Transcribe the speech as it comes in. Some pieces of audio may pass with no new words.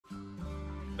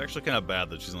It's actually kind of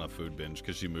bad that she's on a food binge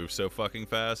because she moves so fucking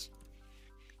fast.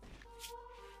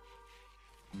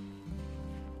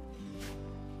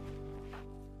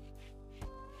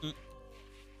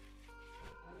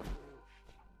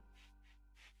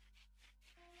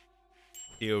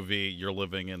 POV, you're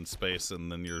living in space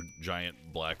and then your giant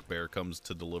black bear comes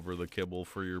to deliver the kibble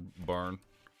for your barn.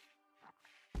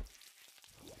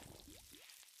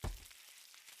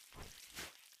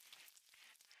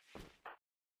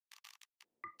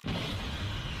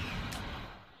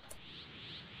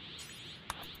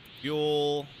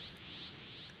 Fuel.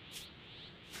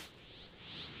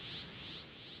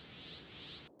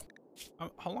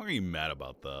 How long are you mad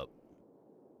about that?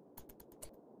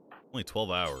 Only 12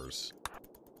 hours.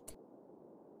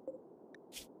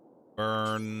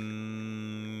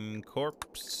 Burn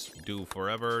corpse. Do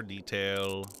forever.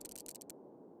 Detail.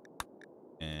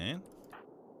 And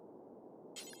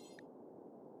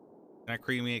can I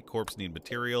cremate corpse? Need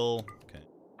material. Okay.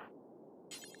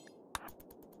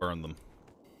 Burn them.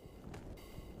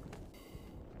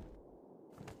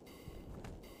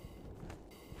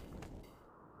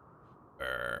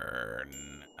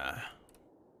 Burn.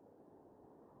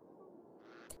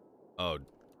 Oh,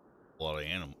 a lot of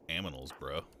aminals,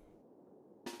 bro.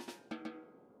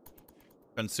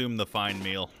 Consume the fine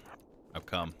meal. I've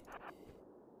come.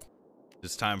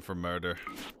 It's time for murder.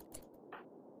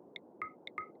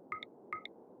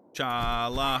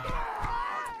 Chala.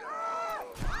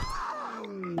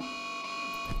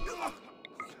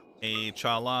 Hey,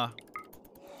 Chala.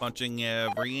 Punching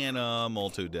every animal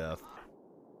to death.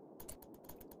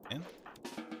 And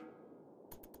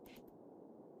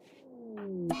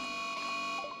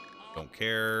don't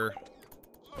care.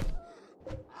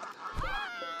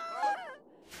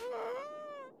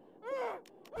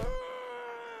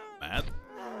 Mad?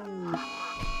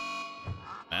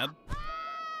 Mad?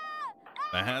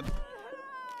 Mad?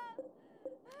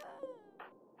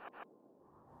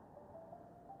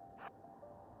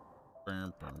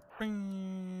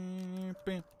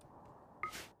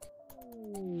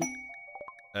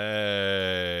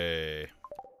 Hey.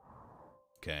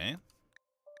 Okay.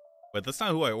 But that's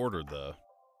not who I ordered, though.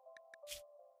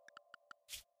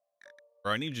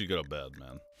 Or I need you to go to bed,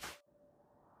 man.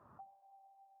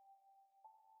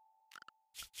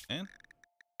 And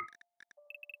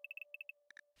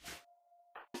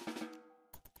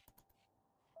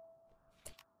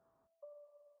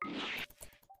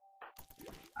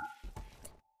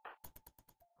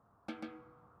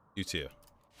you too.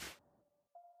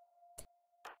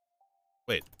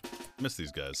 Wait, missed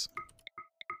these guys.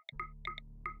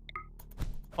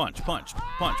 Punch, punch,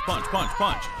 punch, punch, punch,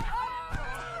 punch.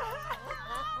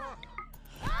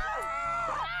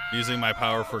 Using my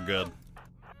power for good.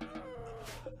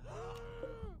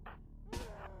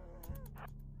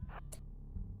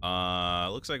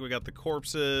 Looks like we got the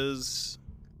corpses.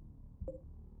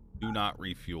 Do not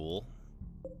refuel.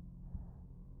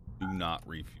 Do not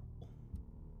refuel.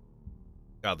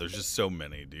 God, there's just so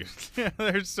many, dude.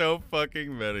 There's so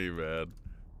fucking many, man.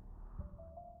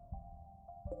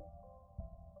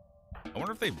 I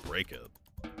wonder if they break it.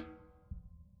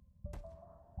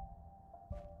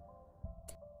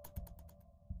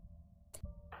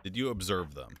 Did you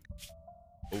observe them?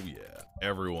 Oh yeah,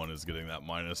 everyone is getting that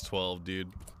 -12,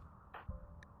 dude.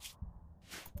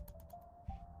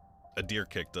 A deer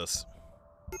kicked us.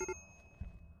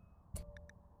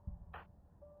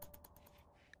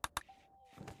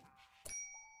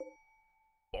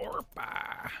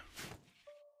 Orpa.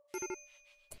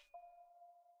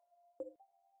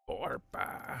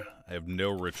 Orpa. I have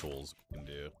no rituals we can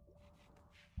do.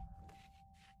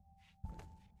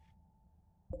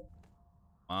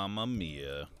 Mamma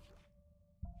mia.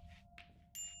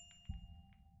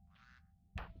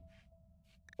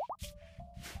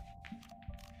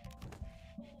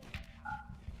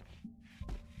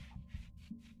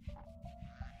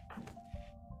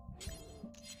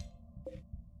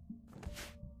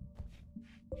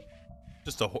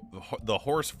 Just the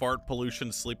horse fart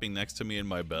pollution sleeping next to me in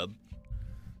my bed.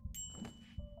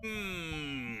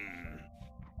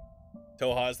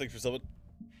 Tohaz, thanks for subbing.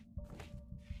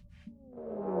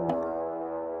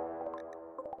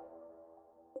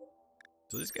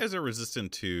 So these guys are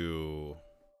resistant to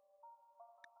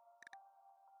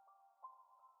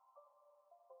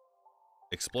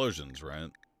explosions,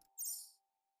 right?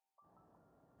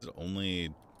 Is it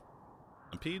only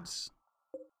impedes?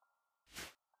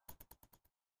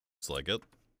 It's like it.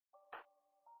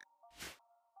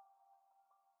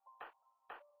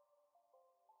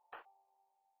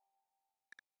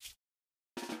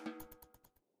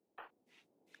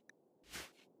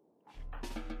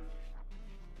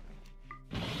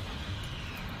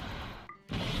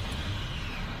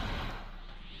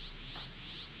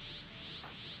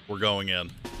 We're going in.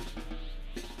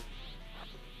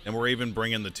 And we're even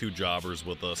bringing the 2 jobbers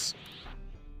with us.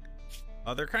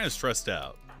 They're kind of stressed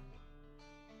out.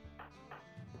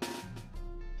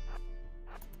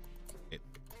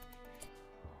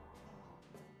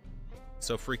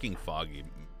 So freaking foggy,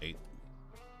 mate.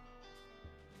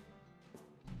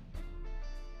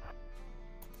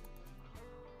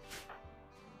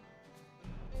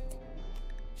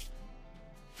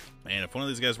 Man, if one of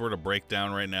these guys were to break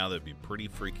down right now, that'd be pretty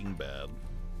freaking bad.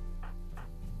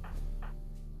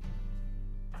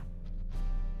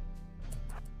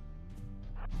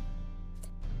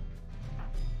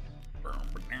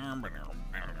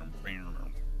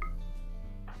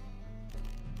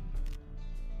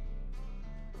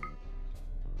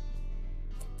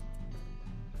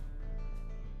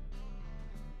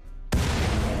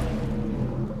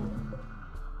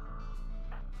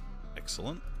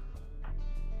 Excellent.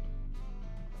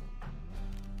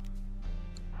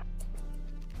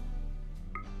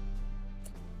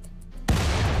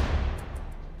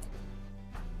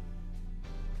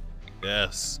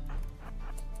 Yes.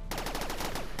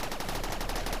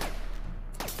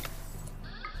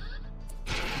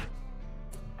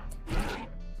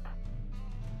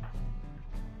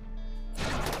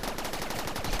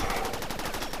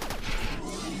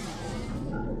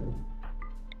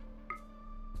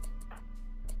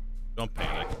 Don't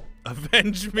panic.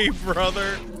 Avenge me,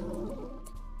 brother.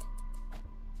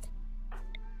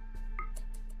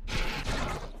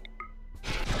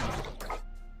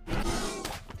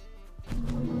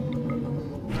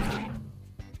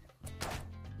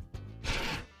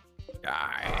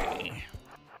 Die.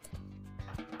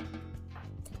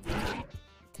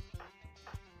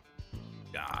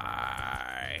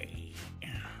 Die.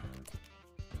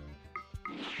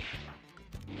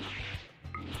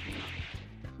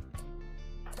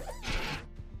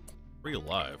 Pretty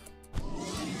alive.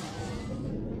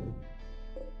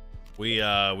 We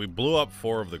blew up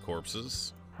 4 of the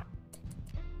corpses.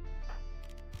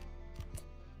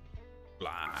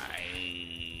 Fly.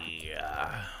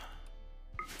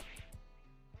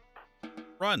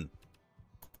 Run.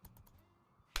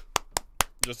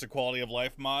 Just a quality of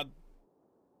life mod?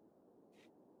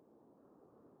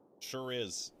 Sure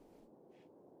is.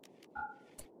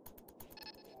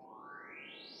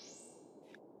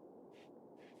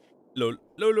 Lol.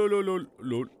 Lol lol lol lol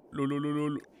lol lol lol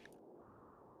lol.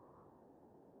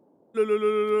 Lol lol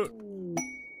lol.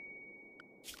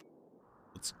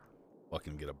 Let's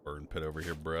fucking get a burn pit over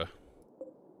here, bruh.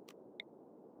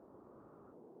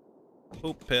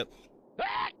 Poop pit.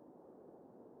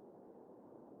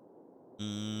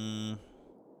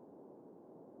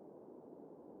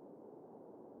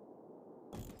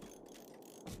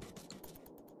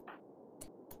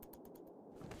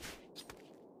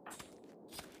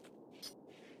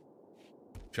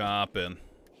 Chopping.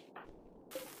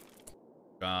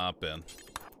 Chopping.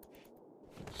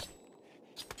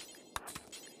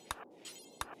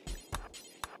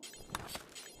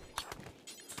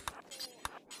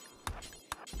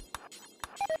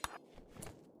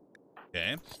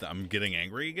 Okay, I'm getting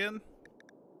angry again.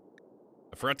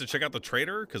 I forgot to check out the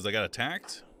trader because I got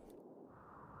attacked.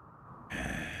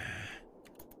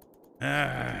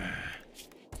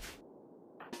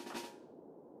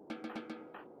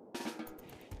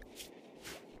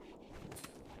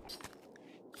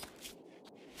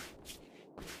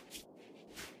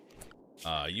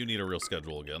 You need a real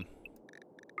schedule again.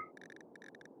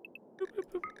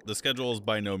 The schedule is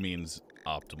by no means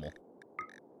optimal.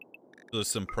 There's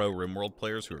some pro RimWorld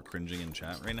players who are cringing in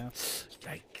chat right now.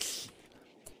 Yikes.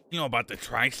 You know about the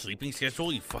sleeping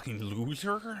schedule, you fucking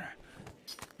loser?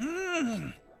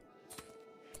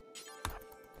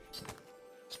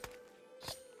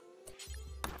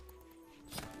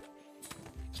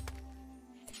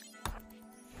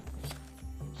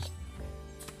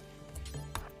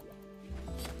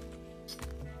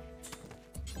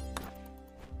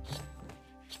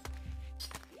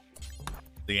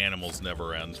 The animals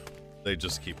never end. They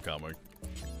just keep coming. How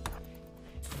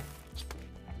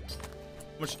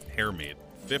much hair meat?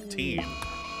 15.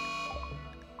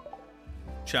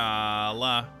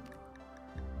 Chala.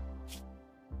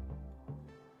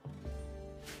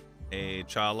 Hey,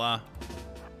 Chala.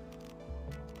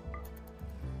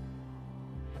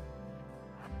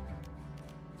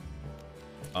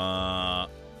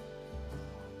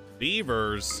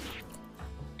 Beavers.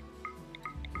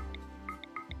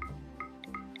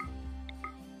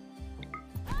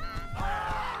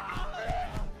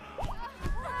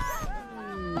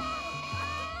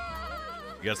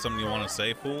 You got something you want to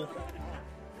say, fool?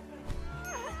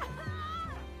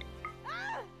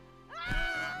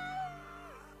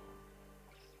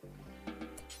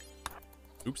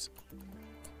 Oops.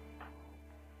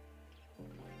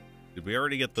 Did we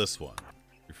already get this one?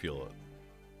 Refuel it.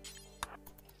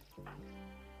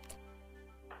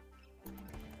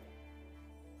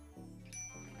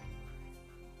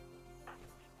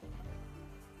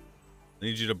 I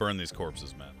need you to burn these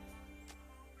corpses, man.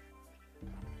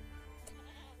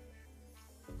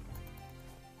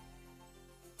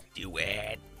 Do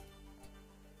it.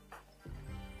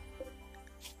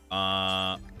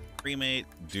 Cremate,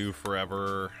 do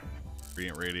forever.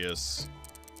 Gradient radius.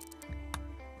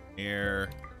 Here.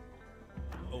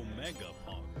 Omega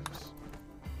poggers.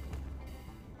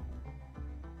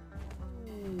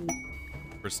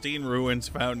 Pristine ruins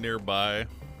found nearby.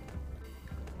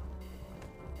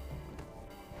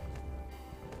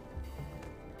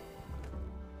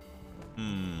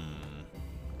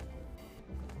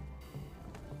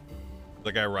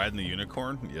 The guy riding the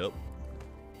unicorn? Yep.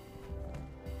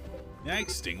 Can I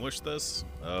extinguish this?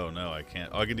 Oh no, I can't.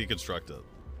 Oh, I can deconstruct it.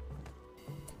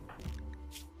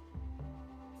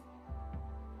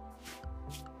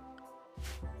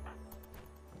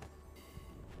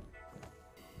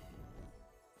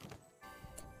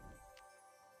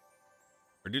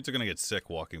 Our dudes are gonna get sick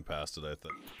walking past it, I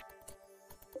think.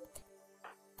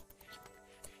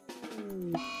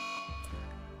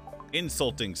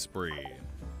 Insulting spree.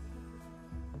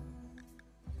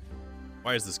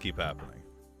 Why does this keep happening?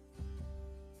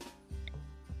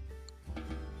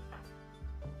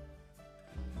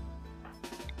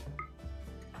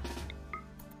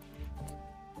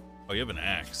 Oh, you have an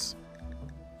axe.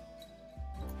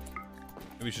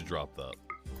 Maybe we should drop that.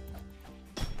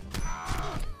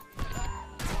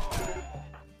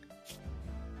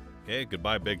 Okay,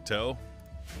 goodbye, big toe.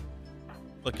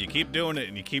 Look, you keep doing it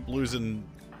and you keep losing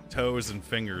toes and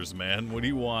fingers, man. What do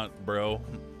you want, bro?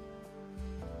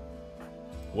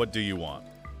 What do you want?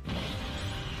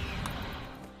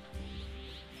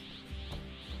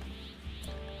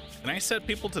 Can I set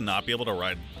people to not be able to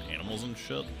ride animals and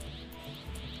shit?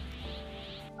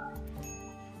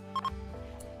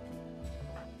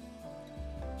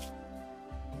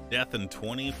 Death in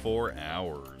 24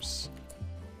 hours.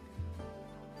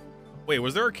 Wait,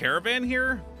 was there a caravan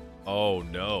here? Oh,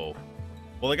 no.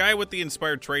 Well, the guy with the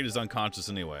inspired trait is unconscious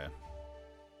anyway.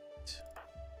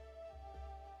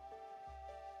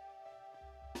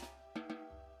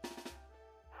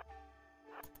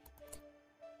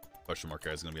 Question mark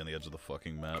guy's gonna be on the edge of the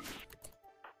fucking map.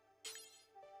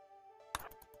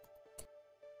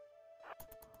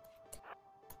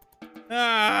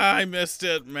 Ah, I missed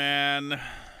it, man.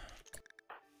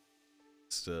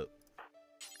 Missed it.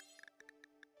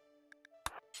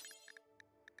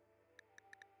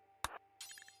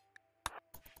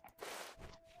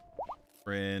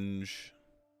 Cringe.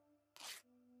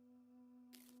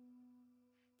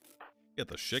 Get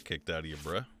the shit kicked out of you,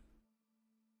 bruh.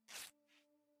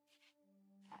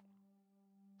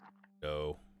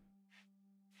 Go.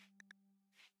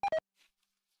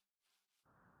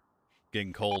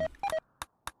 Getting cold.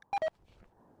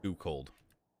 Too cold.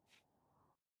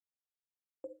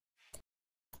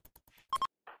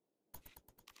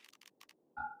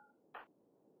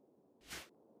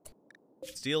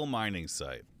 Steel mining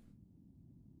site.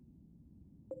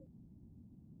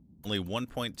 Only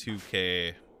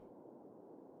 1.2k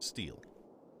steel.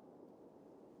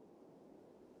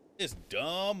 This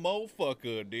dumb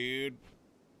motherfucker, dude.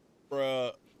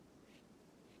 Bruh.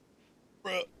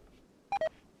 Bruh.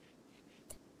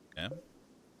 Yeah.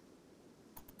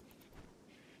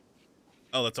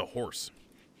 Oh, that's a horse.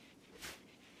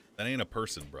 That ain't a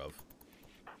person, bruv.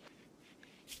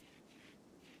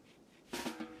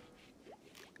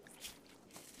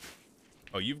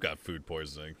 Oh, you've got food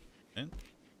poisoning. Eh?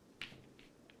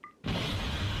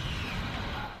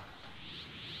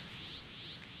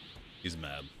 He's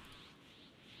mad.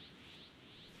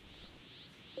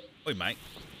 Oi, mate.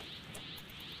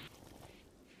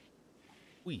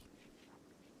 We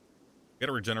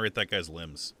gotta regenerate that guy's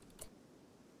limbs.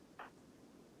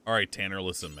 Alright, Tanner,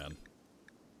 listen, man.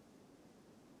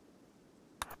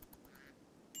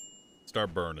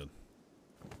 Start burning.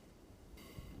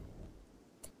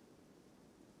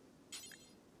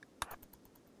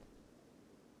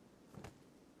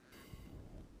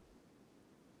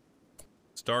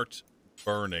 Start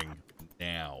burning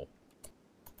now.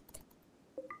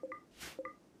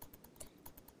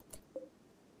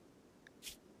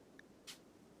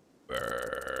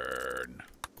 Burn.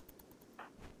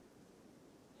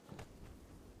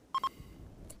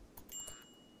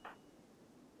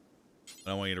 I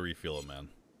don't want you to refuel it, man.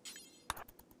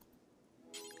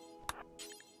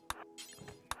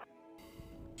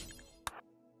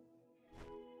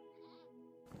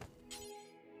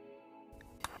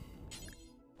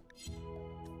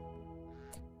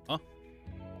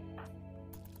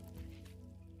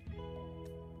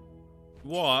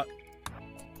 What?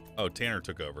 Oh, Tanner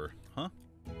took over. Huh?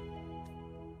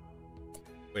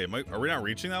 Wait, are we not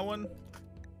reaching that one?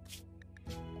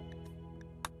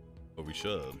 But we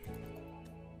should.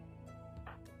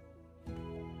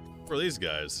 Who are these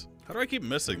guys? How do I keep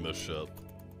missing this shit?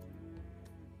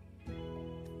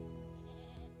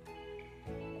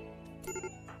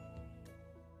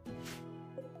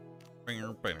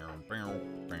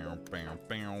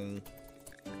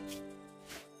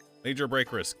 Major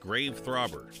break risk. Grave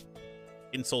throbber.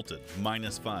 Insulted.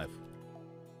 -5.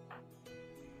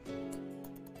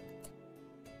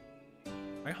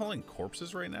 Am I hauling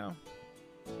corpses right now?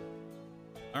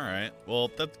 Alright. Well,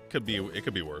 that could be... It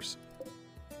could be worse.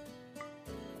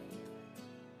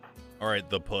 Alright,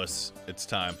 the puss. It's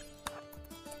time.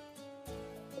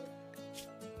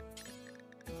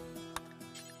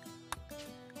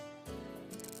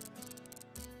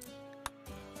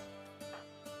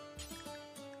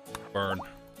 Burn.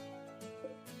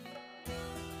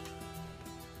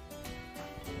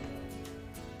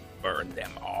 Burn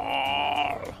them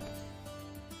all.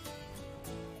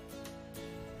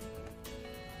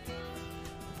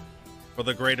 For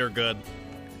the greater good.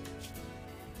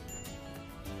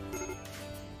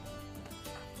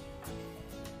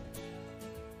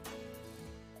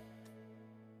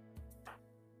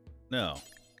 No.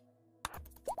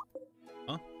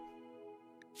 Huh?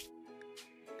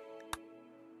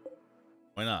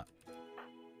 Why not?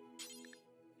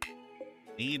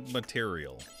 Need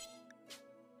material.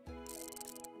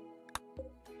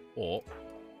 What?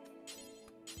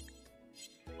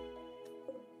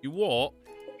 You what?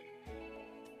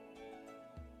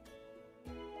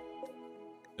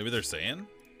 Maybe they're saying?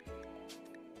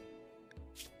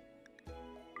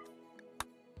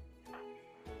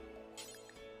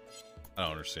 I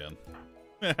don't understand.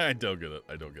 I don't get it.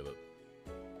 I don't get it.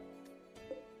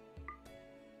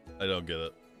 I don't get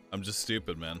it. I'm just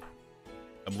stupid, man.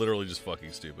 I'm literally just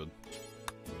fucking stupid.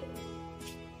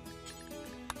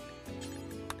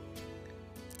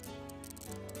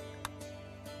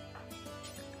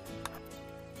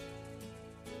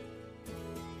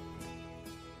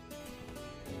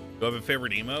 Do I have a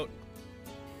favorite emote?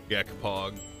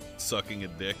 Gekpog sucking a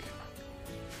dick.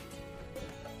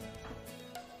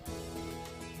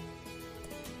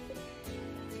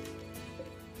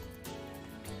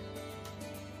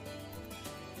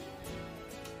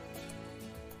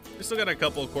 We still got a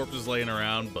couple of corpses laying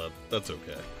around, but that's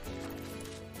okay.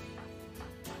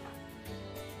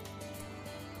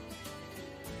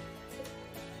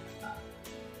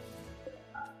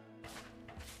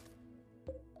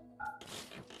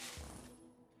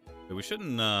 We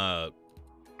shouldn't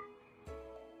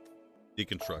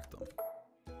deconstruct them.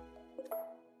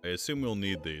 I assume we'll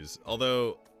need these,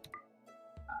 although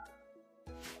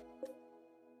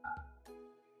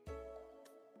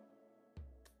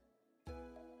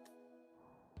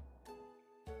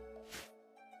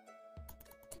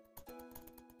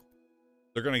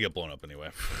they're gonna get blown up anyway.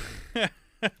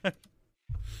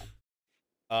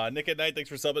 Nick at Night, thanks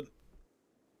for subbing.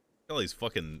 All these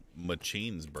fucking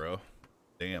machines, bro.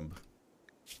 Damn.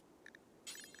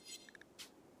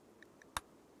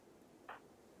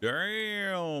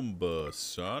 Damn,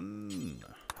 son.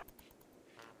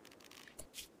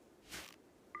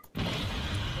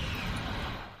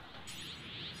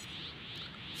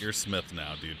 You're Smith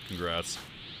now, dude. Congrats.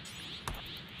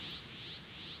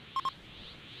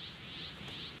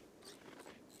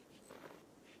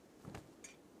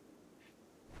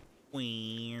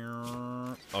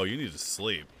 Oh, you need to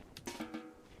sleep.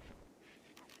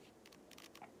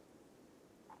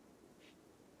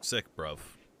 Sick, bruv.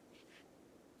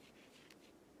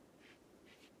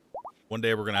 One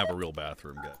day we're gonna have a real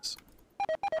bathroom, guys.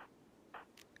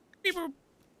 Beep boop.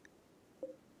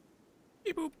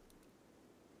 Beep boop.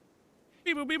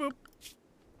 Beep boop, beep boop.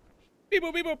 Beep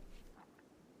boop, beep boop.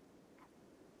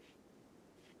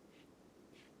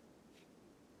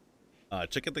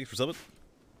 Chicken, thanks for subbing.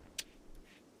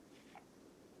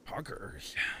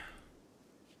 Puggers.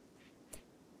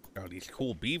 Oh, these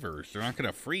cool beavers. They're not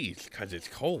gonna freeze because it's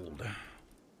cold.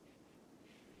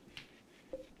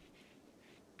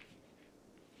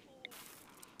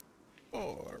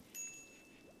 Oh.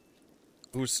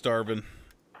 Who's starving?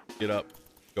 Get up.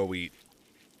 Go eat.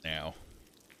 Now.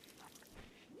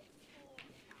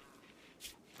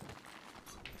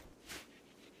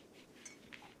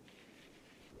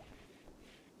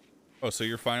 Oh, so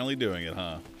you're finally doing it,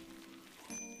 huh?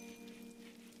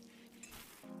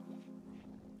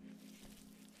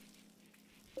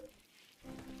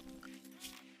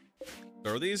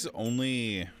 Are these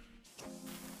only...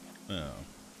 Oh.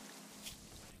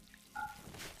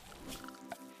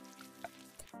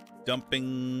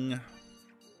 Dumping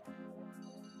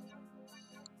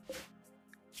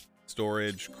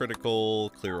storage, critical,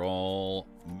 clear all,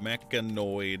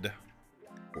 mechanoid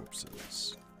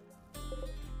corpses.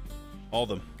 All of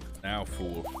them. Now,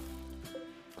 fool.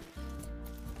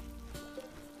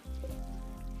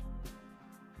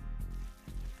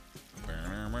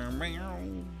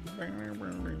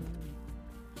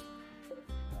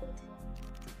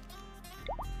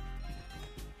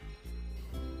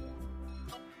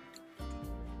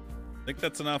 I think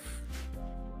that's enough.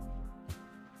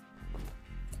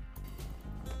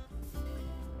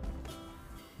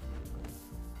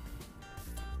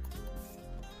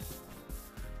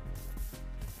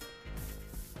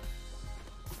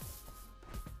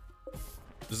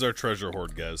 This is our treasure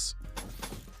hoard, guys.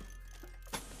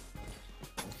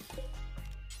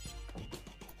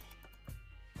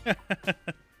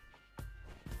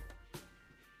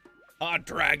 Our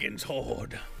dragon's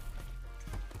hoard.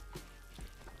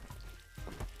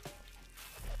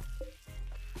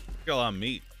 Got a lot of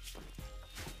meat.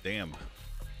 Damn.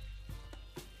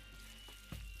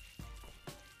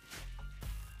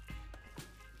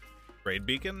 Trade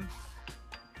beacon?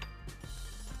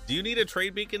 Do you need a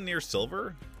trade beacon near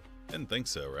silver? Didn't think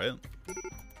so, right?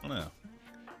 I don't know.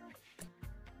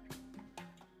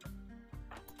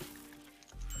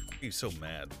 He's so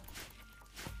mad.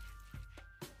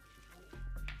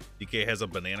 DK has a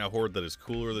banana hoard that is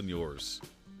cooler than yours.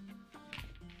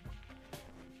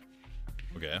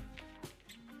 Okay.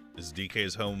 Is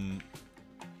DK's home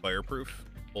fireproof?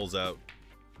 Pulls out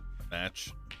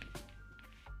match.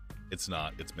 It's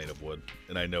not. It's made of wood.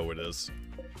 And I know it is.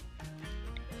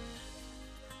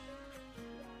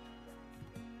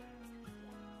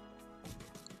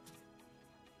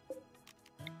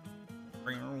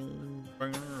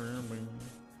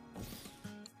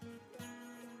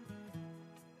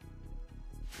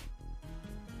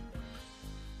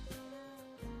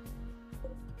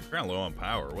 Kind of low on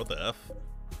power. What the F?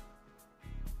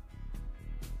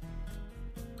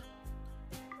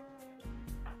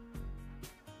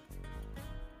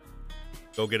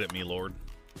 Go get it, me lord.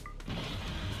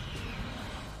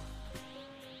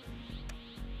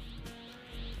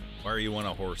 Why are you on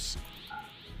a horse?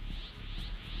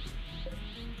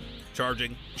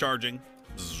 Charging, charging.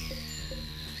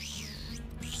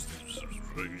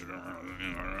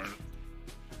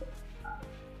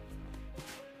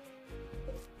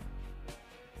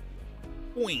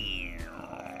 We're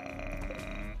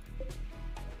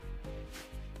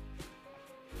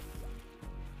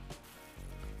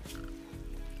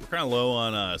kind of low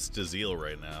on Stazil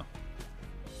right now.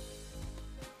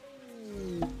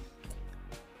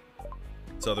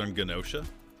 Southern Genosha.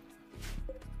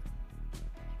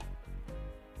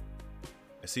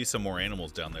 I see some more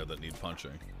animals down there that need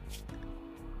punching.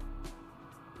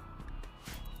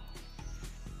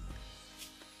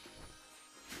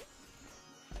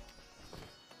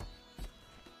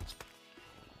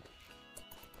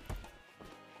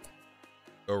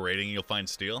 Go raiding, you'll find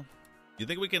steel. You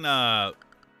think we can,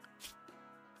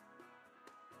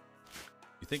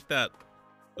 you think that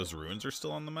those ruins are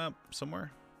still on the map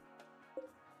somewhere?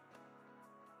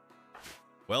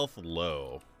 Wealth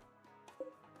low.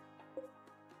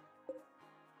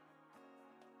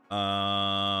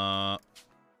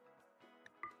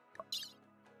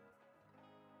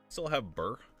 Still have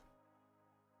burr.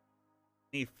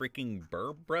 Any freaking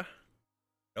burr, bruh?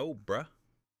 No, bruh.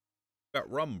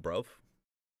 Got rum, bruv.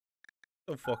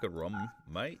 Some fucking rum,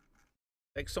 mate.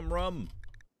 Take some rum.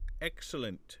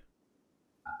 Excellent.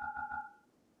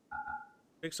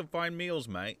 Take some fine meals,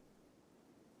 mate.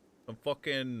 Some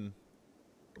fucking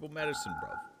herbal medicine,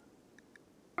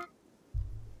 bruv.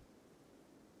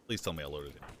 Please tell me I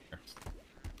loaded it here.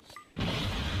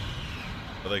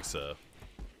 I think so.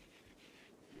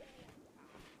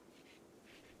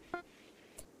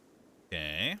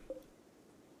 Okay.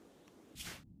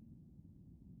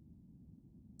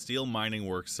 Steel mining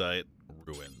worksite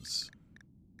ruins.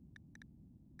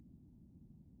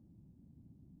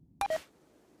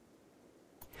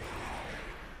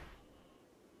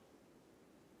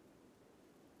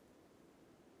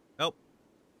 Help.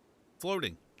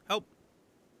 Floating. Help.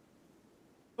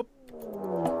 Help.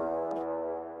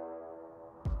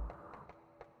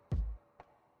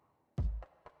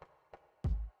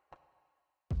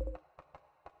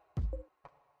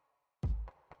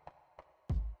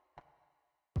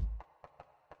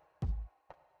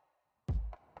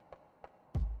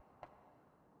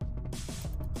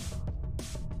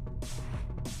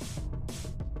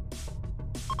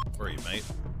 Where are you, mate?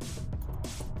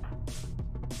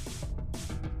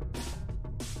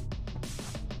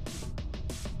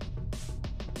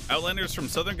 Outlanders from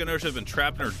Southern Genosha have been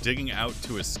trapped and are digging out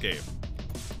to escape.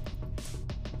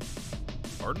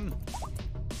 Pardon?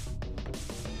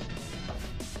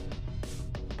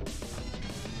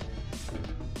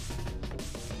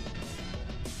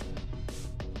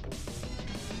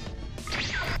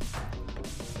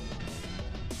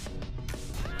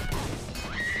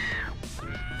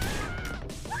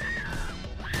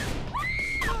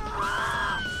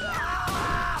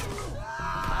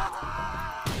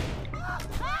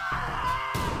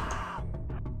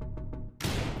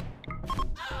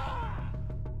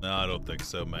 think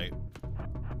so, mate.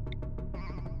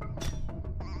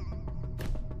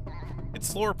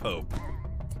 It's Slorpoke.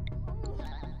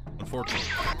 Unfortunately.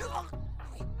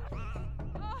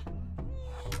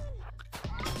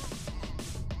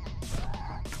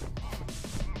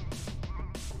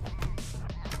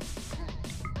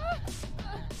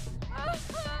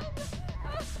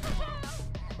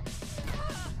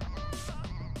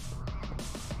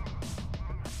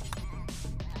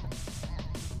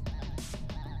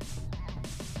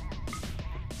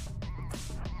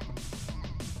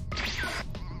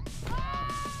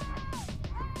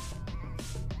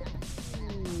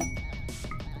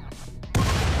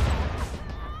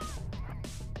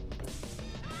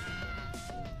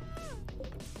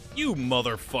 You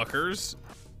motherfuckers.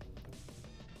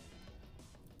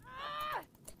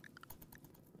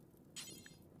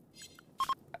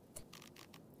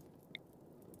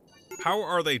 How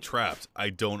are they trapped?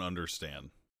 I don't understand.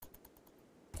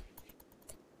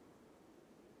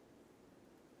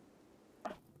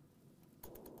 I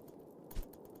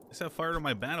set fire to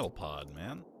my battle pod,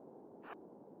 man.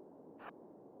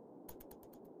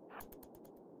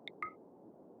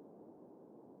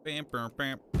 Bam, bam,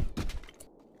 bam.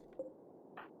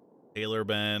 Taylor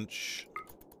bench.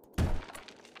 Oh,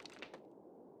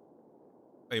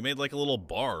 he made like a little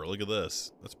bar. Look at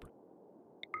this. That's pretty.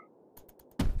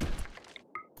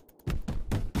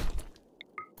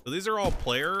 So these are all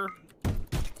player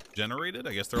generated?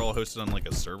 I guess they're all hosted on like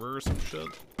a server or some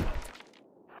shit.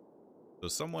 So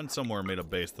someone somewhere made a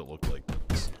base that looked like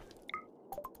this.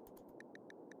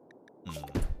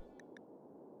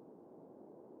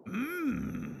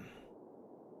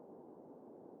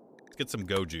 Let's get some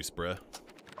go juice, bruh.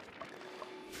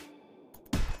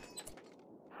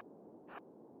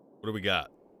 What do we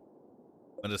got?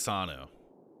 Medisano.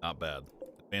 Not bad.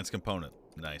 Advanced component.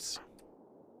 Nice.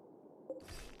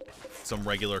 Some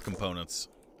regular components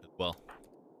as well.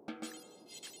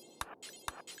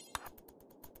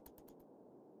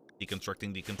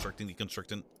 Deconstructing, deconstructing,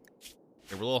 deconstructing.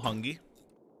 Okay, we're a little hungry.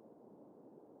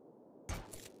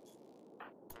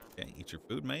 Okay, eat your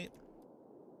food, mate.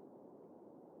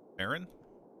 Aaron?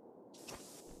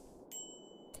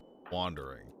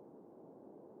 Wandering.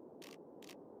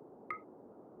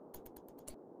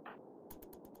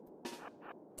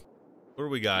 What do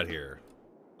we got here?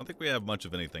 I don't think we have much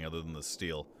of anything other than the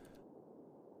steel.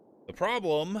 The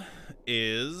problem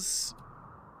is...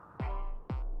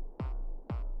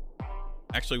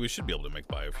 Actually, we should be able to make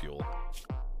biofuel.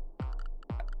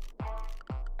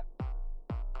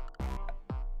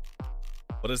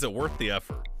 But is it worth the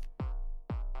effort?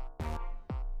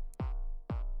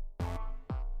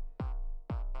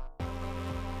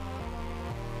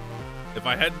 If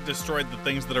I hadn't destroyed the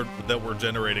things that were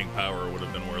generating power, it would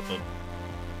have been worth it.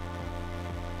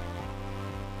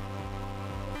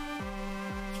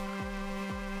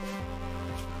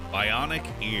 Bionic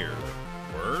ear.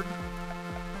 Word?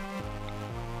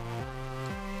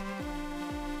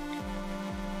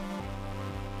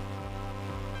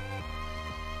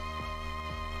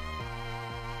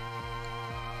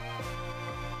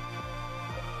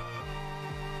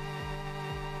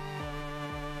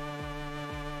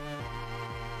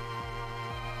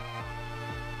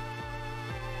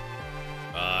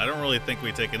 I don't really think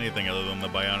we take anything other than the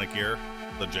bionic ear,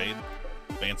 the jade,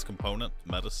 advanced component,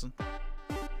 medicine.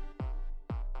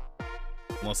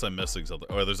 Unless I'm missing something.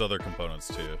 Oh, there's other components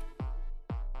too.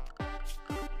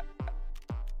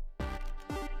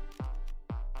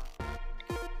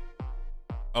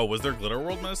 Oh, was there Glitter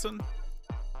World medicine?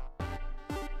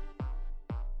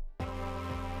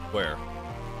 Where?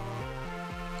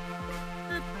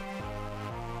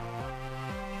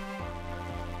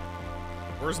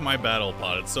 Where's my battle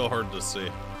pod? It's so hard to see.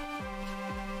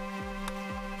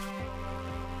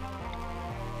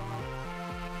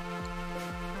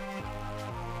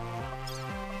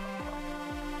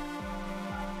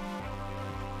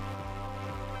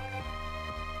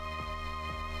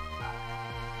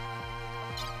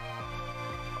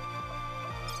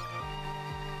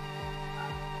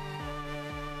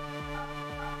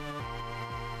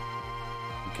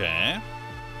 Okay.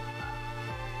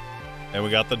 And we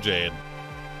got the jade.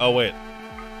 Oh, wait.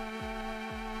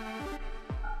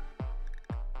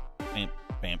 Bam,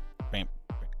 bam, bam,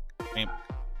 bam.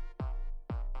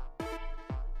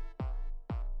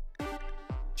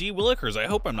 Gee willikers, I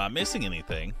hope I'm not missing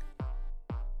anything.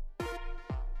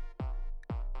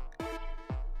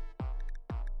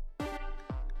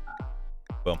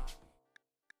 Boom.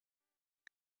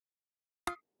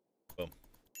 Boom.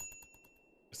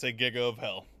 Say Giga of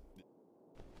hell.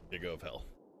 Giga of hell.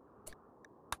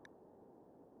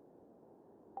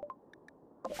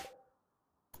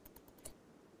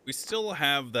 We still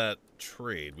have that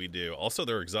trade. We do. Also,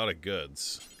 they're exotic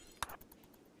goods.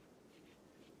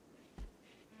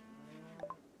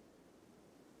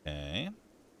 Okay.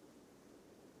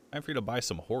 Time for you to buy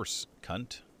some horse,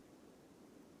 cunt.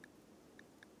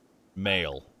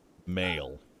 Male.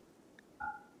 Male.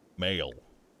 Male.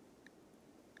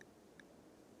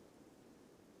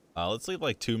 Let's leave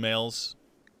like 2 males.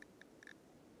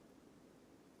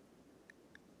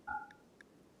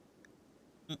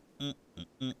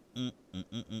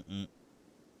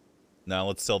 Now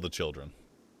let's sell the children.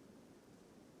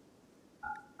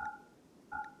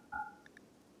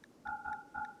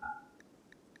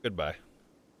 Goodbye.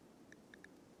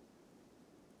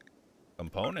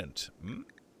 Component.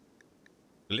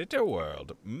 Glitter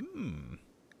world.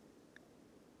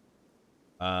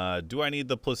 Do I need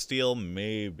the plasteel?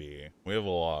 Maybe. We have a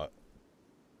lot.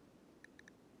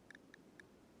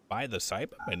 Buy the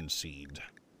Cyberman seed.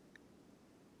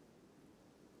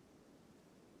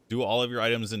 Do all of your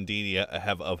items indeed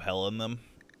have of hell in them?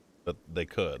 But they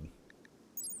could.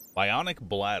 Bionic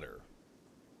bladder.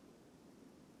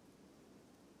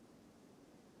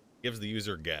 Gives the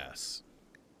user gas.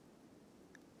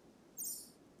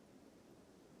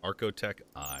 Archotech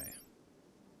eye.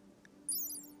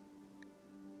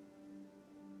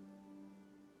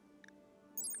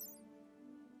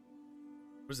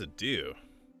 What does it do?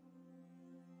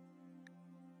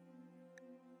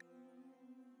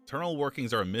 Internal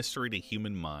workings are a mystery to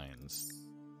human minds.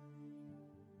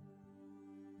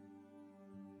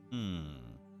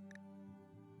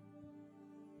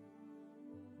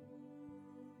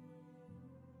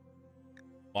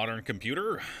 Modern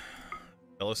computer?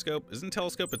 Telescope? Isn't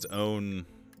telescope its own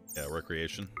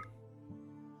recreation?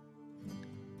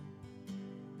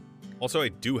 Also, I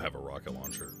do have a rocket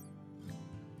launcher.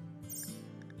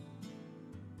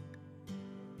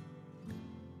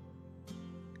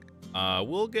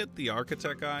 We'll get the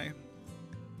architect eye.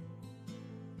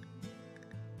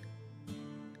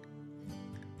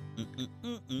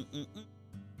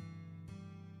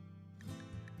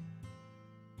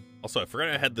 Also, I forgot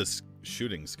I had this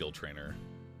shooting skill trainer.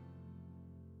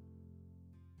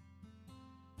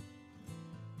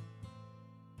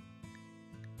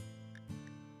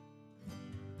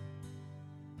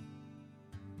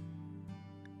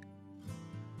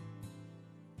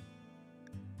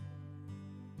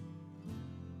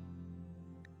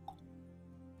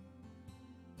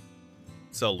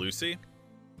 Sell Lucy?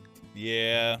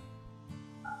 Yeah.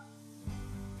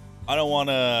 I don't want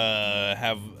to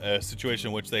have a situation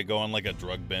in which they go on like a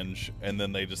drug binge and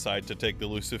then they decide to take the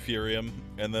Luciferium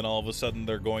and then all of a sudden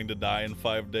they're going to die in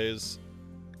 5 days.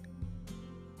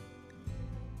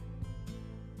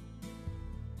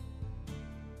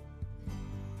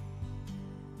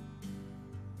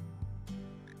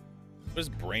 What is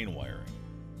brain wiring?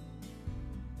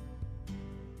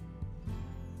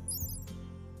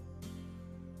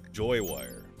 Joy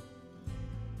wire.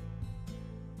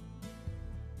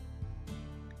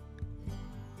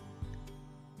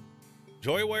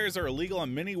 Joy wires are illegal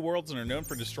on many worlds and are known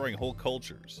for destroying whole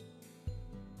cultures.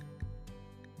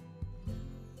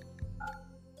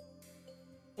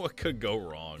 What could go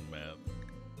wrong, man?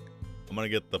 I'm gonna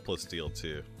get the plasteel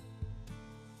too.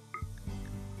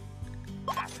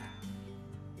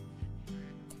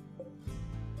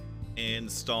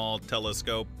 Install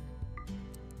telescope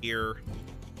here.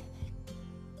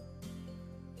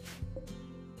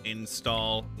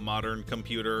 Install modern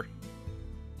computer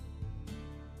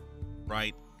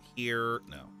right here.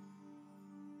 No.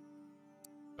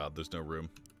 God, there's no room.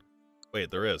 Wait,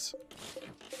 there is.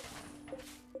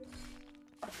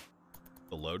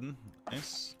 The loading?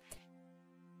 Nice.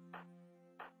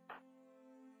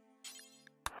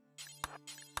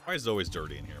 Why is it always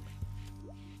dirty in here?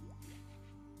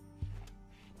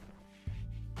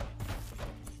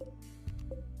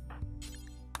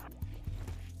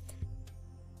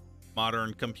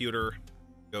 Modern computer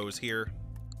goes here.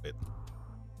 Wait.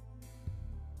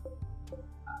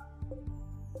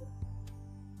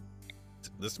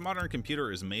 This modern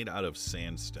computer is made out of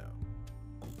sandstone.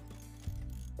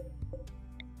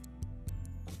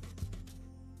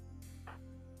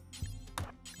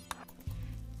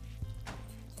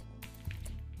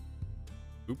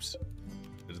 Oops.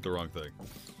 I did the wrong thing.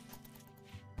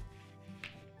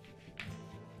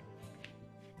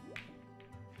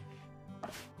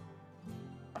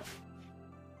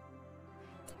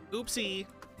 Oopsie.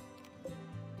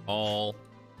 All.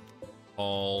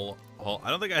 I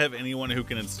don't think I have anyone who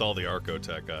can install the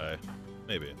Archotech eye.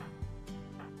 Maybe.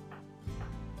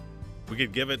 We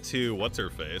could give it to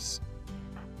what's-her-face.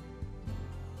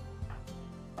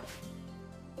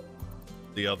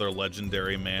 The other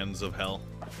legendary mans of hell.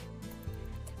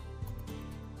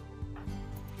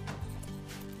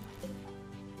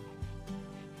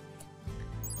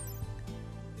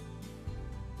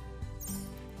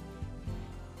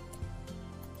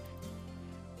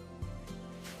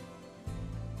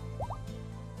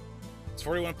 It's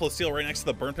 41 plus steel right next to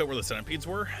the burn pit where the centipedes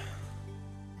were.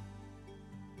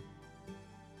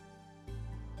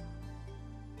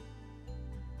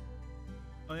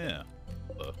 Oh yeah.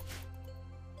 What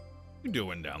you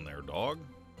doing down there, dog?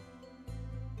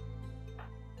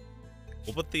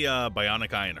 We'll put the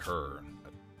bionic eye in her.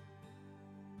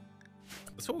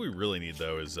 That's what we really need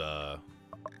though, is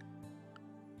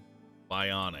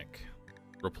bionic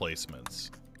replacements.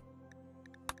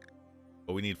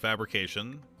 But we need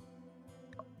fabrication.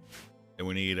 And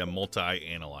we need a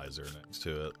multi-analyzer next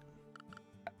to it.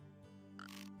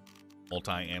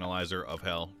 Multi-analyzer of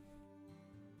hell.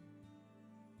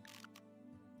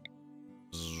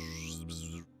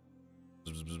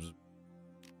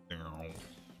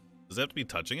 Does it have to be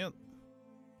touching it?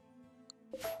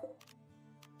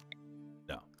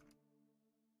 No.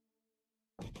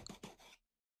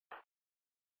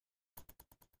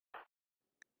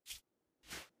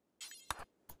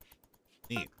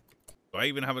 Neat. Do I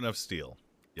even have enough steel?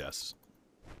 Yes.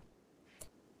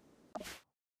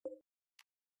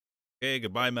 Okay,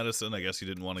 goodbye, medicine. I guess you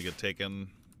didn't want to get taken.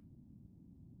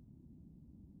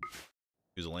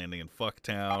 He's landing in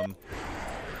Fucktown.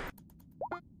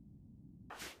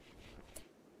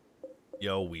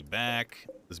 Yo, we back.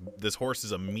 This horse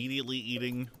is immediately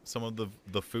eating some of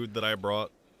the food that I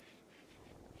brought.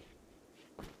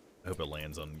 I hope it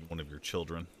lands on one of your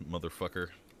children, motherfucker.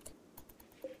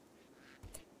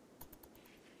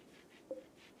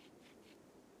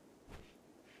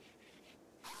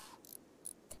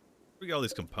 We got all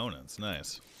these components.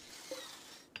 Nice.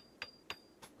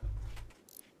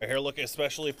 My hair looking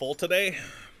especially full today.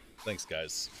 Thanks,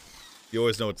 guys. You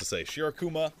always know what to say.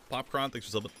 Shirakuma, Popcorn, thanks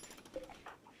for subbing.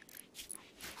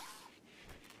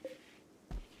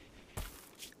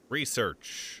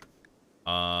 Research.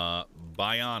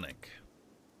 Bionic.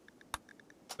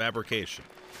 Fabrication.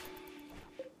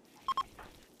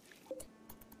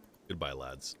 Goodbye,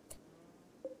 lads.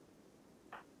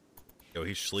 Yo,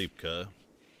 he's sleep, cuh.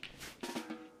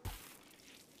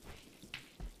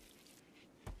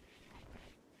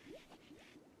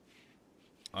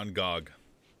 On GOG.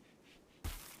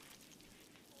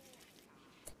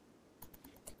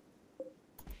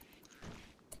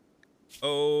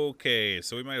 Okay,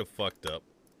 so we might have fucked up.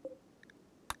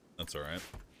 That's alright.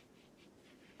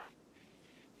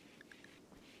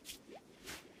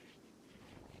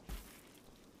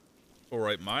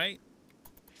 Alright, mate.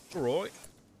 Alright.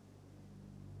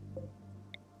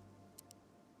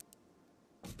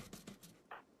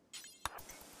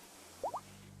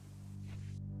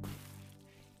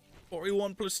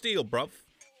 $41 plus steel, bruv.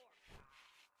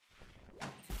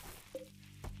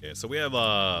 Okay, so we have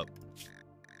a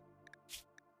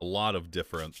lot of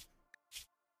different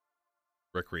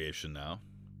recreation now.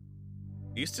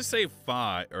 It used to say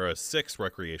 5 or 6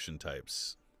 recreation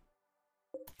types.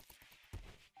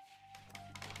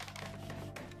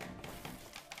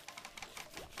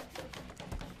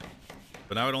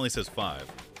 But now it only says 5.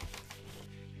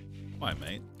 Come on,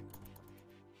 mate.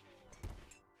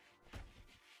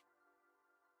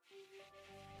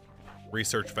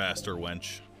 Research faster,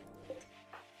 wench.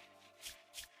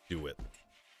 Do it.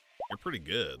 You're pretty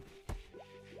good.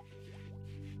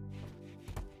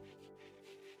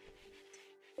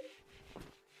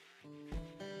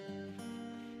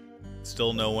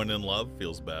 Still no one in love?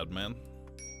 Feels bad, man.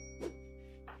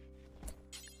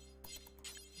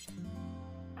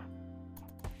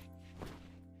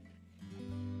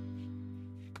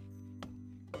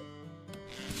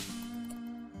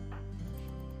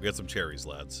 We got some cherries,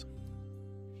 lads.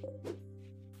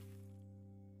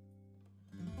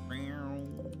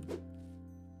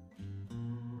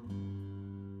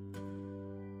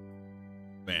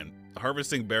 Man,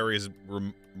 harvesting berries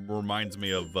reminds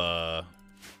me of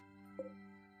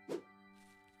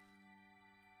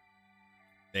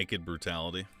naked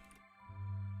brutality.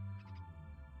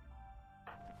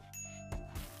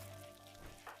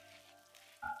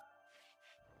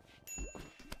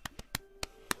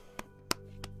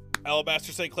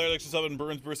 Alabaster St. Clair likes to sub and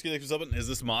Burns Brewski likes to sub. Is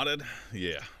this modded?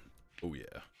 Yeah. Oh yeah.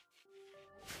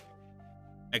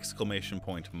 Exclamation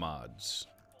point mods.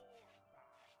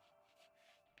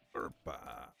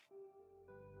 Burpa.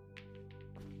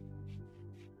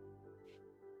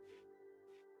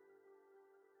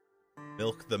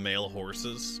 Milk the male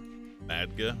horses.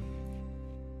 Madga.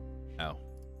 Ow.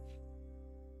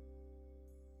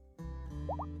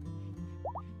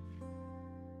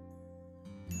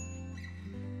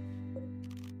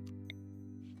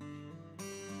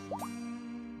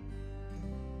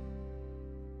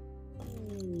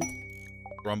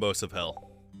 Thrombos of hell.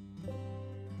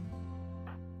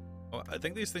 Oh, I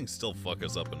think these things still fuck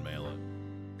us up in melee.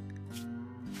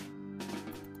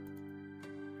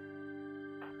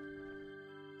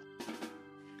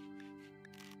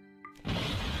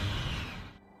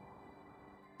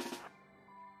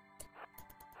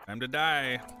 Time to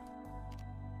die.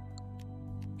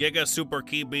 Giga Super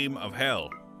Key Beam of Hell.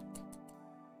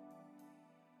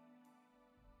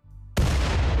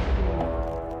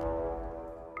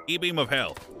 Key Beam of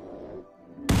Hell.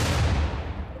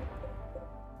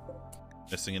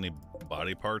 Missing any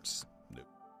body parts? Nope.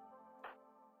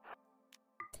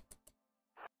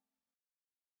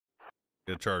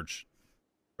 Get a charge.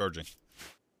 Charging.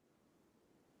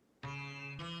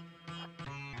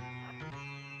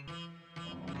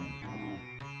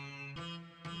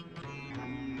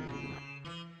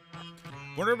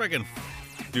 Wonder if I can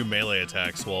do melee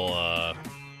attacks while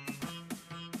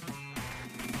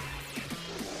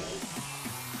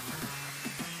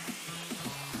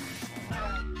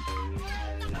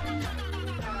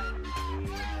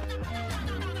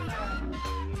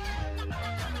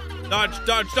dodge,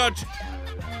 dodge, dodge.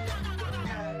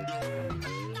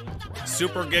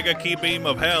 Super Giga Key Beam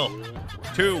of Hell.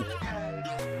 2.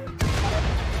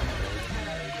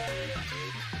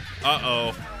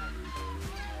 Uh-oh.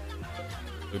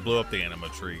 We blew up the anima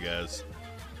tree, guys.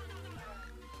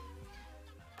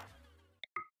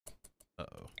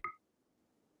 Uh-oh.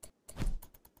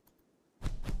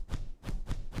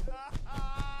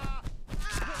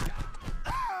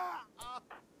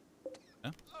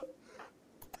 Yeah.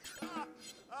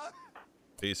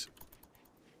 Peace.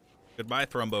 Goodbye,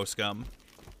 Thrumbo scum.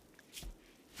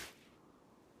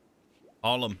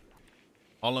 Haul him.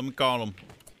 Haul him, call him.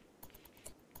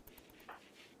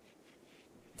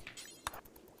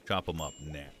 Chop him up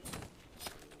now.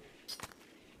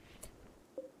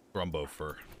 Thrumbo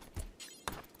fur.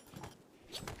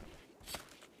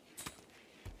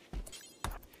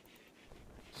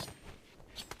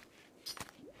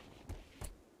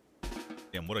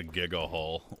 Damn, what a giga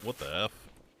haul. What the F?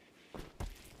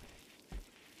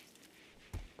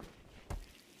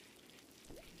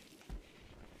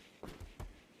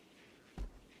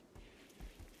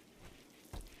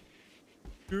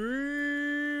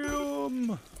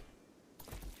 Damn.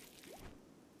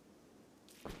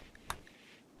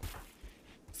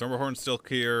 Thunderhorn still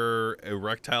cure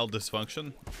erectile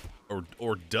dysfunction?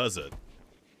 Or does it?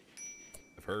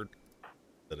 I've heard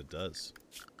that it does.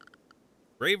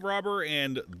 Grave Robber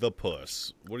and the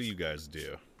Puss. What do you guys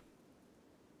do?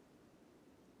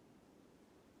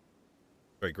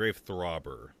 Right, Grave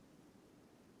Throbber.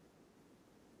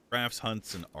 Crafts,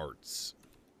 hunts, and arts.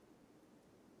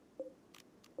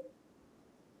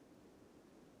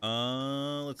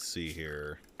 Let's see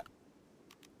here.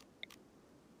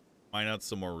 Find out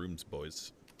some more rooms,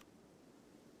 boys.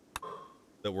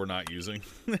 That we're not using.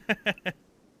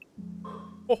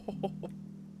 Oh,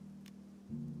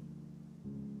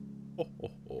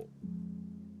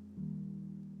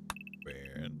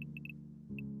 Man.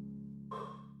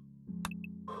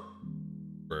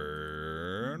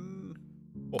 Burn.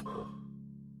 Oh.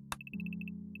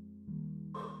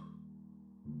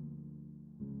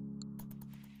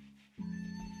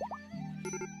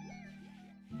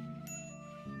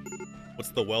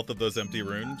 What's the wealth of those empty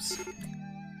rooms?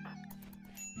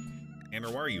 Anna,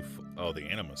 why are you oh, the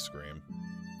anima scream.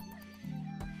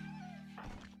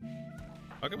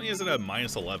 How come he has it at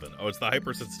 -11? Oh, it's the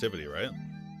hypersensitivity, right?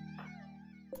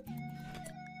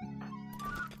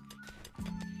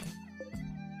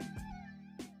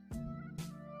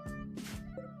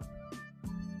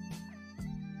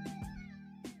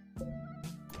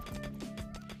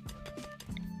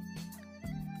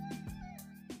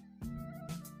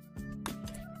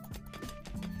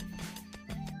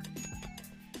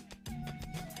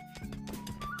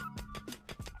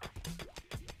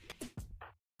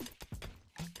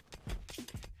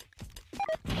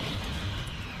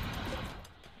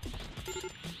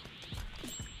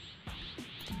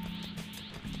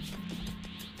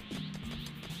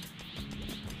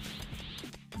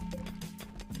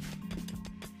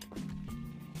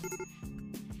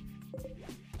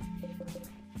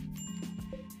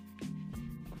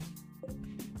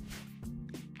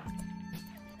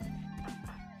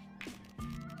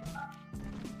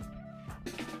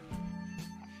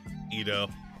 Edo,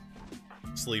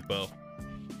 Sleepo,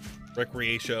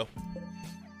 Recreatio.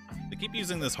 They keep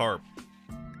using this harp.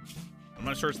 I'm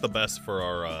not sure it's the best for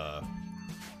our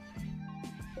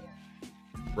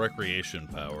recreation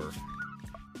power.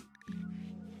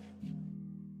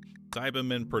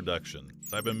 Cyberman production.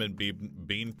 Cyberman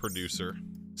bean producer.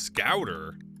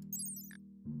 Scouter.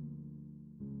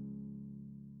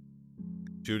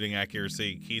 Shooting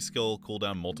accuracy. Key skill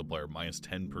cooldown multiplier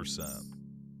 -10%.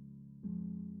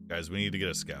 Guys, we need to get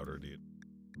a scouter, dude.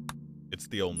 It's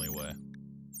the only way.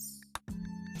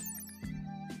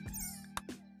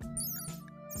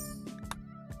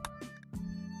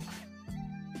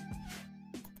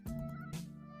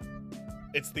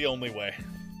 It's the only way.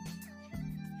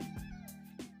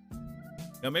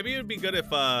 Now, maybe it would be good if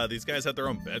these guys had their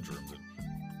own bedrooms.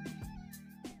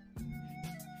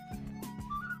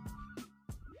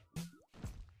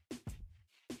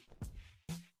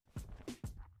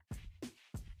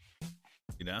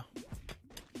 You know?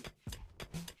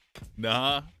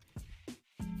 Nah.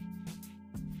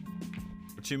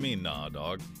 What you mean, nah,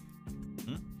 dog?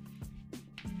 Hmm?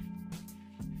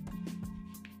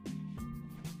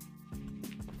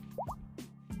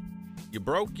 You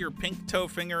broke your pink toe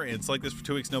finger and it's like this for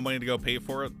 2 weeks, no money to go pay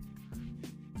for it?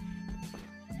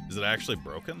 Is it actually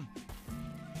broken?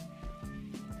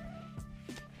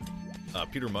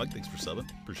 Peter Mugg, thanks for subbing.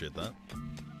 Appreciate that.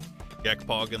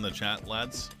 Gekpog in the chat,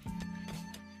 lads.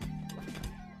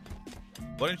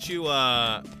 Why don't you,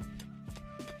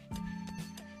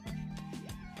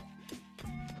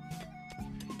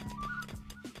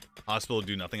 hospital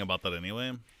do nothing about that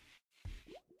anyway?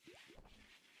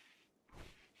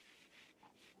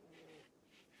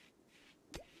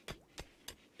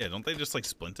 Yeah, don't they just, like,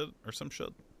 splint it or some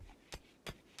shit?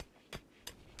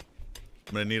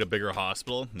 I'm gonna need a bigger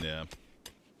hospital? Yeah.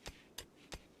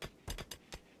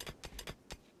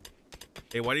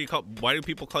 Hey, why do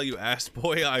people call you ass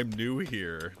boy? I'm new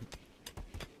here.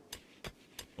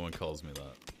 No one calls me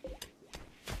that.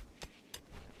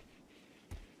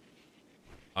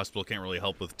 Hospital can't really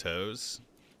help with toes.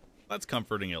 That's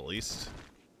comforting at least.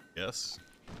 Yes.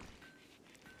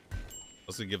 I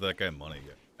was gonna give that guy money.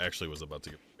 Actually was about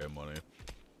to give that guy money.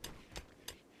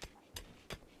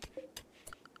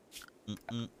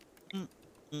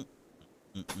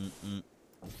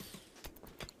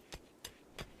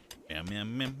 Meow, meow,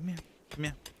 meow, meow,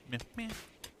 meow, meow, meow,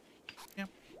 meow.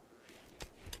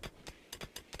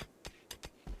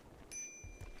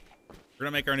 We're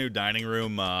gonna make our new dining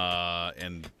room,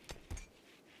 and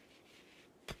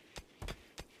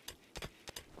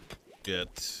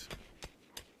get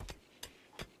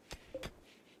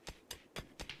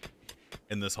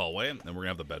in this hallway, and we're gonna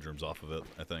have the bedrooms off of it,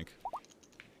 I think.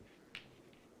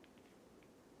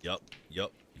 Yup,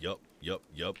 yup, yup, yup,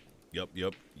 yup, yup,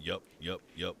 yup, yup, yup,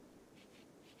 yup.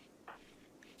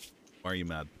 Why are you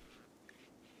mad?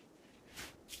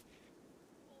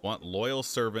 Want loyal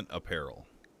servant apparel.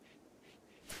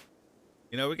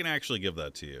 You know, we can actually give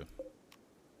that to you.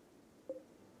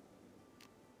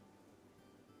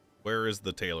 Where is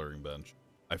the tailoring bench?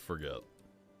 I forget.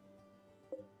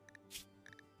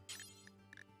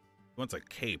 He wants a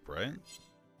cape, right?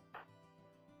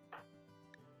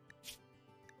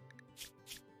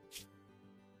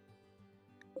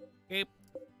 Cape.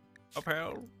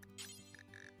 Apparel.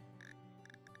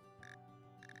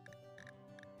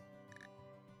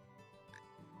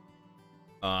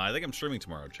 I think I'm streaming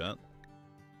tomorrow, chat.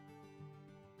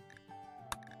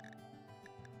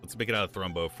 Let's make it out of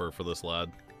Thrumbo for this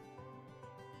lad.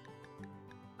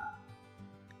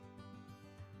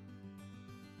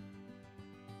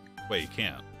 Wait, you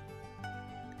can't.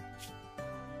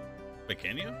 Wait,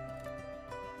 can you?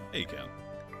 Yeah, you can.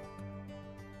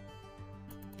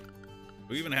 Do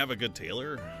we even have a good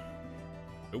tailor?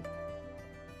 Nope.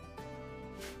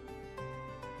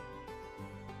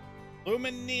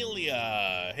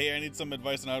 Luminelia! Hey, I need some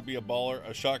advice on how to be a baller.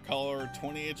 A shot caller,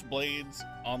 20-inch blades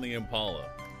on the Impala.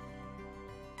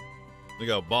 They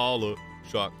got baller,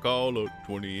 shot caller,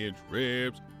 20-inch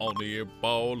ribs on the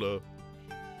Impala.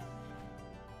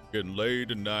 Getting laid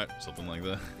tonight, something like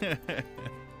that.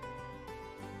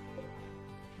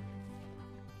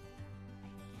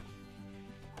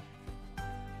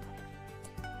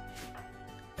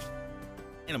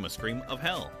 And I'm a scream of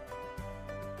hell.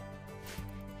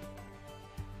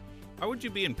 How would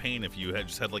you be in pain if you had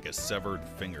just had like a severed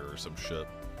finger or some shit?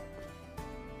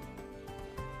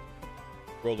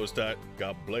 Roller stat,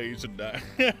 got blazed and died.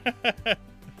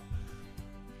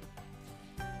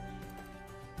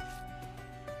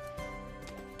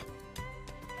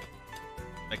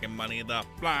 Making money the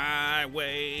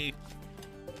flyway.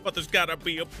 But there's gotta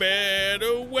be a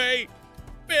better way.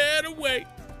 Better way.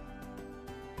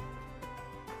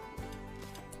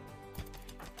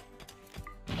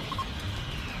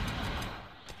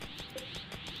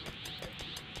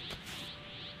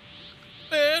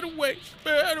 Better way,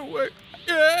 better way,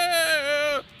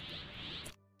 yeah.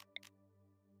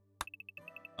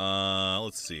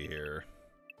 Let's see here.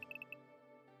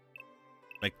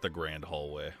 Make the grand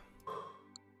hallway.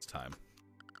 It's time.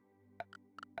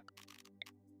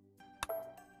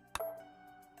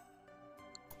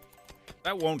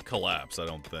 That won't collapse, I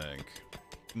don't think.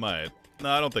 Might.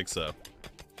 No, I don't think so.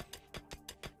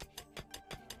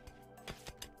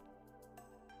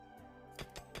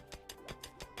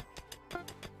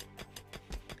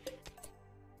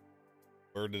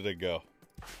 Where did it go?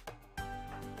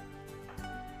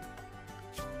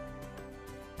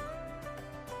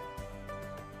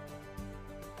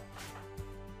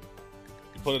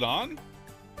 You put it on?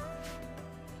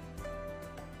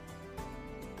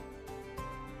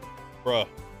 Bruh.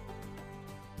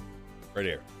 Right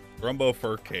here. Rumbo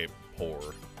fur cape.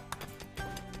 Pour.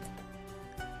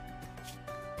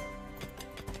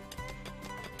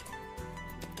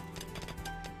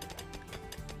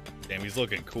 Damn, he's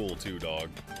looking cool too, dog.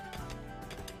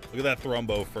 Look at that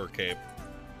Thrumbo fur cape.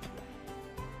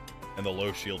 And the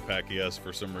low shield pack he has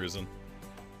for some reason.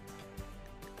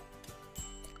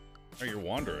 Oh, you're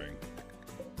wandering.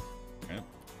 Okay.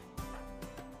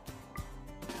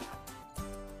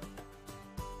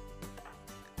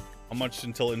 How much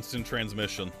until instant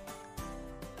transmission?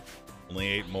 Only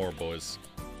 8 more, boys.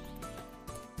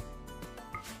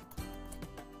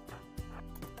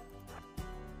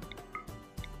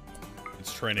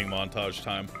 It's training montage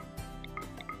time.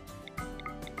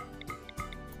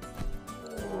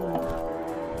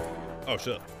 Oh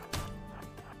shit.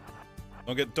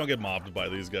 Don't get mobbed by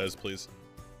these guys, please.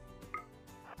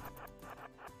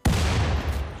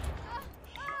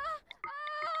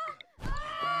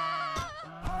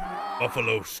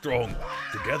 Buffalo strong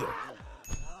together.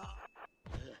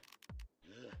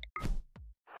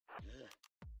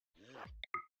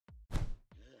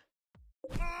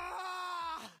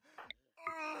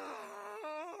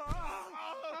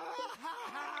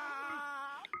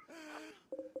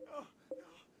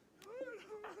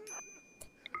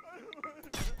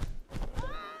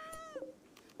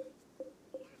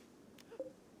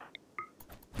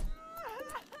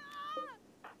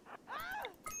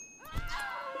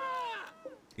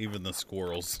 Even the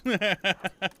squirrels.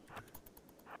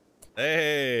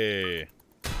 Hey!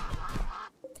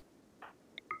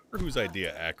 Whose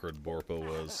idea Acrid Borpo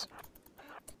was?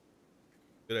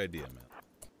 Good idea, man.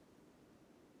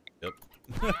 Yep.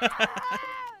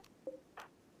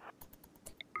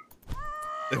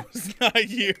 It was not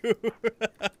you.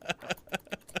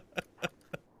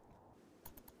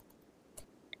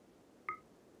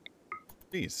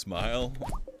 Please smile.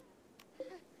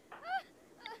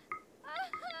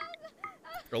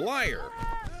 You're a liar.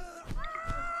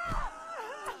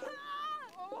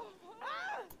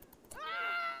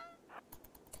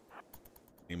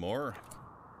 Any more?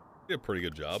 Did a pretty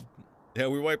good job. Yeah,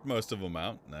 we wiped most of them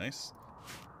out. Nice.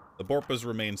 The Borpas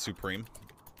remain supreme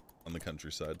on the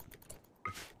countryside.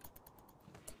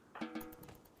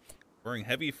 Wearing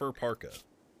heavy fur parka.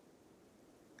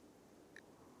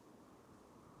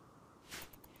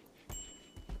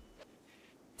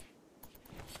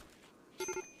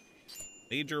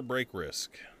 Major break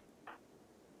risk.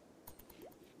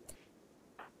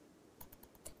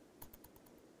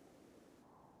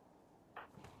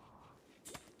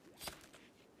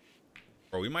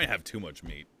 Bro, we might have too much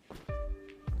meat.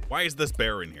 Why is this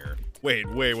bear in here? Wait.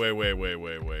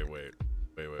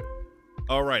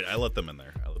 All right, I let them in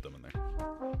there.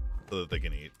 So that they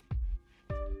can eat.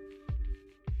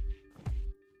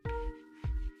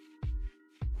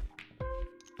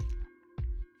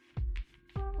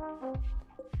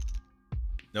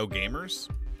 No gamers?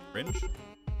 Cringe?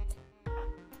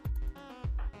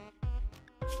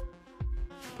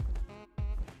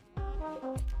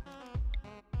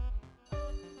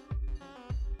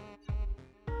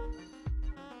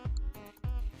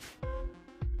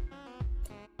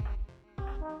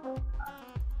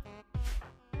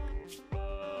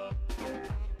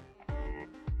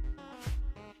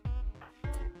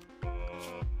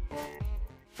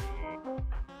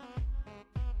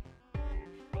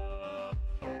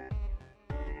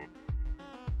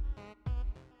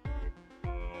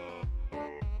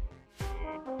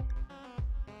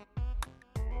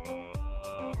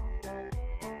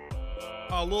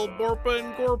 Oh, little Borpa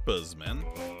and Gorpas, man.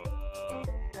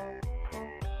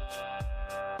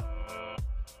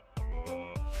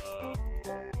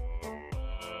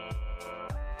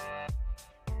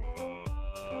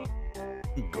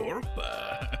 Gorpa.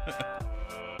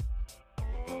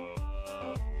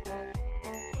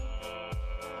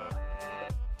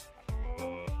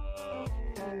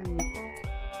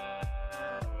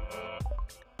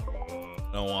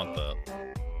 Don't want that.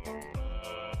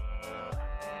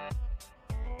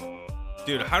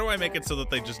 Dude, how do I make it so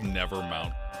that they just never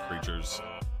mount creatures?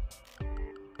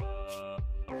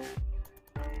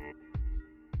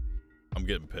 I'm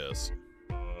getting pissed.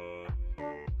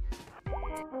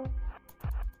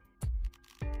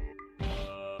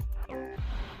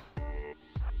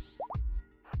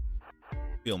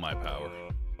 Feel my power.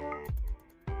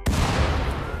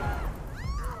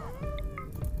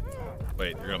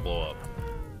 Wait, you're gonna blow up.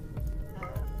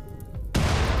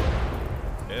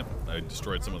 Okay, I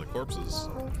destroyed some of the corpses.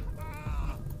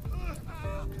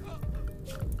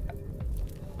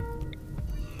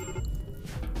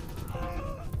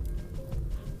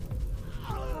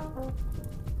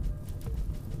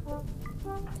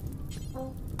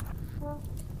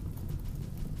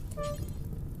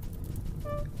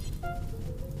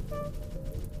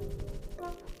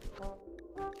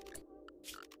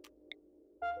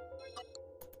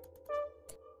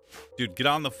 Dude, get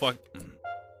on the fuck.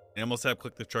 Almost have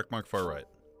click the check mark far right.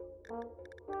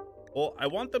 Well, I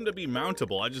want them to be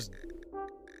mountable. I just.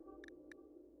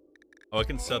 Oh, I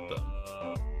can set them.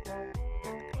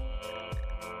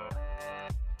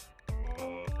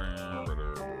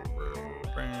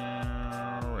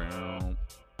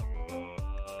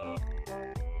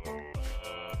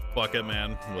 Fuck it,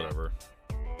 man. Whatever.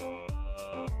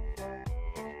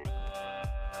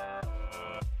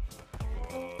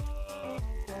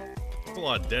 That's a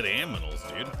lot of dead animals,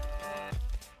 dude.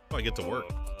 Oh, I get to work.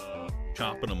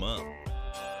 Chopping them up.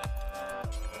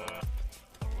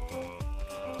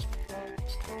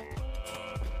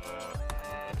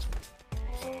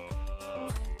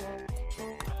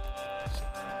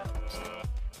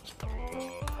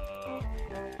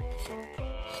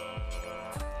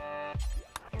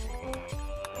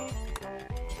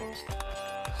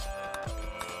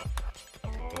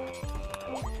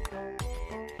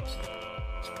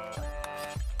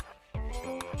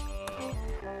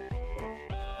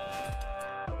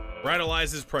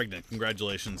 Bridalize is pregnant.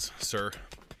 Congratulations, sir.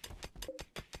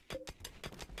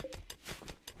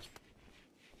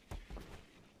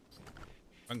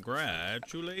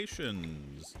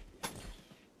 Congratulations.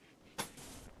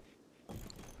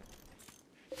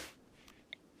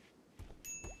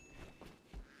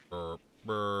 Burp,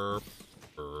 burp,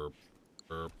 burp,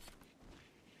 burp.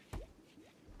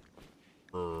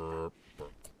 Burp,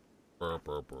 burp, burp,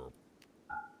 burp, burp.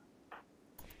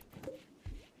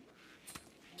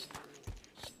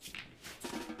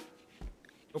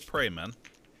 Go pray, man.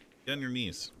 Get on your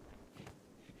knees.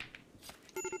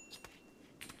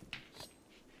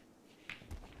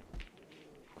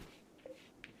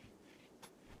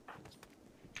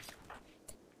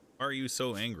 Why are you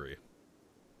so angry?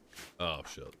 Oh,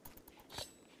 shit.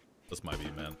 This might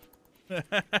be, man.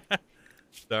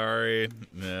 Sorry.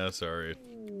 Yeah, sorry.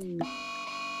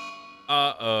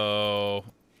 Uh-oh.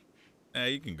 Eh,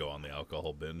 you can go on the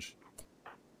alcohol binge.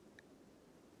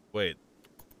 Wait.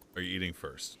 Are you eating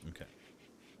first? Okay.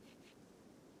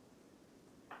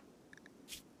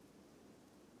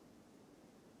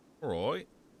 Alright.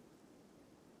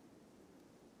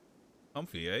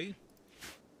 Comfy, eh?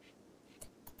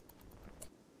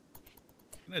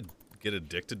 Gonna get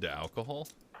addicted to alcohol?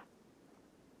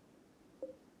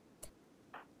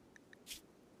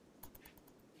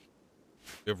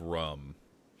 We have rum.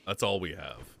 That's all we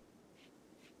have.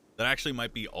 That actually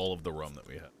might be all of the rum that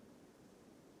we have.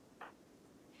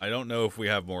 I don't know if we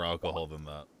have more alcohol than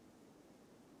that.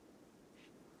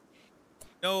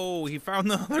 No, he found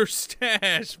the other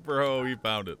stash, bro. He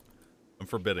found it. I'm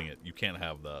forbidding it. You can't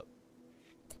have that.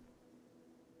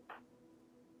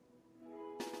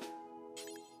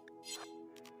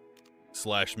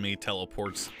 Slash me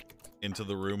teleports into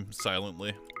the room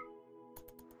silently.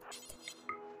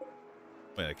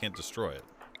 Wait, I can't destroy it.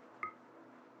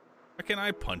 How can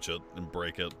I punch it and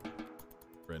break it?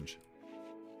 Cringe.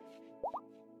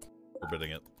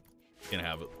 Forbidding it. Can't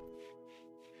have it.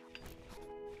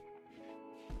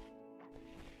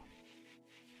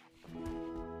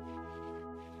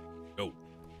 No.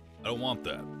 I don't want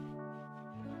that.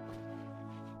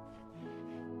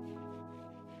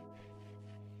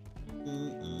 I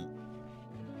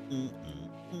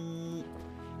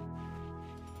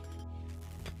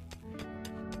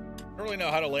don't really know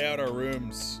how to lay out our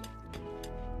rooms.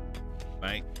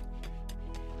 Mate.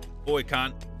 Boy,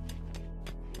 can't.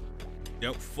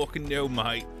 Don't fucking know,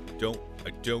 mate. I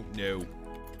don't know.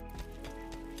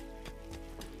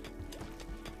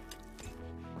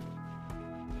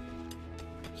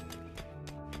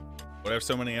 Would I have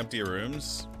so many empty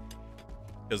rooms?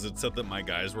 Because it said that my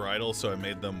guys were idle, so I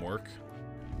made them work.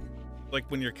 Like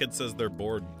when your kid says they're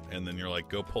bored, and then you're like,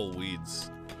 go pull weeds.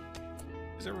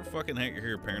 Does ever fucking hear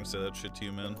your parents say that shit to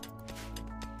you, man?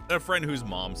 I had a friend whose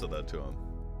mom said that to him.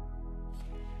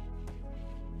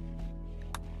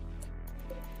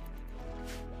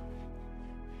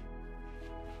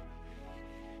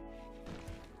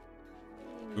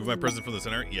 Move my prison from the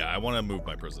center? Yeah, I want to move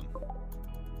my prison.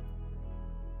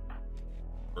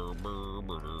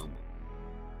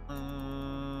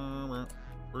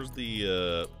 Where's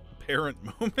the parent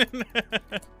moment?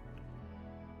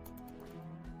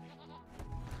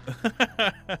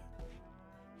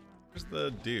 Where's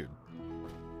the dude?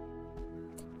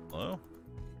 Hello?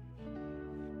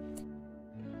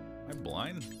 Am I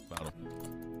blind? Found him.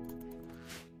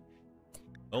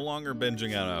 No longer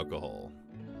binging out alcohol.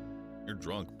 You're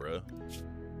drunk, bro.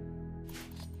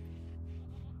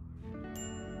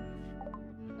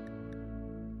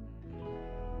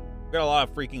 Got a lot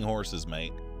of freaking horses,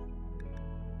 mate.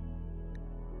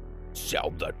 Sell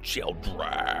the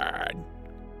children.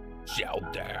 Sell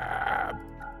them.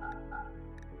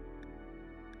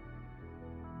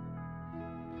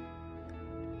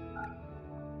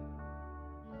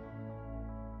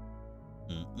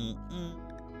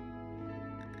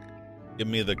 Give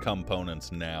me the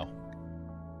components now.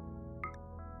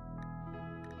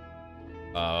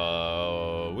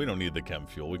 We don't need the chem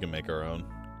fuel. We can make our own.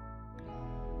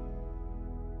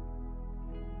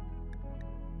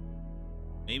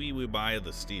 Maybe we buy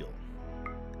the steel.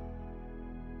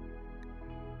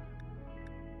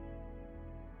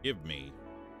 Give me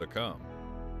the cum.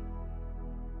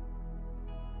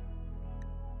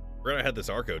 Forgot I had this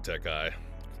Archotech eye.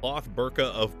 Cloth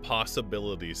burqa of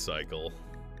possibility cycle.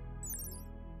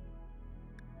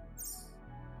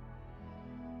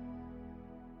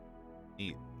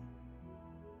 Neat.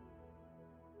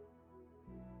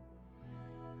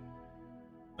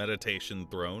 Meditation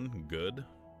throne, good.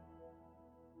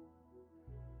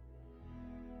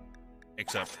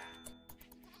 Except,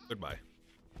 goodbye.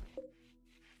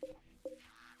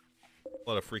 A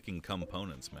lot of freaking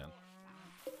components, man.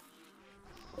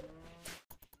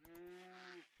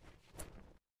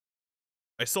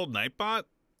 I sold Nightbot?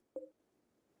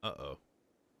 Uh-oh.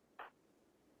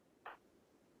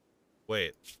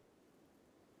 Wait.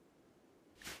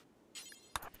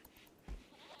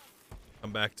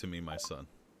 Come back to me, my son.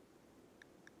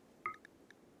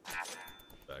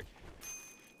 Back.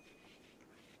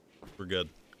 We're good.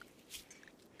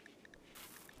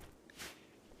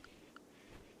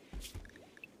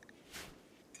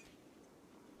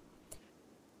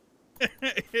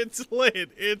 It's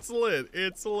lit. It's lit.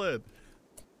 It's lit.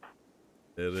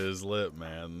 It is lit,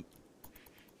 man.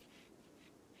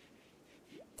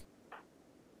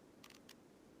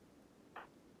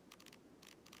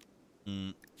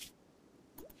 How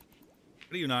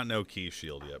do you not know Key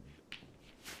Shield yet?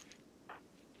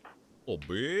 Little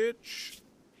bitch.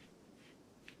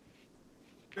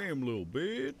 Damn little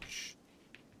bitch.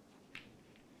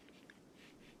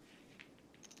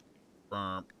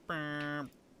 Burp, burp,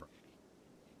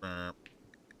 burp.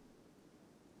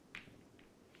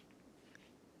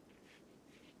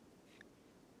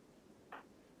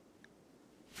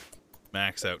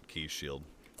 Max out Key Shield.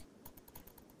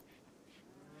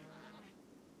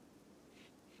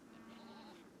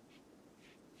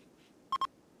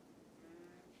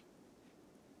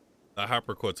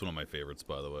 Hopper Quote's one of my favorites,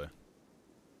 by the way.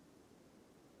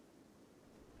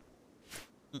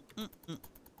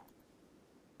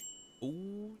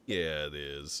 Oh, yeah, it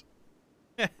is.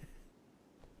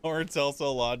 Or it's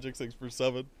also Logic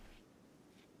 6/7.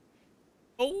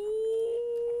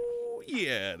 Oh,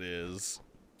 yeah, it is.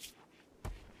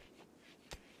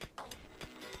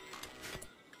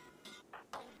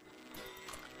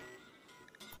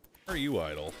 Are you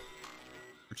idle?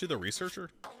 Aren't you the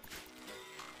researcher?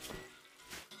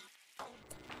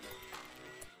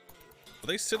 Are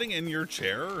they sitting in your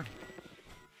chair?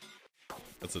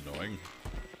 That's annoying.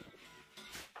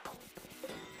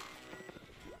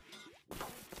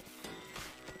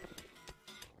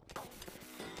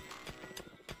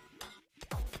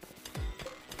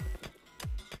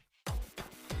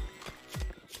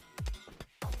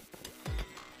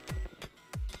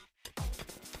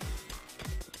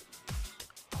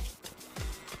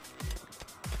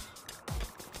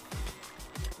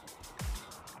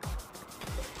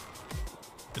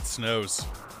 It snows.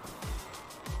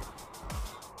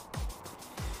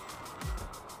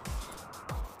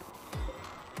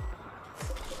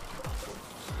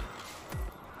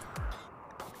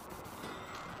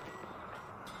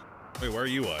 Wait, why are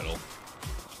you idle?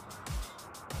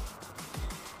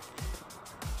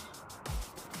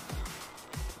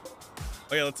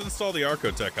 Oh yeah, let's install the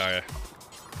Archotech eye.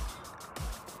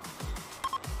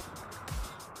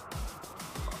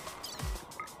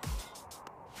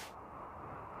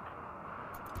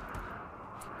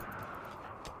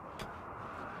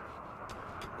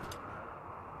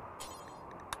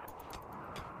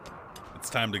 It's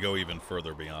time to go even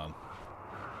further beyond.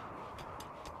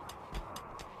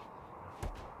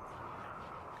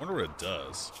 I wonder what it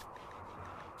does.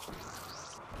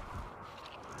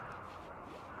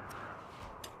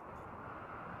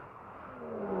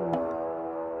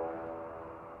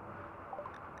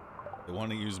 They want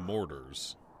to use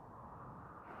mortars.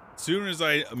 As soon as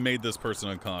I made this person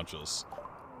unconscious.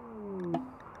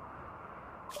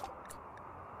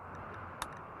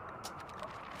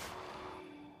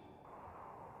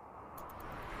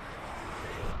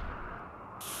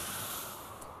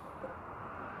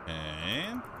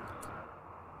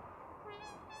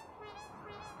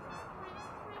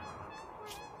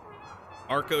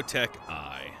 Arcotech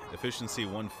Eye. Efficiency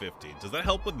 150. Does that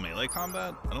help with melee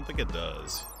combat? I don't think it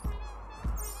does.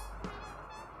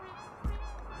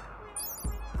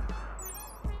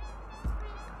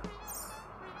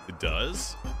 It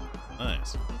does?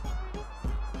 Nice.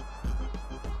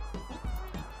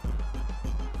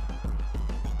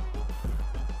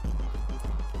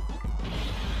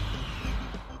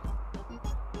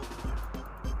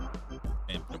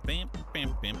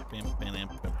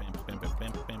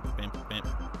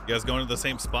 You guys going to the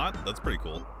same spot? That's pretty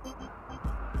cool.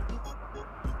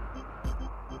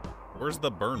 Where's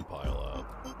the burn pile at?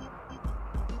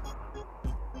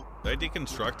 Did I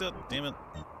deconstruct it? Damn it.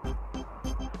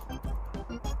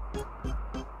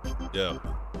 Yeah.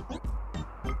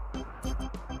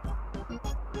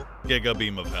 Giga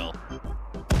beam of hell.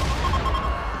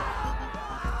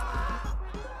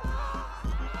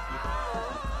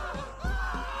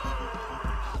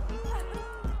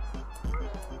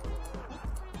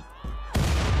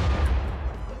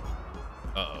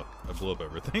 Blew up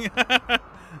everything.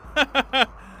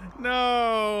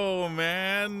 No,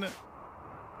 man.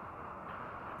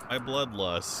 My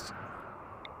bloodlust.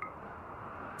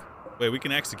 Wait, we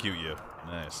can execute you.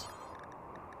 Nice.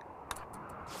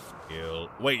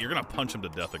 Wait, you're gonna punch him to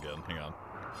death again. Hang on.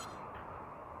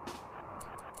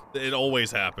 It always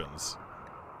happens.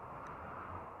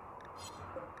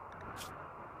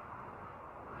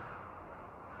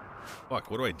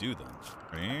 Fuck, what do I do then?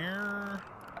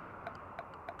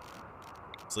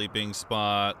 Sleeping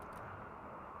spot.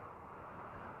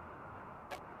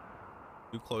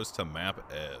 Too close to map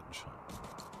edge.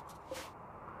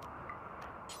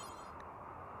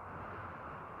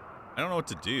 I don't know what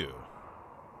to do.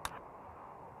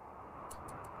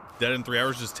 Dead in 3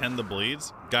 hours, just tend the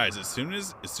bleeds. Guys, as soon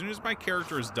as my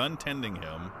character is done tending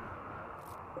him,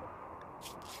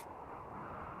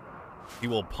 he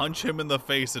will punch him in the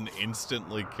face and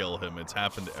instantly kill him. It's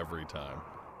happened every time.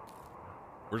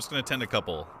 We're just gonna tend a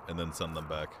couple and then send them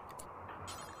back.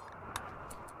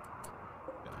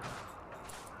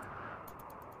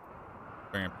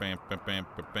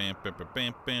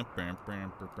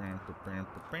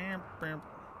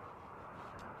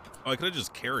 Oh, I could have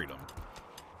just carried him.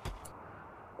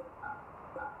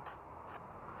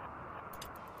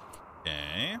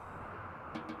 Okay.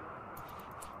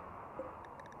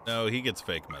 No, he gets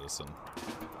fake medicine.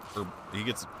 Or he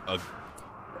gets a...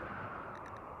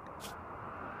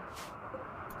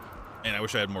 Man, I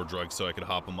wish I had more drugs so I could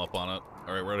hop him up on it.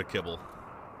 Alright, we're at a kibble.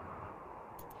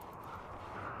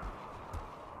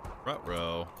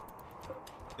 Ruh-roh.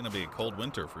 It's gonna be a cold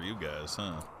winter for you guys,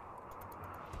 huh?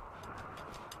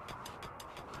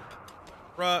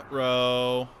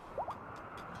 Ruh-roh.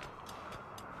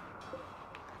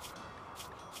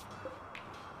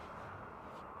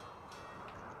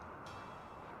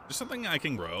 There's something I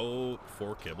can grow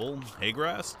for kibble. Hay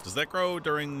grass? Does that grow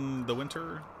during the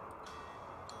winter?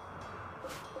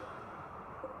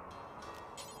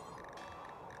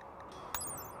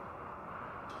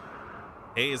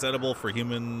 Hay is edible for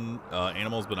human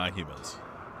animals, but not humans.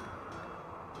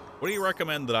 What do you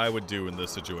recommend that I would do in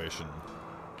this situation?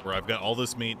 Where I've got all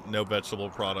this meat, no vegetable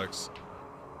products.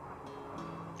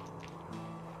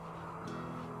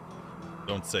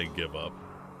 Don't say give up.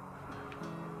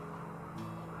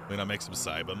 We're gonna make some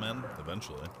Cybermen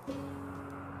eventually.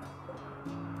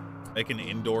 Make an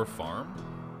indoor farm?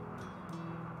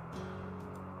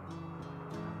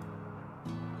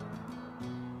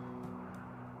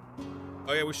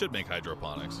 Oh yeah, we should make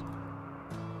hydroponics.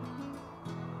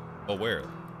 Oh, where?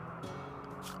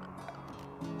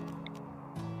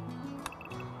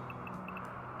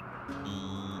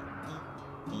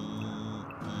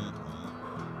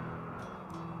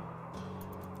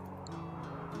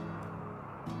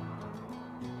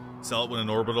 Sell it when an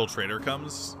orbital trader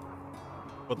comes?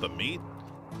 What, the meat?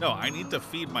 No, I need to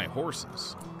feed my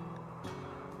horses.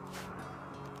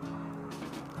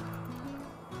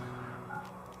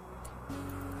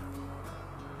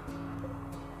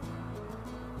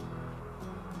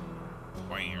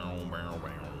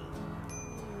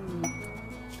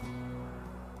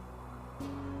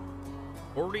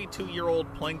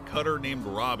 Two-year-old plank cutter named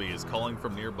Robbie is calling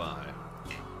from nearby.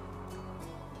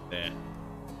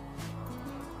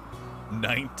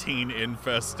 19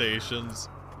 infestations.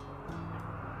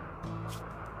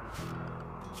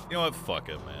 You know what? Fuck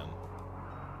it, man.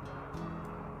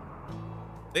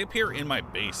 They appear in my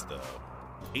base, though.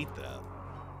 Hate that.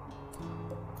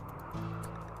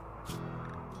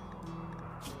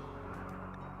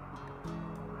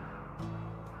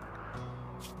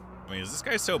 I mean, is this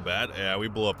guy so bad? Yeah, we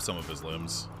blew up some of his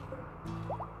limbs.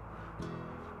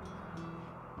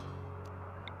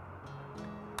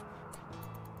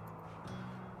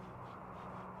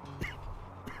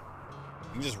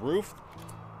 You just roof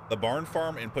the barn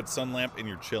farm and put sun lamp and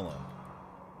you're chilling.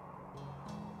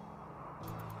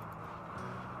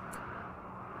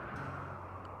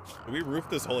 Do we roof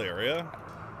this whole area?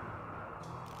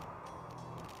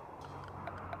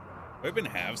 Do I even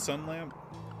have sun lamp?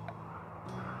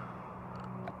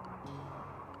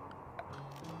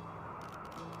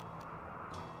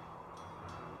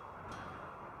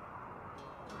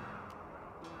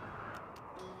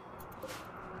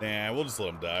 Nah, we'll just let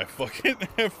him die. Fuck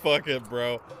it. Fuck it,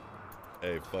 bro.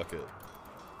 Hey, fuck it.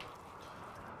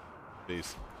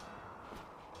 Peace.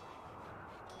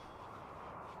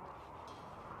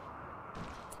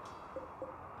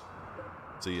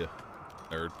 See ya,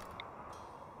 nerd.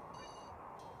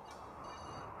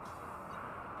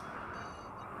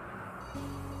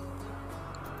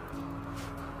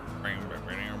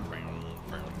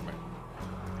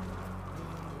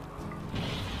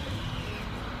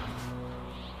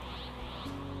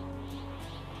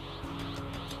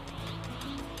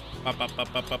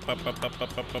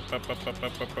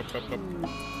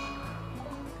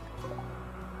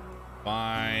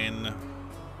 Fine.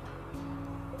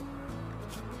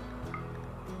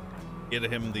 Get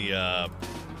him the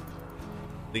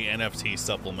NFT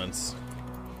supplements.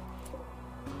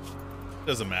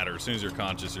 Doesn't matter. As soon as you're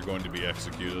conscious, you're going to be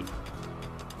executed.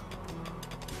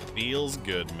 Feels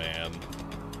good, man.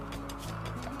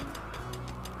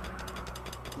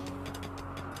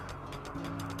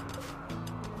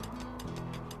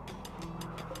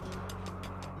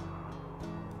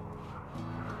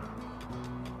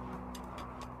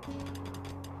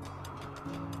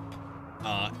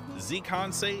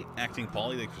 Z-Consate, acting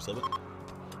Polly, thanks for subbing.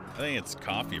 I think it's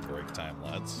coffee break time,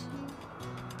 lads.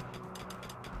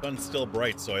 Sun's still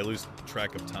bright, so I lose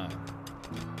track of time.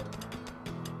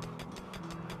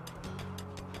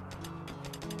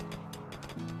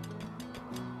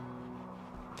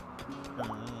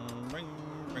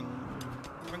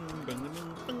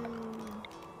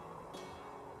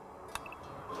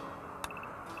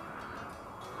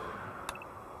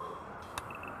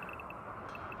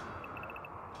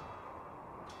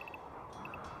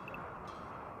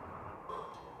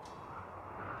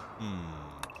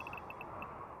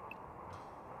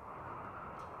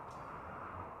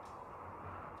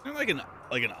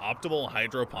 Like an optimal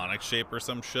hydroponic shape or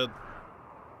some shit.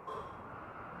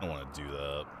 I don't want to do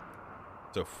that.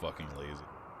 So fucking lazy.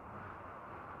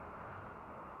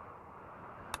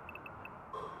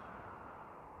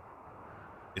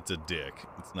 It's a dick.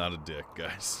 It's not a dick,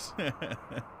 guys.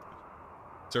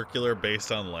 Circular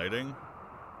based on lighting.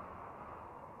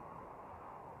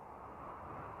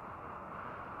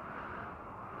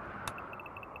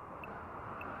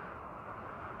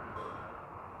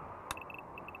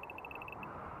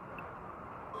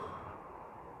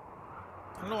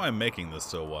 I don't know why I'm making this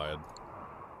so wide.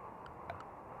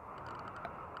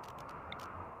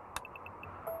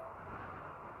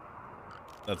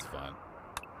 That's fine.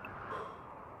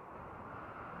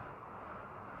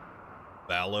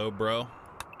 Fallow, bro.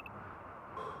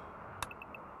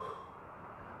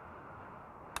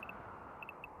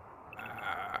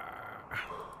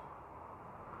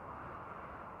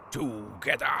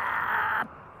 Together.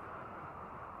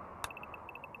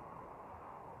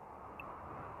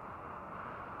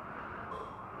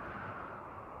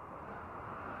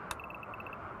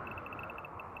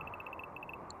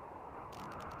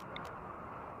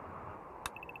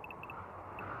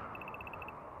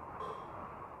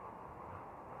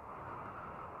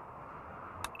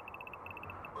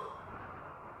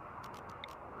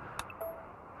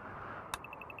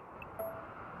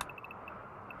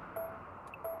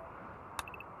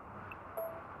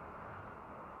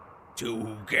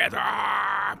 Together.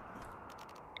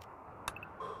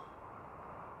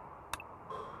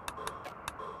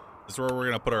 This is where we're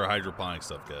gonna put our hydroponic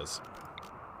stuff, guys.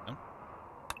 Yeah.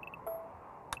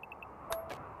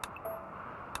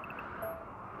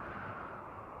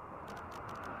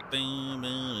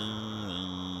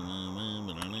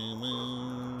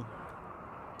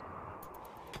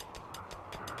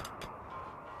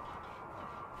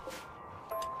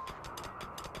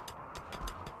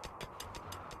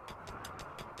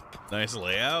 Nice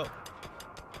layout.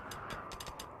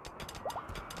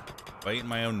 Biting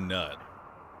my own nut.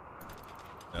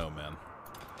 No, man.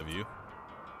 Have you?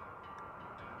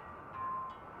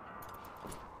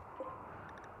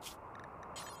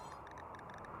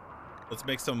 Let's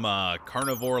make some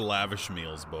carnivore lavish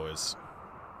meals, boys.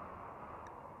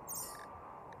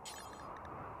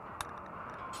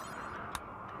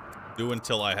 Do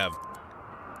until I have...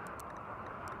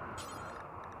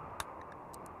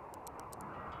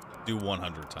 Do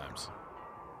 100 times.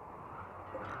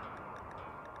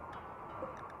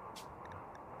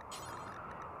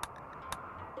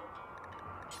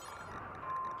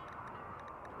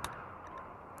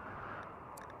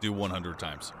 Do 100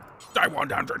 times. Die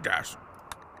 100 dash.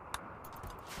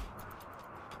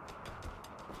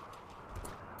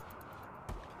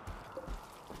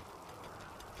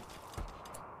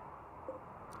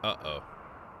 Uh-oh.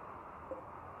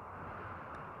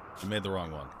 You made the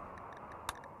wrong one.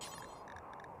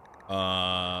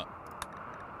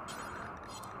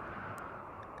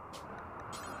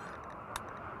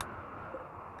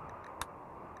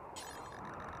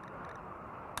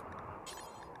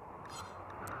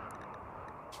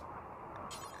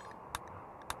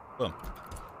 Boom.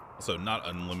 Also, not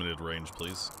unlimited range,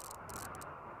 please.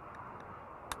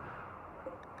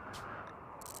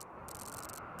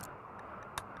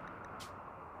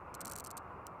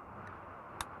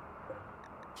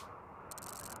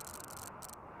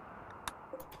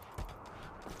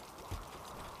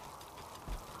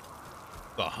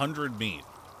 The 100 meat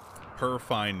per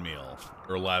fine meal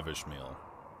or lavish meal.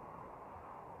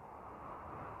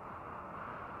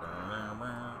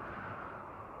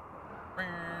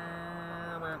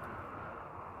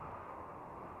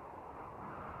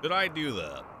 Did I do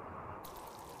that?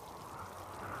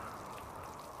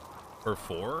 For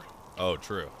 4? Oh,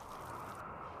 true.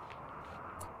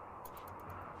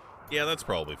 Yeah, that's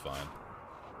probably fine.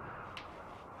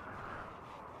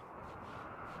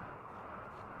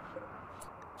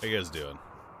 How you guys doing?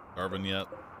 Carbon yet?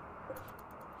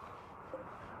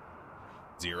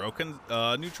 Zero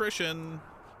nutrition.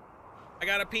 I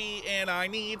gotta pee and I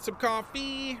need some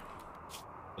coffee.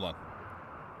 Hold on.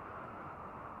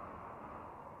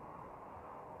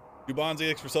 You Bonzi,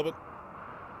 thanks for subbing.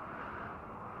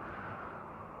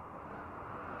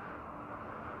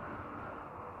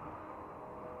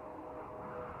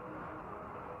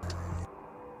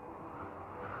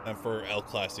 And for El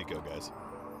Clasico, guys.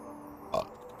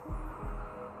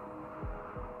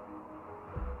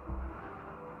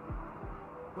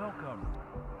 Welcome.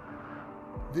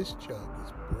 This chug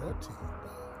is brought to you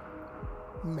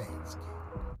by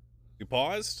Manscaped. You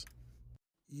paused?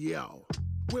 Yo,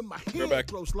 when my Go head back.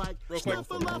 grows like Real quick.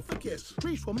 Snuffleupagus,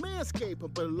 reach for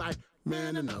Manscaped, but like,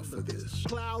 man, enough of this.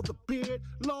 Plow the beard,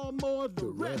 lawnmower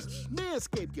the rest.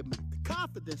 Manscaped give me the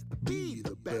confidence to be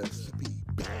the best. To be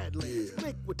Badlands,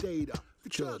 liquidator, the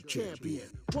chug champion.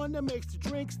 One that makes the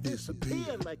drinks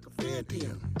disappear like a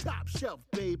phantom. Top shelf,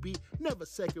 baby, never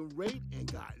second rate.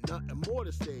 Ain't got nothing more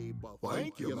to say, but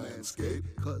thank you,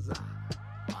 Manscaped. Cause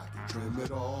I can trim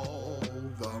it all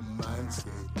the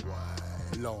Manscaped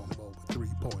way. Lawnmower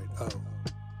 3.0.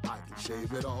 I can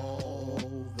shave it all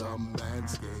the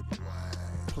Manscaped way.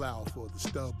 Plow for the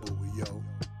stubble, yo.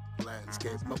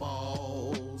 Landscape my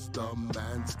balls the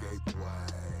Manscaped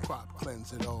way. Crop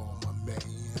cleanse it all, my man.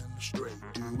 Straight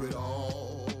do it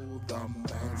all the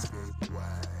Manscaped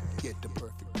way. Get the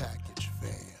perfect package,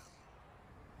 fam.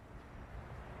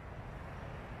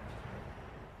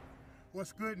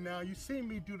 What's good now? You seen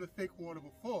me do the thick water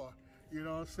before, you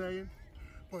know what I'm saying?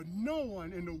 But no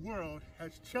one in the world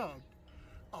has chugged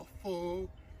a full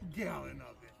gallon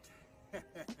of it.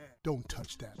 Don't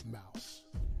touch that mouse.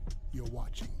 You're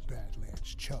watching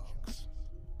Badlands Chugs.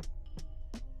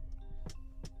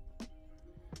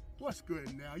 What's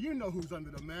good now? You know who's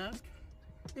under the mask.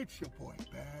 It's your boy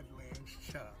Badlands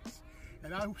Chugs.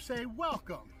 And I say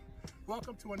welcome.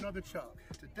 Welcome to another chug.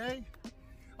 Today,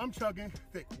 I'm chugging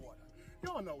thick water.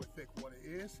 Y'all know what thick water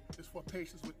is. It's for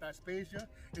patients with dysphagia.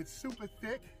 It's super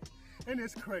thick and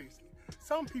it's crazy.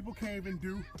 Some people can't even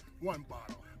do 1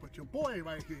 bottle, but your boy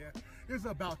right here is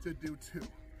about to do 2.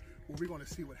 Well, we're gonna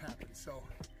see what happens. So,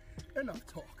 enough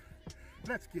talk.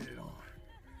 Let's get it on.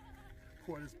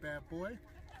 Pour this bad boy,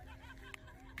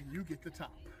 and you get the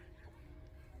top.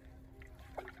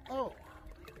 Oh,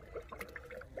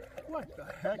 what the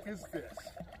heck is this?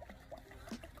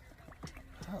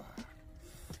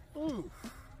 Ooh.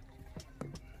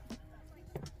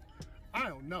 I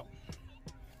don't know.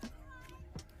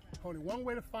 Only one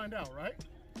way to find out, right?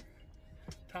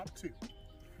 Top 2.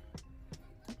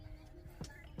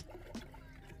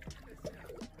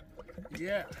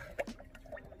 Yeah.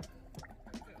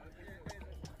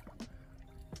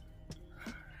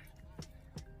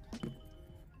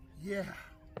 Yeah.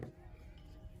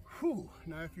 Whew.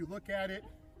 Now, if you look at it,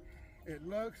 it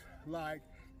looks like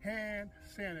hand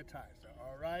sanitizer,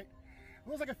 all right? It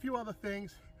looks like a few other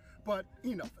things, but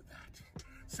enough of that.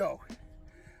 So,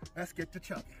 let's get to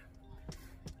chugging.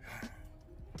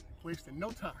 Wasting no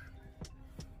time.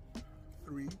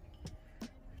 3,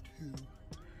 2,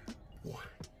 1.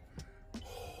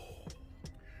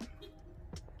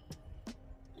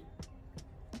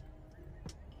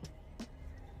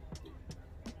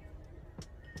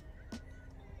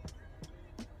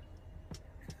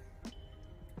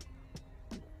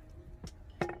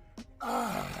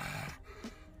 Ah.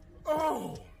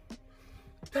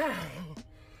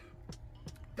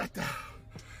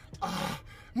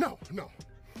 No,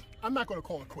 I'm not gonna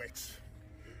call it quits.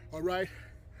 All right?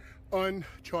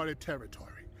 Uncharted territory.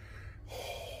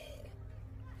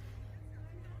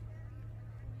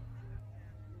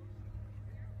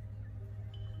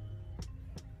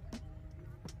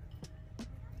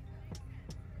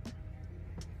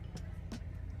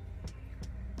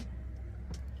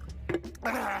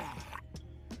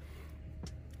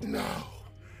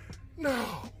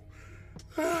 No.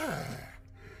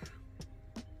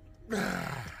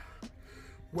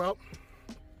 Well,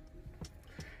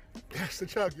 that's the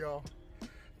chug, y'all.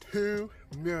 2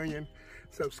 million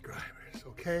subscribers,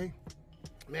 okay?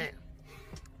 Man,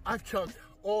 I've chugged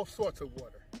all sorts of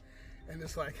water, and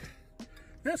it's like,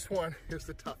 this one is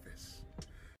the toughest.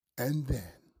 And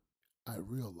then I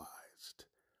realized,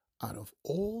 out of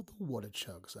all the water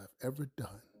chugs I've ever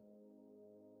done,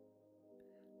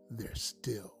 there's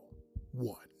still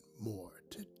one more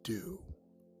to do.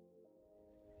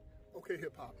 Okay,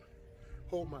 hip hop,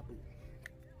 hold my boot.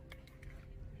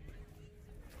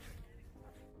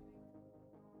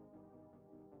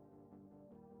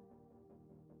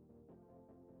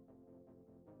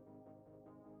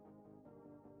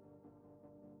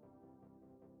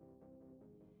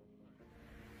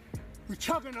 We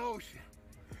chugging the ocean.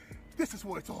 This is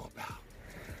what it's all about.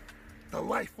 The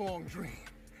lifelong dream.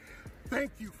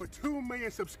 Thank you for 2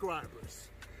 million subscribers.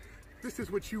 This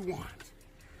is what you want.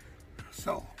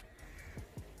 So,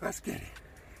 let's get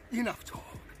it. Enough talk.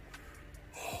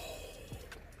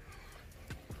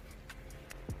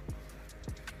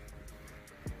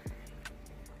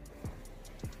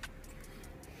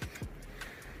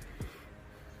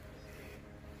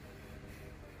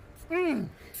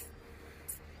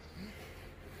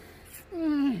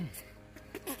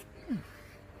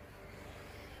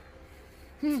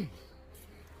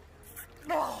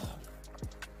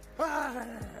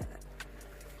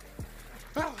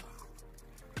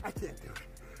 I can't do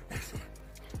it.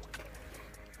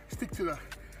 Stick to the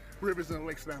rivers and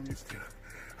lakes that I'm used to.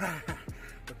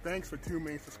 But thanks for 2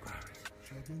 million subscribers.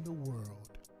 Chugging the world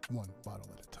one bottle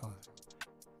at a time.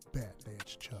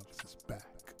 Badlands Chugs is back.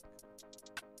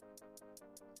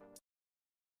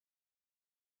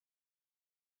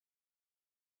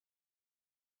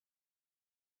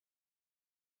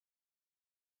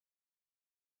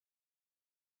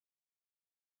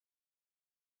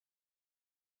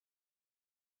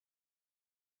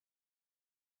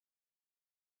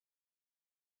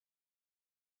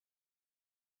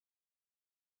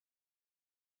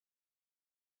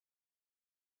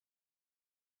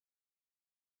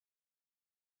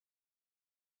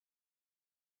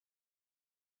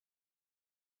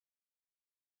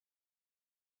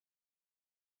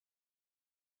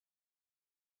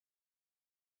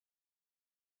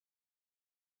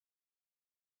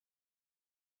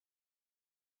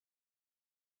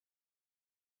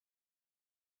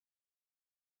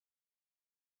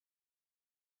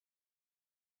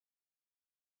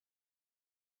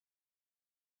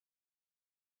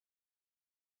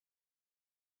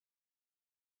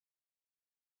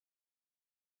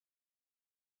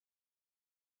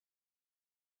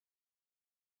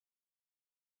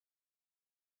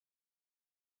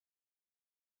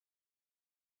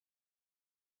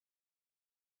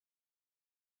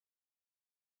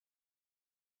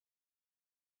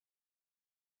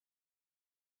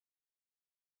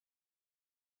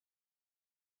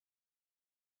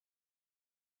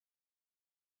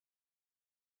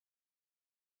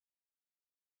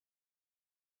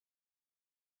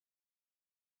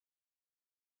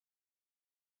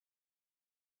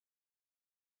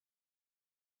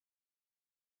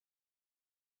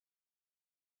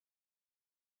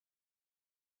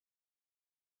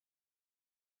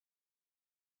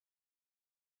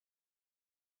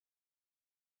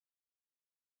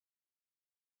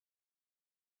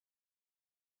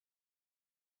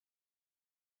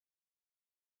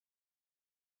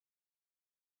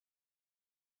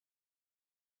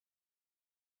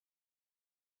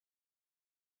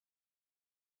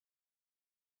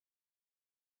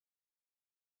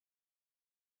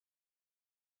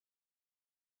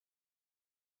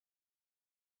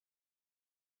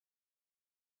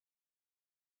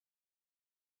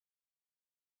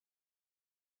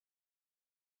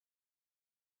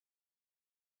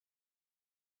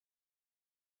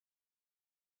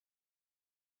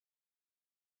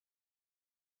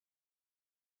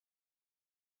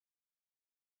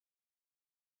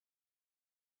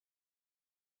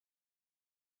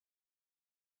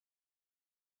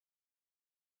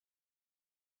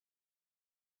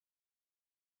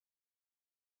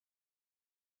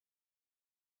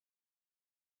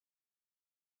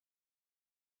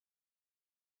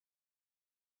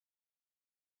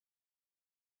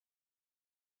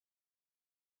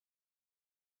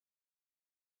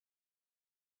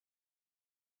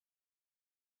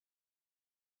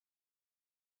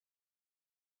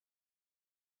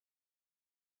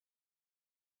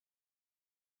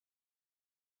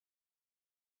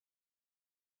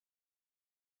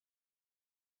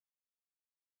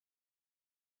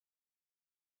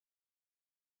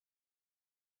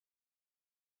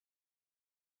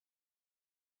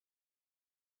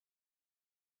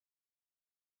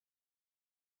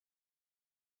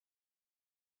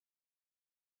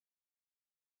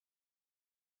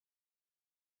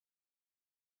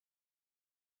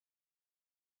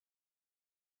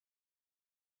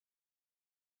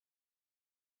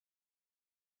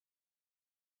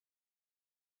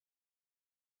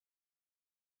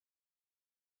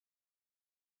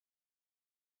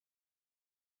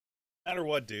 Matter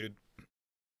what, dude.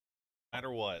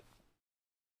 Matter what.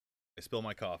 I spill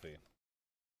my coffee.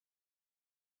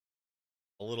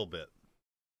 A little bit.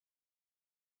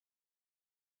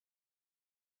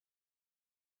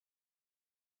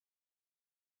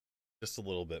 Just a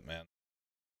little bit, man.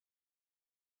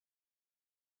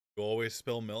 You always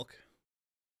spill milk?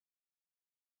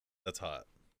 That's hot.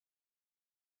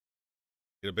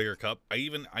 Get a bigger cup. I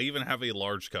even have a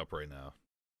large cup right now.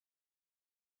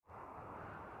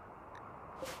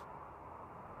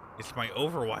 It's my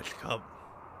Overwatch cup.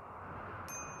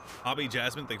 Hobby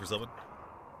Jasmine, thank you for subbing.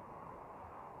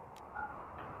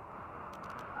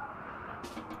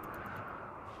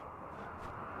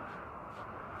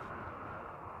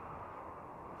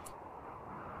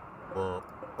 Burp,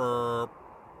 burp,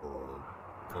 burp,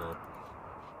 burp.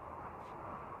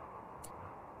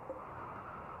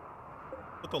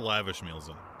 Put the lavish meals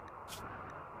in.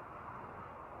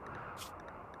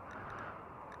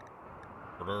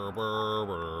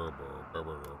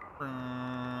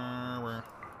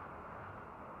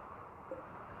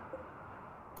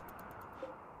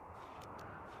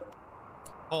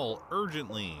 Call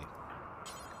urgently.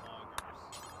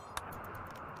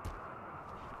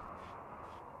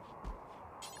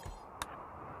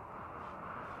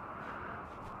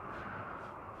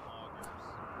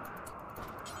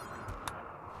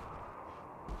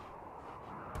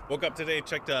 Woke up today,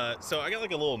 checked, so I got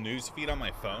like a little news feed on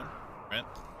my phone, right?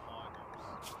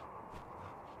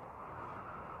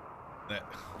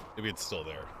 Maybe it's still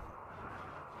there.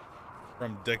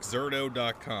 From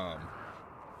Dexerto.com.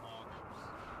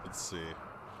 Let's see.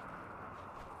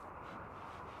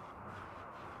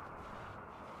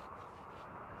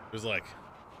 There's like,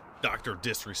 Dr.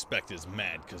 Disrespect is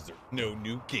mad because there are no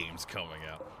new games coming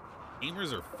out.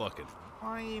 Gamers are fucking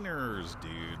whiners,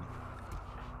 dude.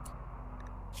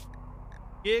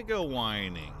 Giga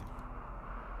whining.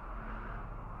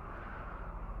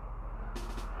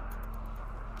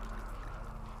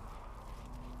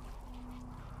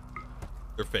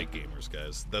 They're fake gamers,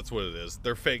 guys. That's what it is.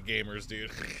 They're fake gamers, dude.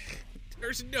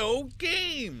 There's no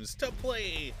games to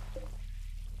play.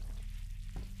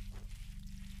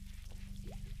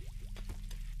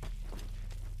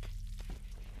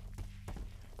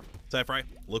 Sci-Fry,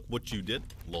 look what you did.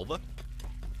 Lolva.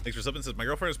 Thanks for subbing. Says, my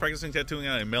girlfriend is practicing tattooing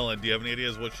on a melon. Do you have any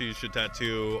ideas what she should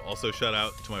tattoo? Also, shout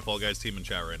out to my Fall Guys team in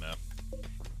chat right now.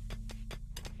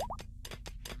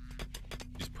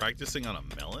 She's practicing on a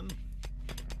melon?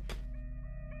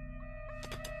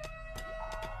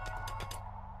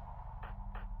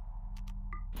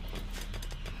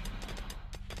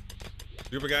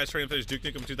 Group of guys trying to finish Duke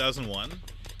Nukem 2001.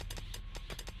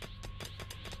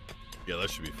 Yeah, that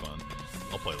should be fun.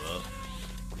 I'll play that.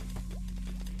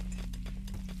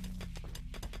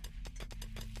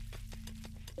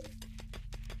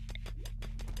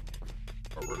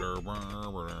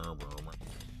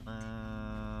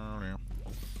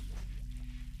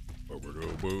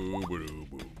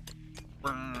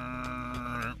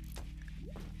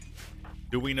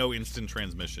 Do we know instant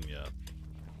transmission yet?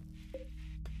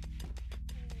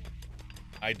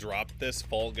 I dropped this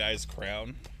Fall Guys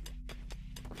crown.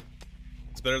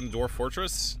 It's better than Dwarf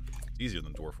Fortress? It's easier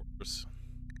than Dwarf Fortress.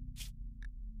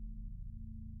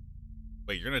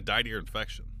 Wait, you're gonna die to your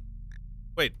infection.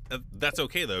 Wait, that's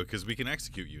okay though, because we can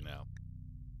execute you now.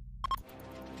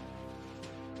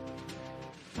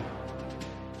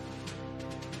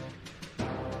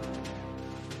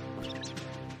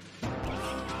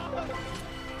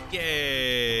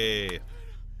 Yay!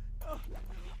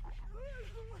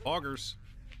 Augers.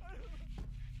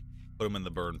 Put them in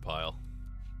the burn pile.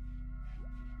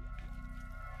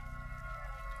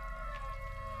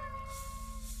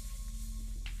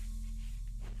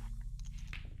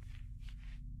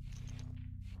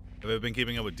 Have I been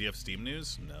keeping up with DF Steam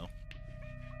news? No.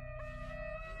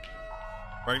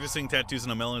 Practicing tattoos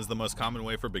in a melon is the most common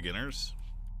way for beginners.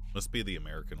 Must be the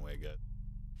American way, guys.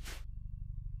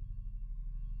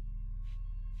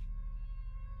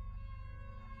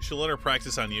 You should let her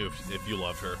practice on you if you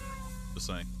love her. Just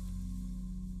saying.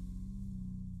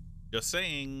 Just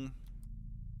saying.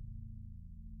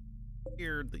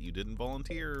 Weird that you didn't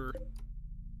volunteer.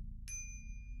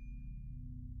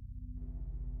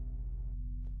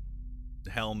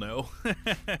 Hell no.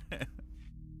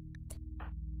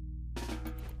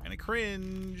 And a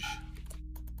cringe.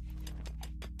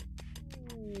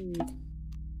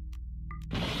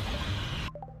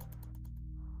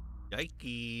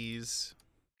 Yikes.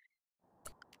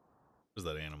 Where's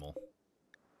that animal?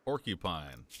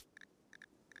 Porcupine.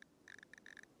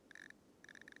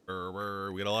 We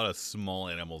got a lot of small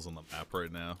animals on the map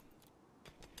right now.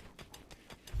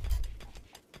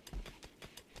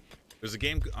 There's a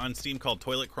game on Steam called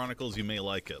Toilet Chronicles. You may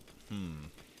like it.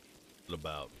 What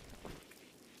about?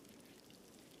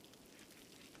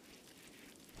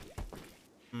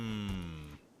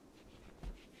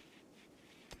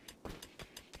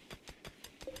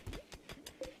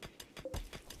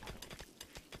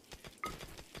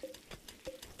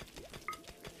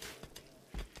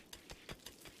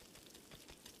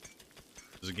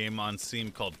 There's a game on Steam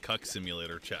called Cuck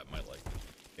Simulator. Chat might like it.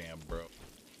 Damn, bro.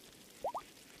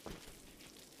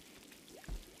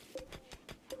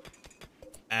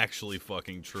 Actually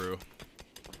fucking true.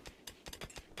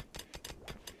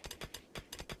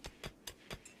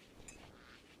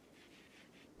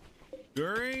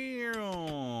 Damn.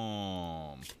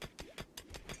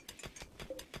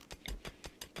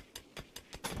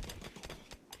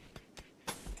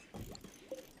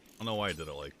 I don't know why I did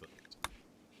it like this,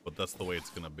 but that's the way it's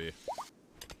gonna be.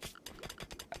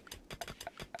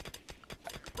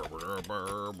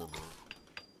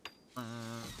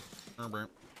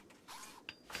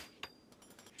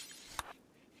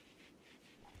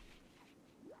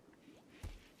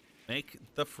 Make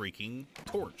the freaking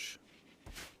torch.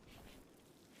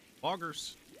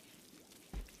 Loggers.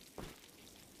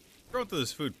 Going through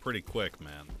this food pretty quick,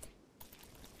 man.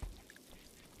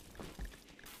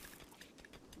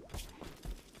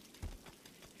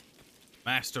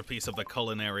 Masterpiece of the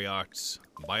culinary arts.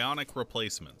 Bionic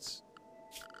replacements.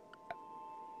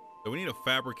 So we need a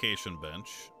fabrication bench.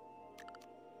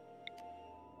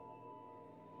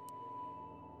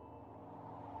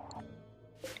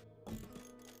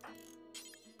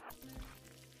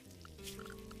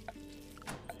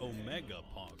 Omega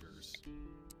poggers.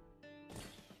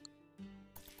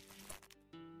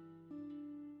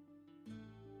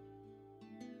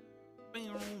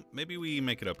 Maybe we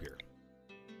make it up here.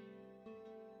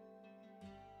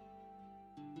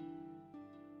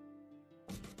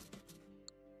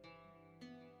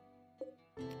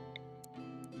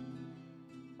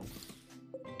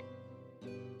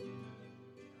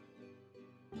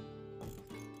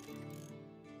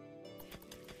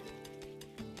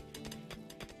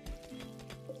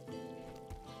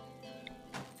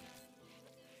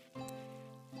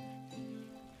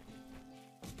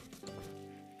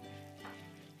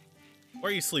 Why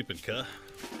are you sleeping, cuh?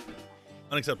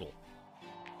 Unacceptable.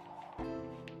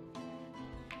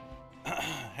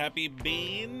 Happy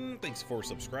Bean, thanks for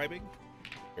subscribing.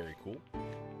 Very cool.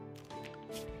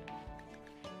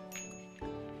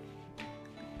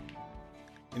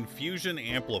 Infusion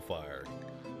amplifier.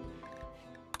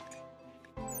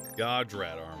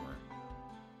 Godrat armor.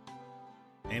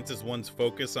 Enhances one's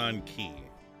focus on key.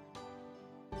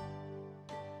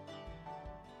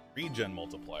 Regen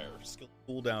multiplier. Skill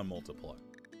cooldown multiplier.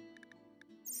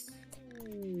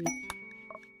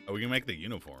 Oh, we can make the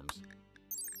uniforms.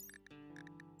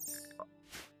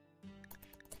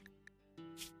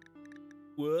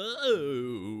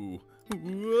 Whoa!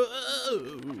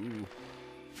 Whoa!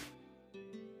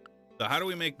 So how do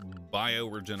we make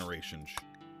bioregeneration?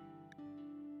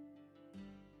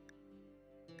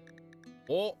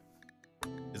 Oh!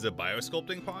 Is it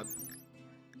biosculpting pod?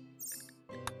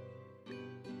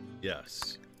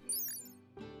 Yes.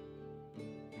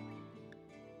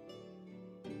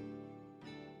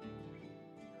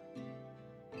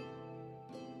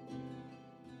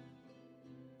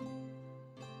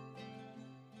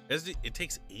 It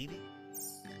takes 80?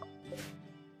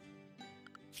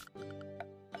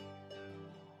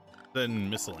 Then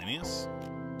miscellaneous?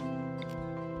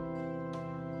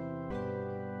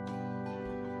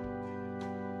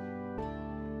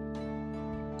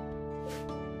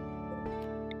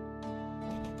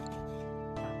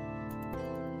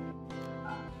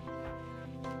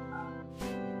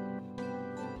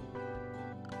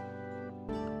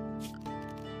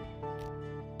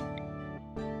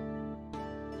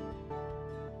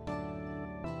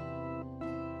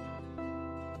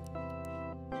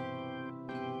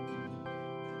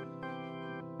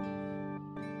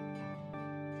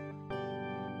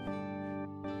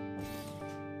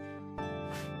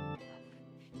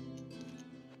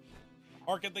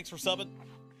 Market, thanks for subbing.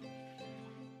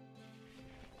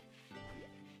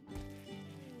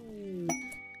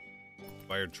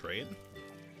 Inspired trade?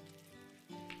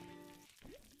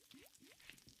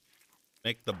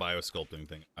 Make the biosculpting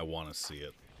thing. I want to see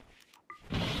it.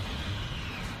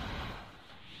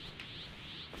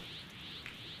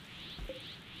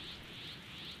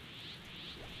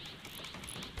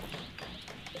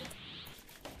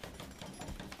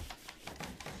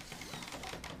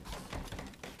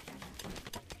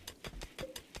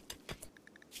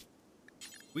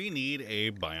 We need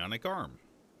a bionic arm,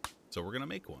 so we're gonna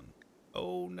make one.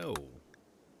 Oh no.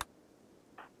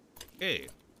 Okay.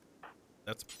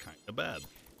 That's kind of bad.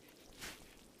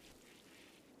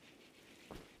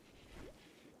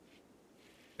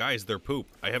 Guys, they're poop.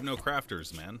 I have no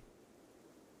crafters, man.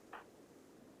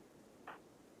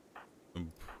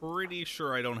 I'm pretty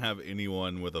sure I don't have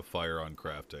anyone with a fire on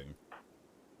crafting.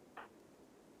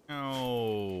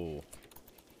 No.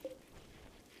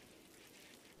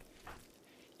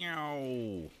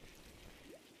 No.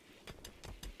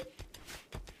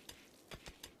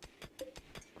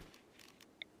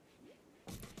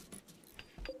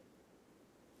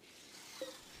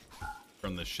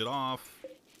 Turn this shit off.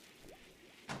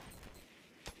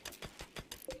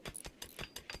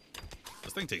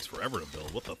 This thing takes forever to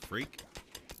build. What the freak?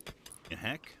 The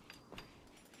heck?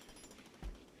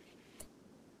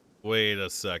 Wait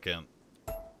a second.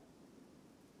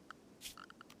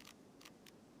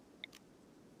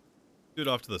 Do it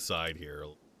off to the side here.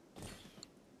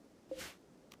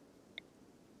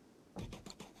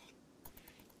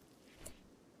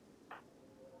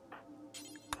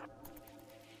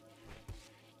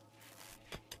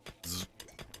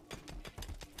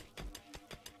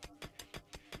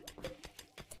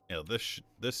 Yeah,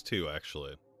 this too,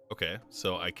 actually. Okay,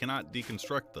 so I cannot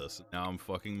deconstruct this. Now I'm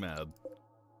fucking mad.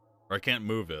 Or I can't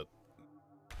move it.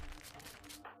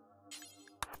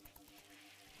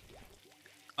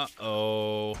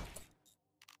 Uh-oh.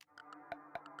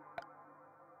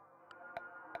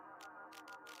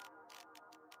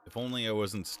 If only I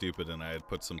wasn't stupid and I had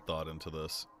put some thought into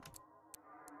this.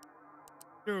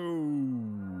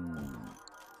 No.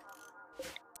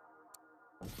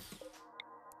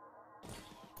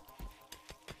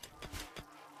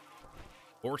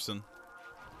 Forcing.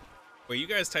 Wait, you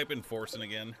guys type in forcing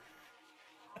again?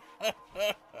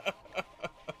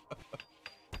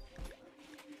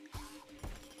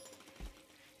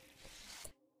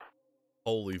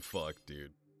 Holy fuck,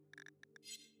 dude.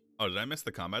 Oh, did I miss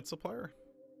the combat supplier?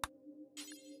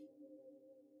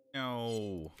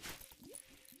 No.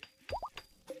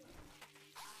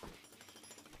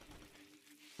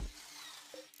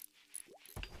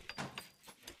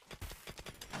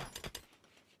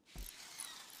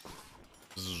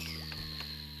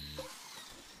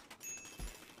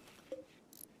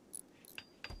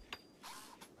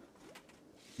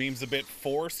 Meme's a bit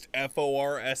forced.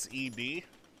 F-O-R-S-E-D.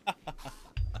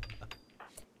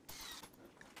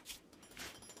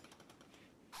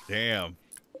 Damn.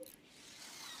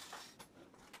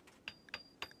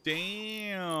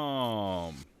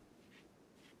 Damn.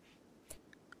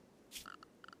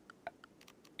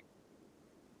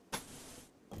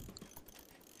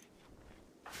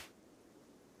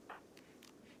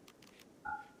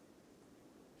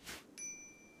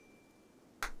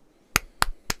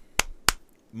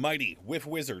 Mighty, Whiff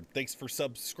Wizard, thanks for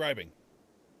subscribing.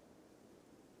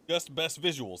 Just Best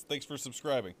Visuals, thanks for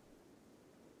subscribing.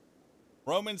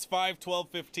 Romans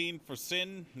 5:12-15, for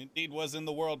sin indeed was in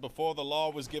the world before the law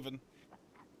was given,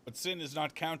 but sin is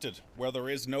not counted where there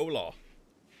is no law.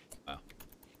 Wow.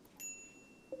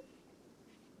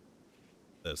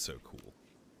 That's so cool.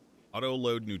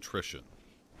 Auto-load nutrition.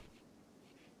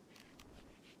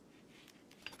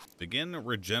 Begin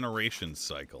regeneration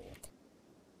cycle.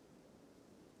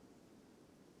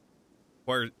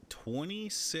 Require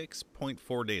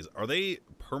 26.4 days. Are they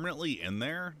permanently in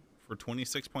there for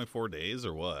 26.4 days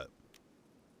or what?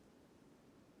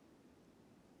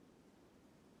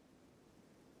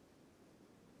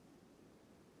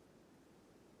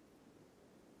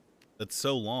 That's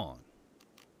so long.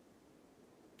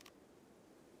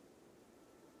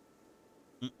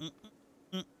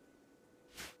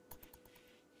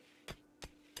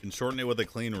 Can shorten it with a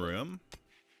clean room?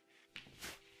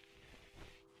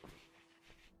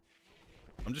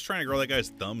 I'm just trying to grow that guy's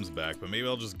thumbs back, but maybe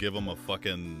I'll just give him a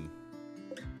fucking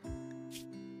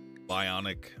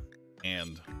bionic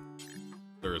hand.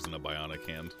 There isn't a bionic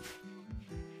hand.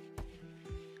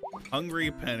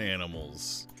 Hungry pen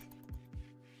animals.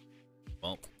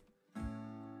 Well,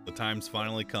 the time's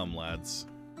finally come, lads.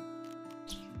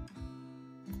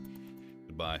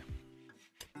 Goodbye.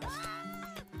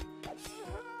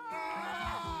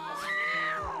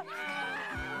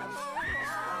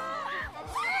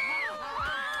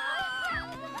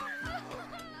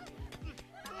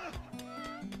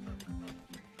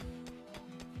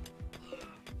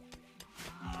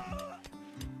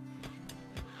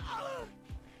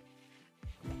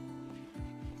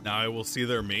 Now I will see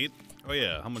their meat. Oh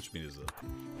yeah, how much meat is it?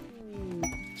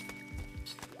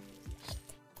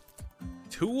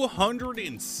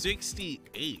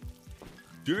 268.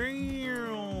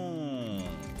 Damn.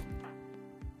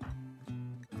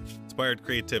 Inspired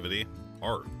creativity.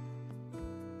 Art.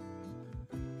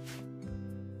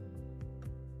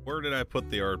 Where did I put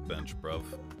the art bench, bruv?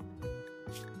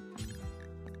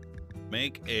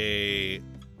 Make a...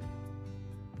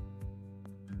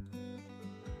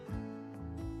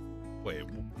 Wait.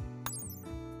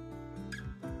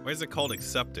 Why is it called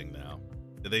accepting now?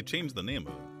 Did they change the name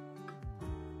of it?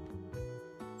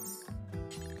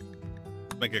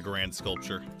 Make a grand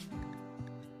sculpture.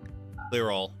 Clear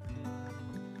all.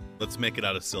 Let's make it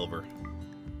out of silver.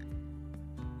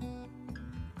 Do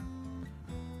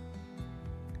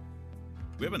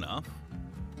we have enough?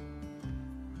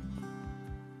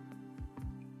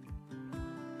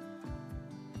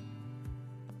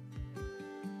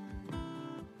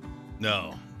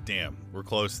 No. Damn. We're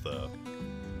close, though.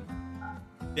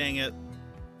 Dang it.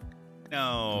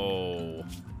 No.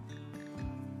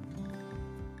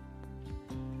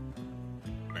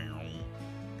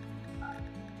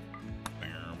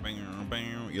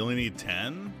 You only need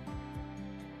 10?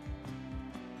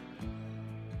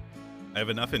 I have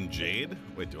enough in jade?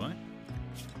 Wait, do I?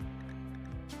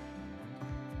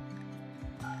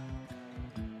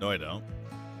 No, I don't.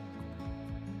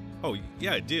 Oh,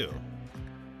 yeah, I do.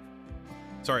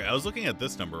 Sorry, I was looking at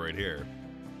this number right here.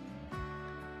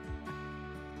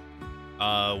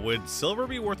 Would silver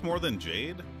be worth more than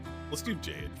jade? Let's do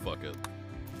jade. Fuck it.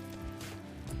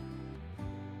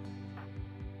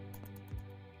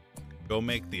 Go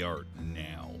make the art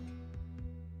now.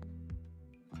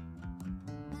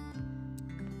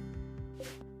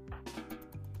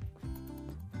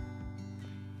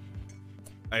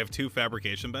 I have 2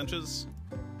 fabrication benches.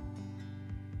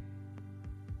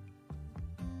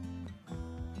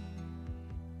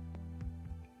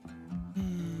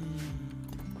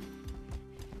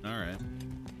 All right.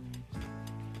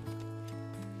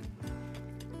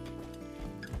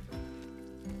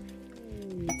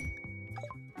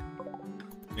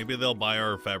 Maybe they'll buy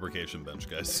our fabrication bench,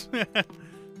 guys.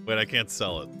 Wait, I can't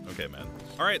sell it. Okay, man.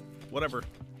 All right, whatever.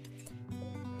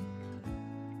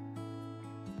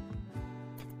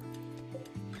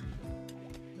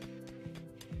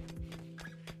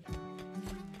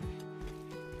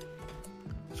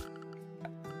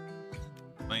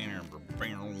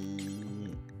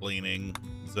 Cleaning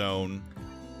zone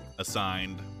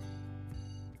assigned.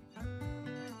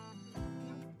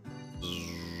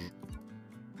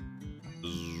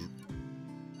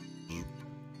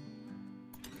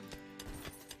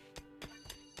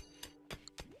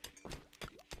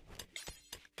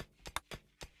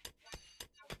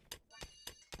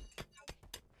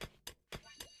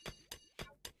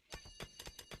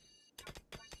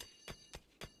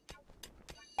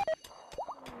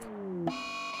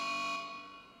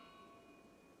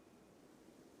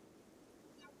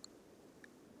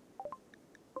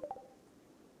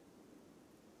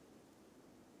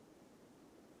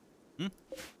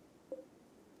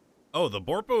 Oh, the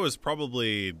Borpo is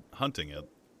probably hunting it.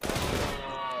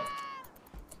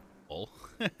 Oh.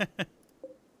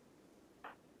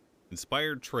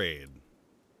 Inspired trade.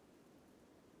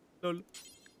 Lol.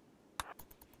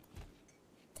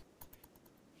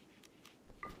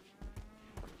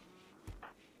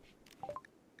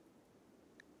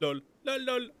 Lol. Lol,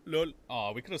 lol, lol.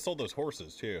 Aw, we could have sold those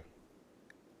horses, too.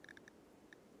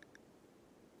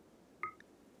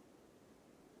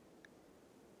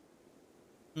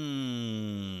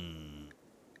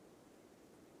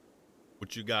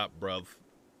 What you got, bruv?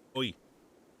 Oi.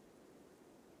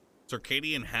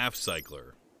 Circadian half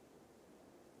cycler.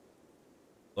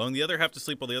 Allowing the other half to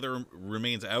sleep while the other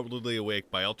remains outwardly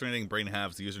awake. By alternating brain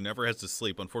halves, the user never has to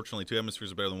sleep. Unfortunately, 2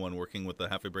 hemispheres are better than 1. Working with the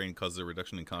half a brain causes a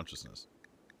reduction in consciousness.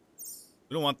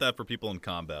 We don't want that for people in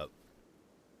combat.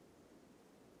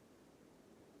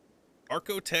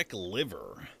 Archotech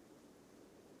liver.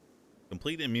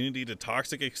 Complete immunity to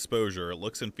toxic exposure. It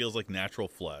looks and feels like natural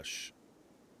flesh.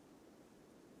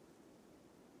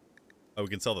 Oh, we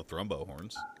can sell the thrombo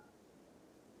horns.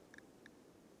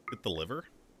 Get the liver.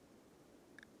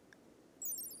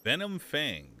 Venom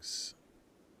fangs.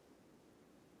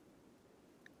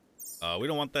 We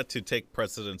don't want that to take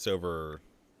precedence over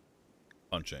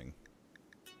punching.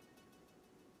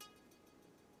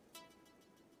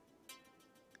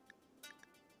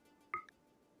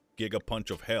 Giga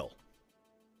punch of hell.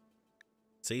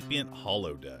 Sapient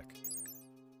holodeck.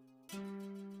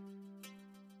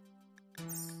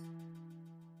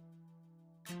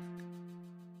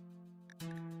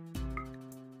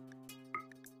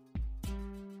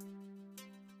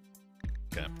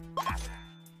 Okay.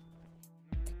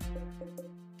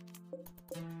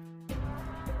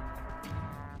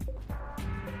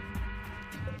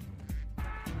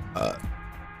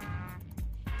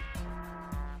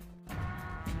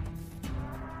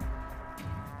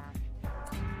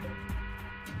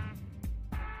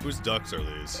 Whose ducks are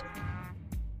these?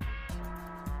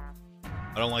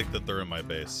 I don't like that they're in my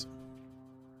base.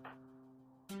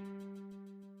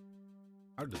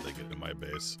 did they get in my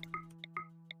base?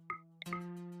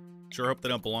 Sure hope they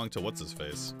don't belong to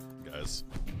what's-his-face, guys.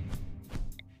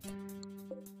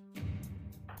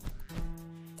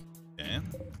 Okay.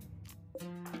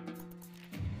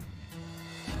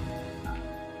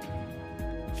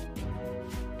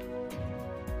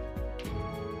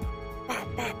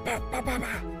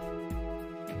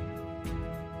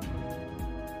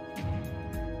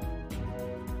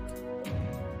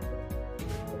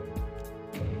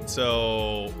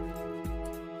 So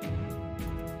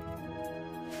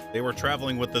they were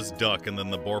traveling with this duck, and then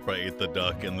the Borpa ate the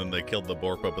duck, and then they killed the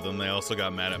Borpa, but then they also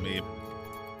got mad at me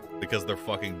because their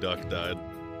fucking duck died.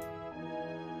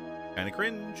 Kinda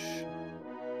cringe.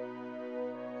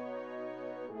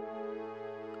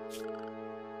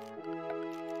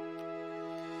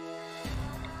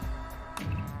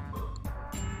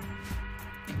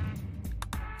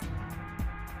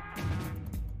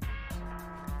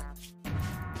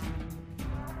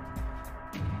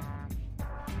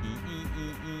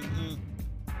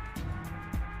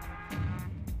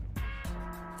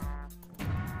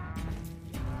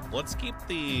 Let's keep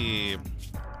the...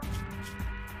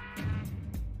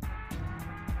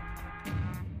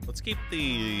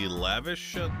 lavish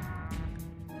shit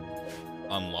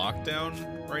on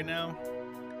lockdown right now.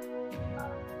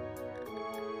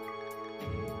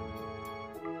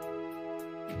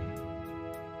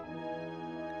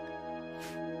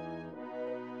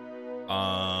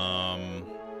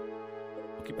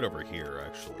 We'll keep it over here,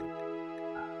 actually.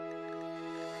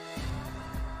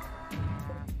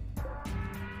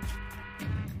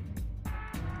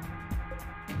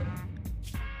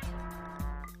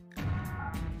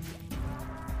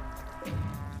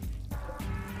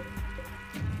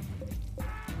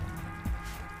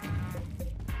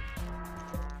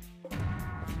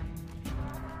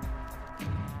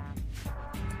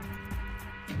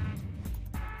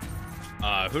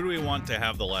 Who do we want to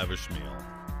have the lavish meal?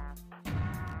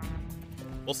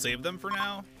 We'll save them for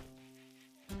now.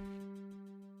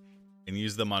 And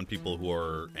use them on people who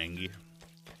are angry.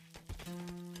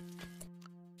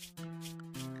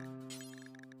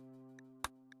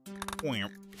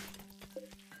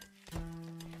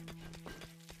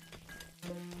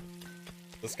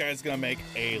 This guy's gonna make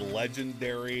a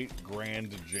legendary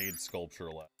grand jade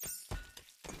sculpture left.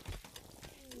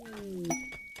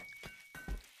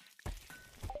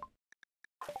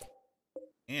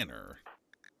 Anner.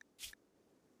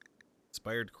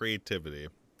 Inspired creativity.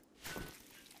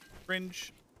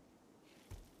 Cringe.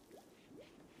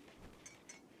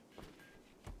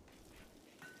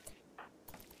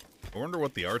 I wonder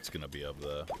what the art's gonna be of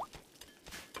the...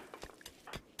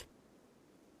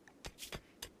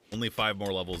 Only 5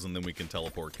 more levels and then we can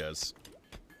teleport, guys.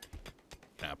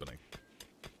 Happening.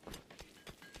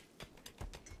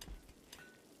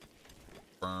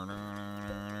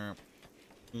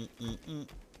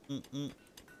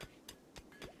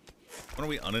 Why don't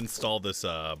we uninstall this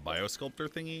biosculptor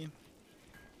thingy?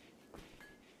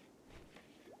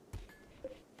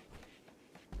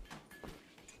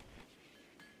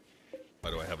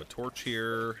 Why do I have a torch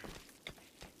here?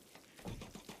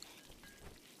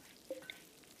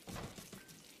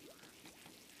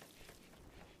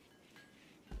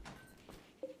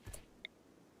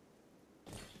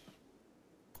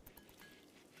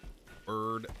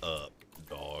 Bird up,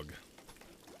 dog.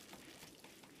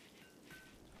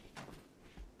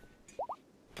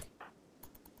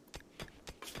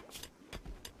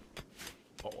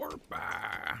 Orba.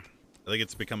 I think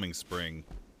it's becoming spring.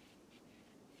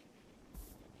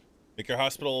 Make your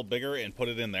hospital bigger and put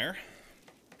it in there?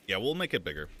 Yeah, we'll make it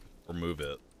bigger. Or move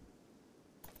it.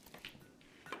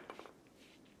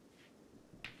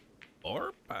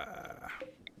 Orba.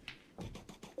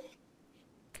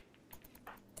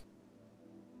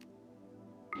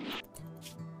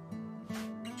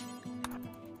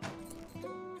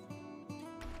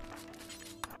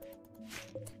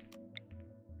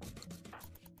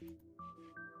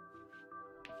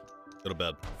 Go to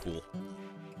bed, fool.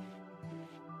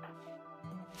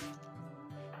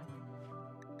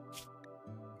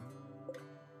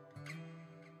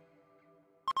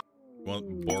 You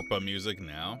want Borpa music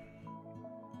now?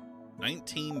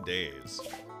 19 days.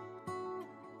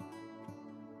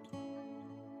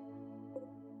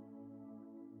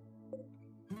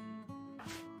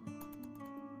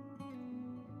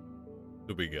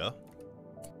 Do we go?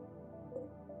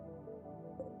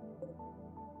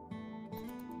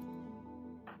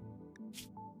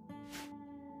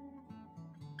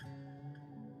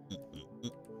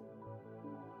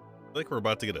 I feel like we're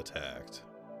about to get attacked.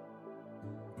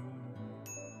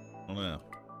 I don't know.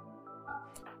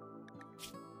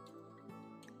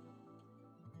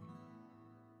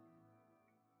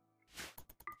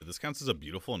 this counts as a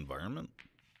beautiful environment?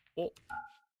 Well,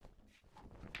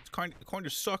 it's kind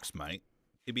of sucks, mate.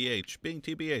 TBH, being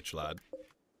TBH, lad.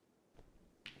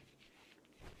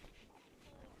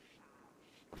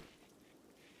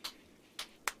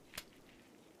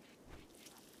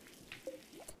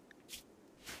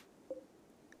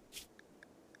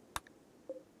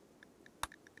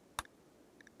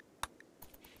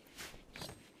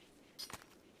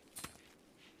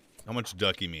 How much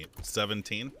ducky meat?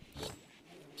 17?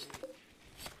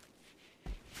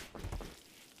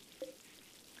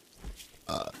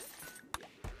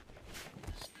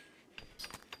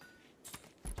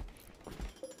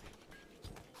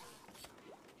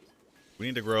 We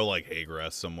need to grow, like, hay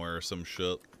grass somewhere or some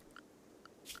shit.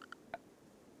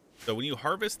 So when you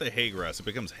harvest the hay grass, it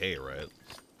becomes hay, right?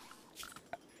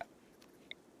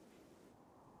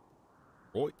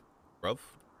 Roy, bruv.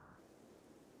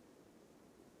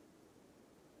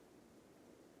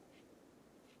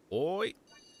 Oi.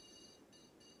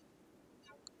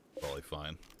 Probably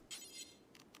fine.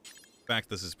 In fact,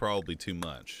 this is probably too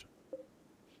much.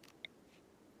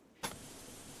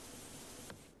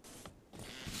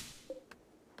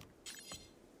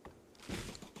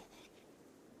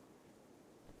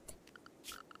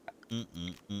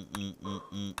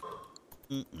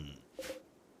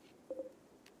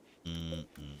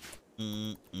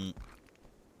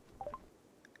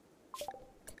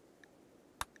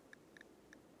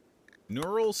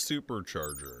 Neural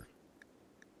supercharger.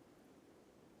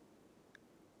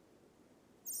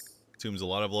 Consumes a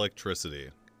lot of electricity.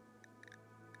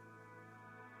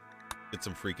 Get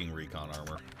some freaking recon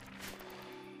armor.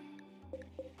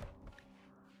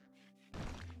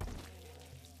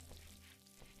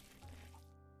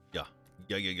 Yeah.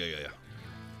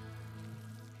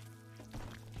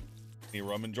 Any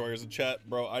rum enjoyers in chat?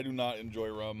 Bro, I do not enjoy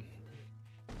rum.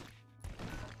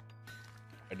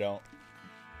 I don't.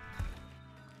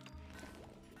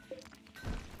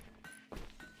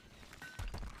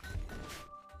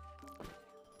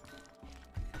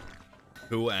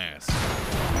 Who asked?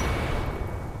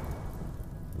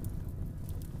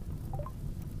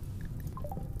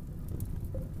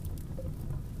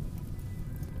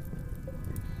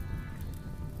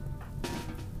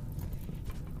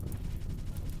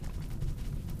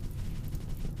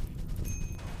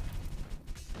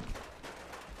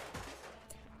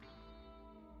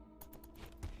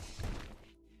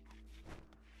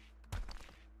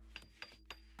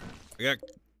 I got...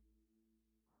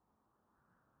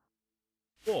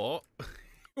 What?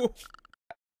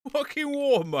 Fucking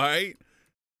what, mate?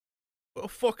 What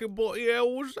fucking bloody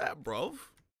hell was that, bruv?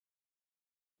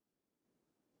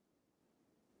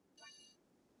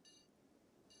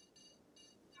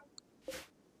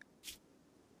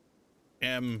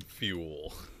 M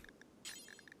fuel.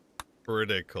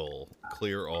 Critical.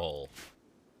 Clear all.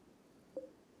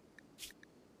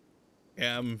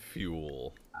 M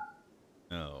fuel.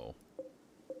 No.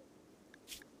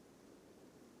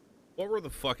 What were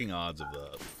the fucking odds of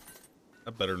that?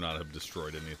 I better not have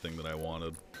destroyed anything that I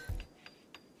wanted.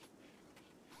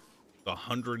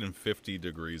 150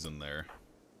 degrees in there.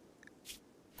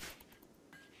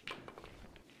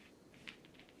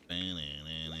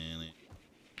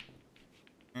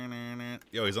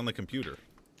 Yo, he's on the computer.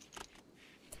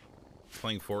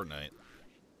 Playing Fortnite.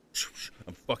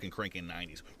 I'm fucking cranking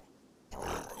 90s.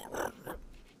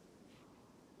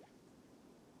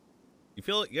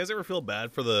 You guys ever feel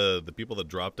bad for the people that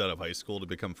dropped out of high school to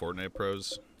become Fortnite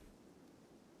pros?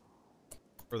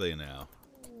 Where are they now?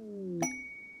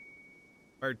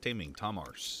 Hard taming,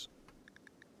 Tomars.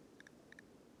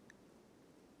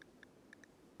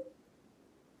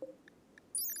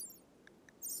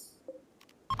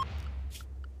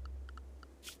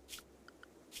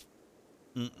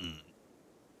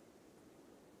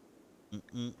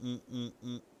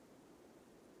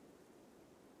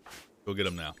 Go get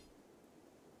him now.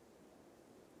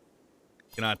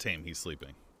 Cannot tame, he's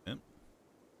sleeping. Yep.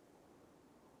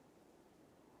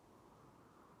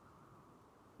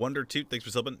 Wonder Toot, thanks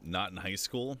for subbing. Not in high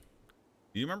school.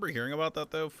 Do you remember hearing about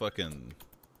that though? Fucking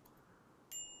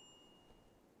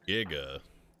Giga.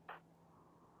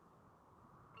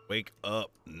 Wake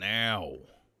up now.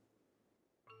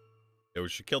 Yeah, we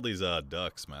should kill these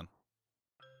ducks, man.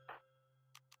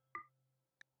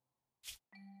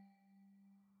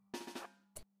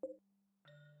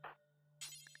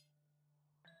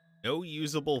 No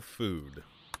usable food.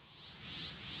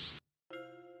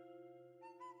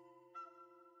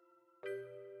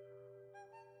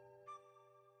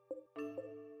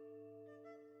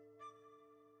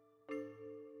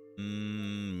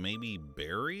 Maybe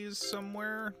berries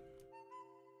somewhere?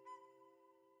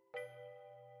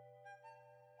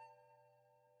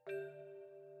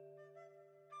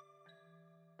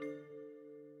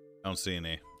 don't see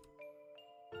any.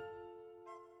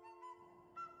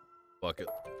 Fuck it.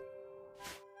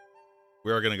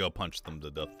 We are gonna go punch them to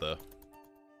death, though.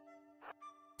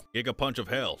 Giga punch of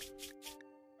hell.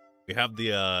 We have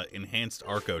the enhanced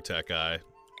Arcotech eye.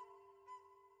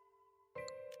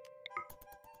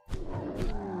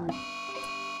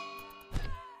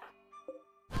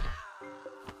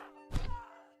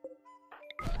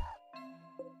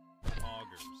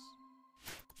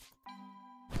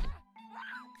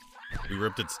 We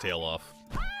ripped its tail off.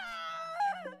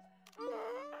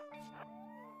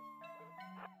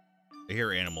 I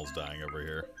hear animals dying over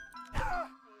here.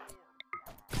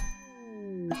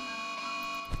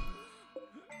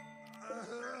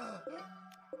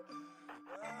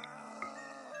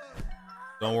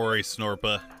 Don't worry,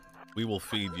 Snorpa. We will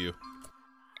feed you.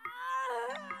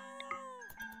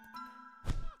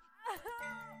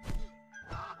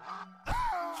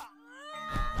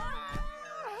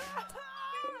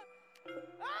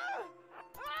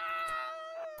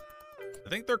 I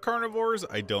think they're carnivores.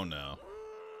 I don't know.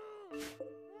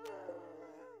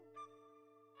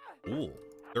 Ooh,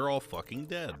 they're all fucking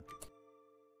dead.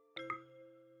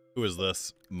 Who is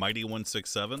this? Mighty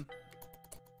 167?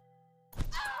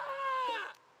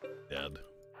 Dead.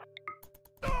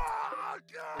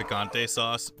 Picante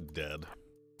sauce? Dead.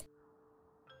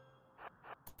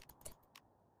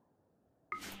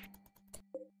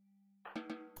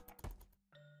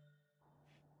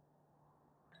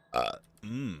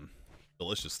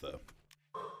 Delicious, though.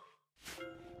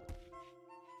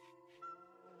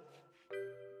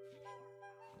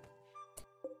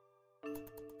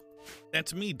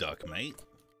 That's me, duck, mate.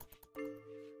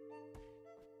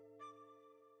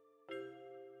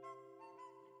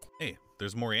 Hey,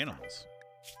 there's more animals.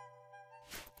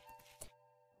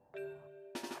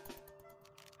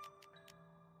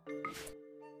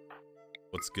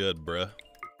 What's good, bruh?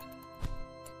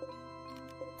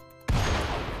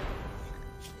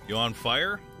 You on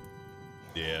fire?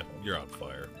 Yeah, you're on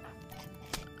fire.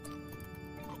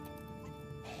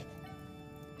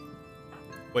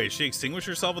 Wait, she extinguished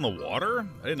herself in the water?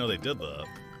 I didn't know they did that.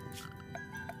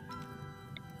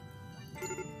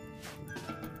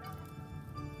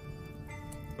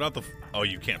 What about the... Oh,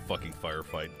 you can't fucking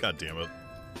firefight. God damn it.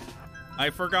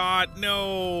 I forgot.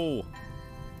 No!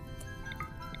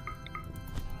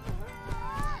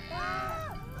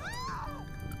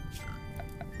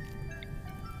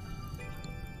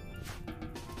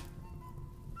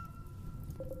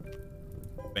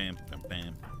 Bam, bam,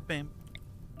 bam, bam.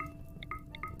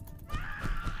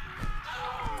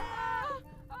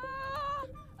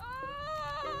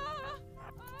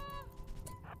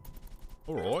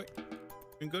 Alright.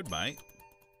 Been good, mate.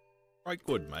 Right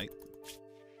good, mate.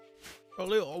 A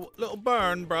little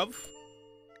burn, bruv.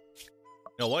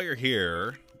 Now, while you're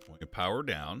here, when you power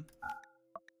down,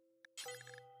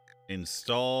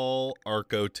 install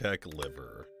Arcotech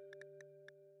liver.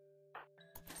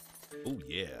 Oh,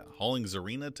 yeah. Hauling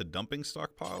Zarina to dumping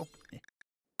stockpile?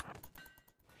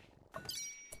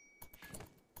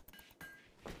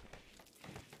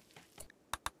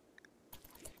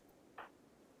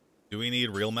 Do we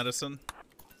need real medicine?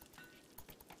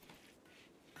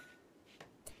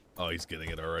 Oh, he's getting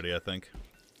it already, I think.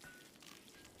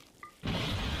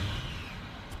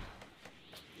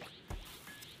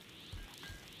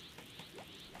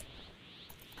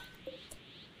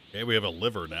 Okay, we have a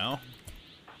liver now.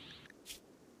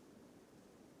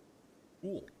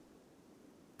 Cool.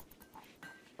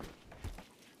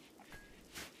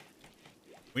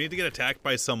 We need to get attacked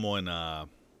by someone,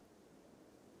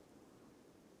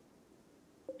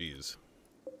 Jeez.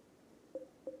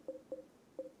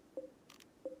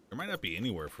 There might not be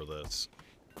anywhere for this.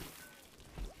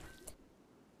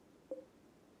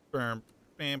 Bam,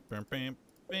 bam, bam, bam,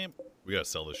 bam. We gotta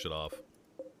sell this shit off.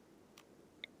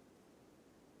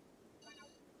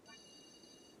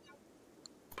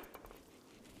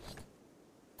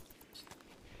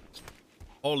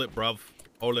 Hold it, bruv.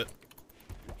 Hold it.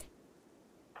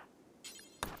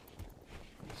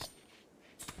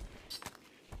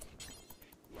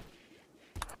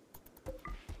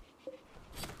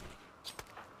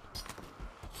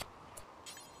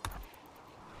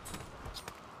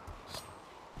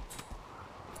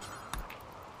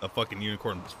 A fucking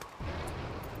unicorn.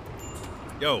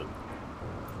 Yo.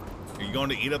 Are you going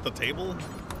to eat at the table?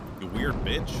 You weird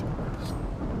bitch.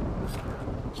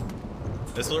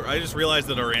 I just realized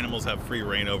that our animals have free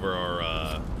reign over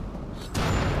our,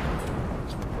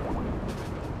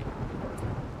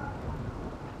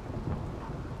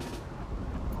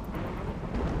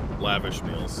 lavish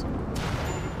meals.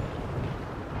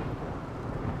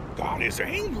 God is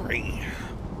angry.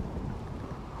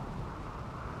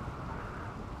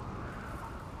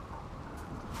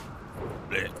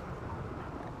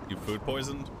 food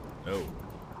poisoned? No.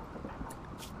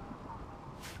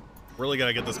 Really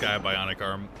gotta get this guy a bionic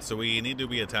arm. So we need to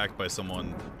be attacked by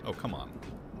someone. Oh, come on.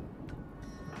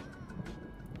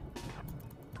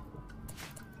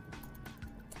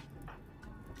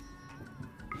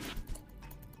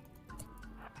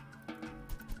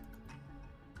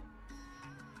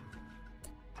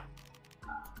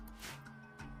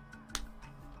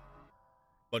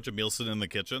 Bunch of meals sitting in the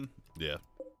kitchen? Yeah.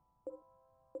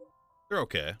 They're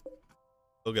okay.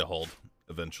 They'll get hold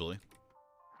eventually.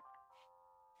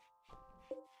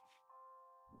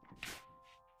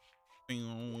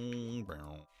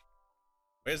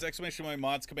 Why does exclamation point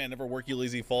mods command never work, you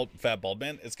lazy fat bald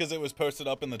man? It's because it was posted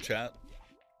up in the chat.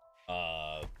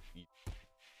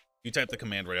 You type the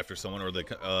command right after someone, or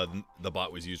the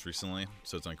bot was used recently,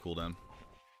 so it's on cooldown.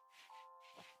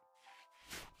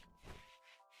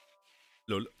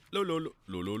 Lol, lol, lol,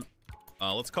 lol, lol.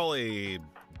 Let's call a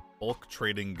bulk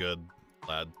trading good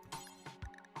lad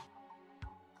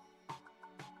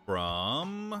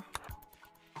from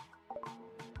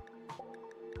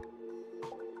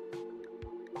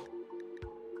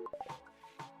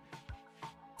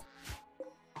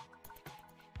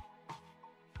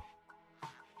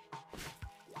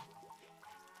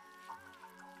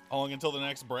how long until the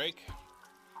next break?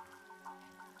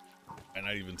 I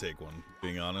not even take one,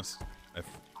 being honest. I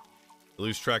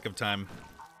lose track of time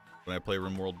when I play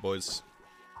RimWorld, boys.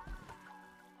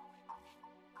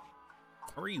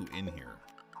 How are you in here?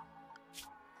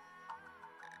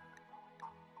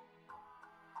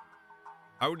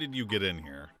 How did you get in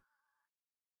here?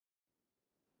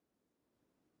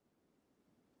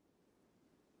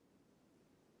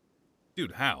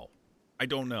 Dude, how? I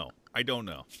don't know. I don't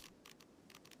know.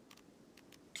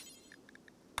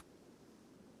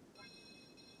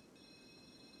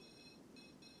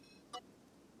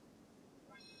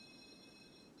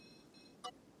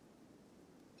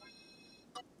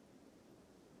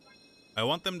 I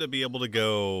want them to be able to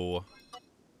go...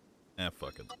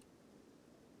 fuck it.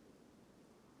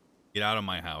 Get out of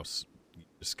my house, you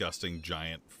disgusting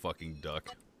giant fucking duck.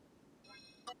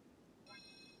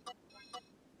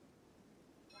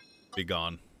 Be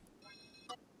gone.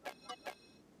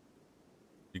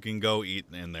 You can go eat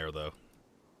in there, though.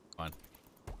 Fine.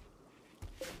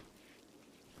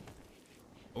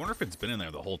 I wonder if it's been in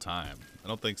there the whole time. I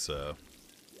don't think so.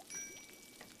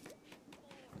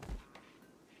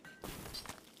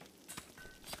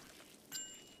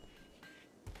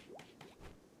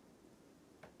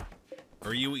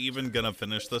 Are you even gonna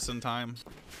finish this in time?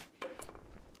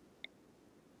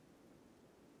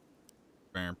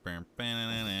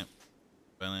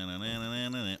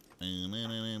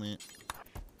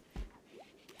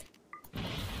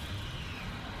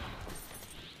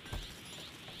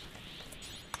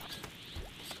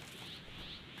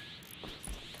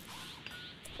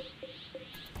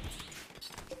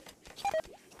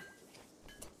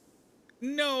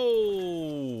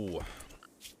 No!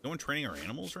 No one training our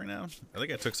animals right now? I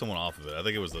think I took someone off of it. I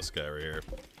think it was this guy right here.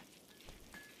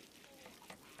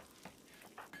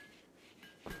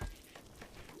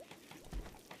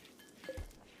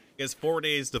 He has 4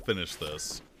 days to finish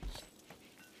this.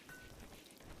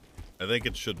 I think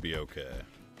it should be okay.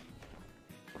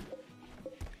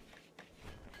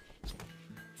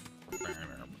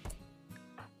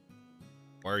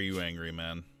 Why are you angry,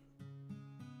 man?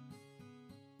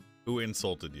 Who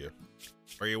insulted you?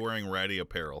 Are you wearing ratty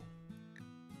apparel?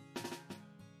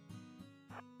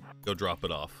 Go drop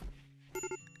it off.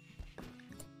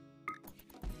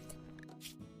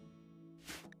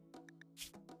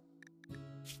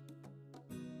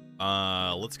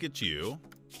 Let's get you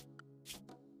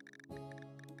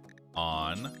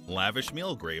on Lavish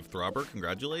Meal, Grave Throbber.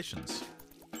 Congratulations.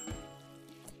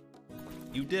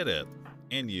 You did it.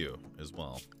 And you as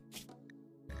well.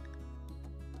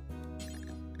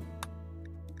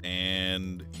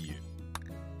 And you.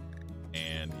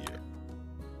 And you.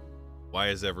 Why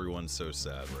is everyone so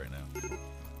sad right now?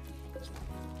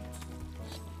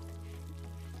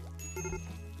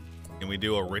 Can we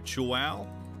do a ritual?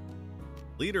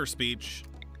 Leader speech.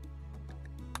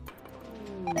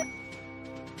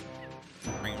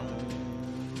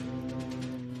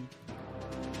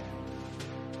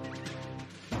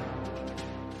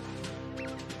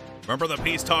 Remember the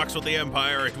peace talks with the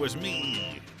Empire? It was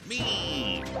me.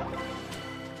 Me.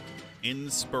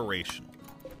 Inspirational.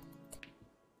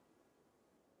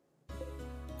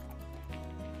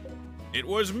 It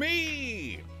was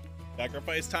me.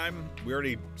 Sacrifice time? We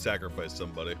already sacrificed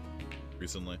somebody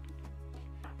recently.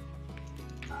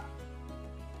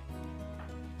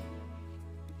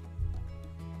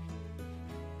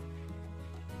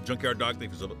 Junkyard Dog,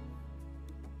 thank you so much.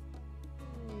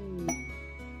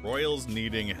 Royals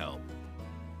needing help.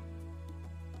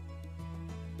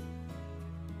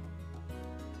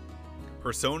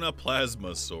 Persona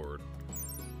Plasma Sword.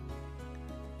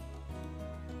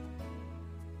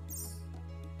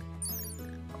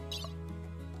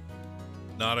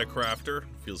 Not a crafter.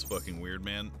 Feels fucking weird,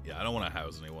 man. Yeah, I don't want to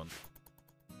house anyone.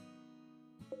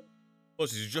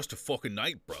 Plus, he's just a fucking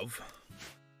knight, bruv.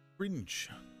 Cringe.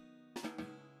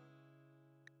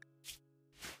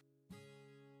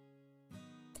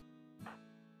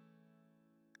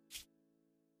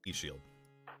 E-shield.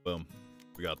 Boom.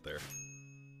 We got there.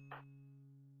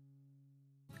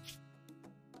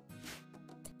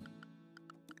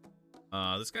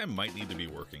 This guy might need to be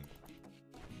working.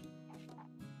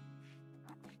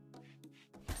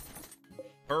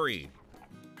 Hurry!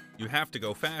 You have to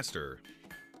go faster.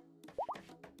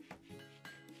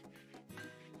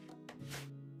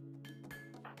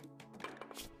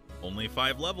 Only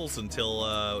 5 levels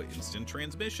until instant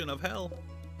transmission of hell.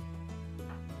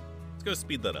 Let's go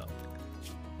speed that up.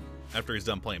 After he's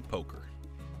done playing poker.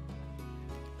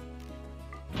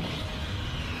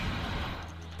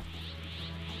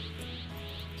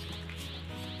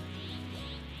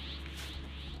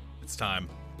 It's time.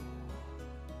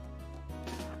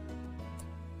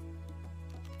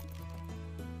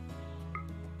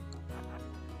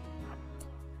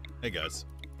 Hey guys.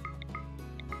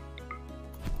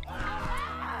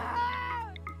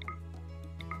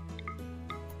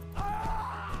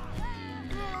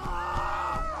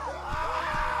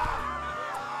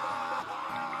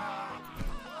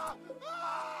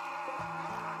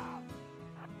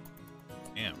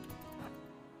 Damn.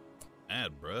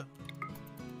 Mad, bruh.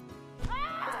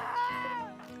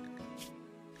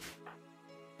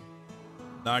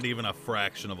 Not even a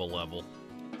fraction of a level.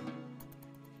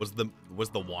 Was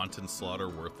the wanton slaughter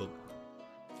worth it?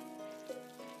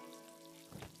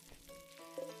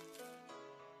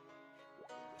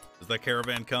 Does that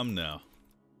caravan come? No.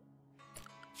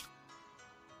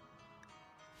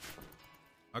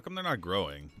 How come they're not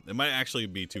growing? It might actually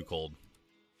be too cold.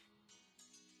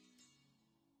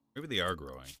 Maybe they are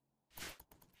growing.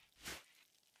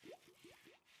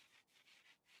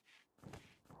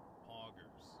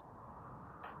 Poggers.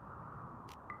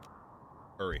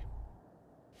 Hurry.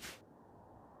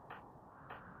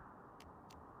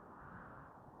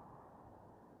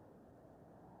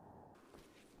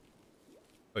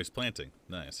 Oh, he's planting.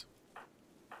 Nice.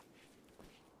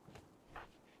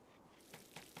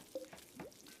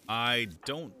 I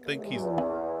don't think he's...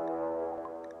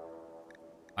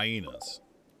 Hyenas.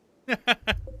 I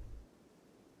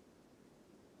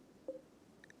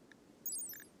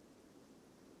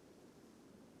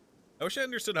wish I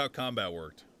understood how combat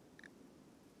worked.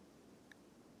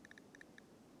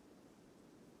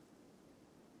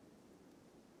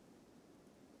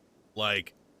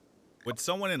 Like, would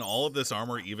someone in all of this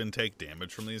armor even take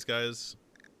damage from these guys?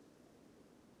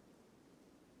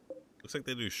 Looks like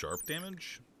they do sharp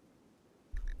damage.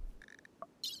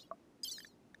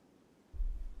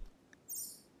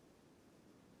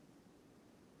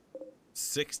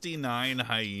 $69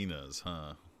 hyenas,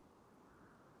 huh?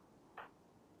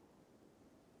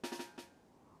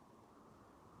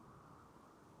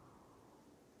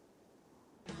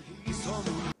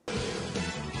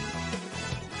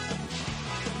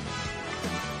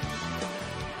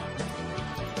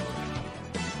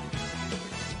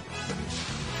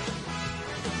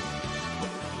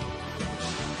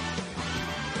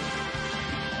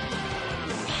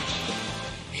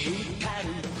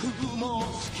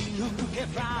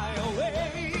 Fly away.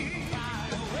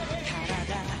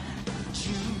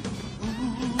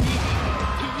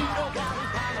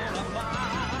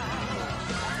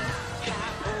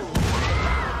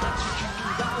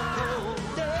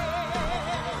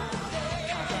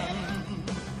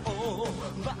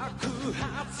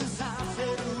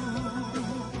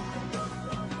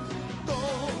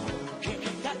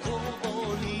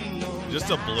 Just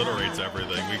obliterates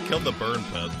everything. We killed the burn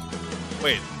pit.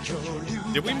 Wait,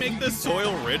 did we make this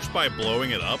soil rich by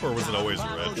blowing it up, or was it always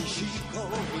rich?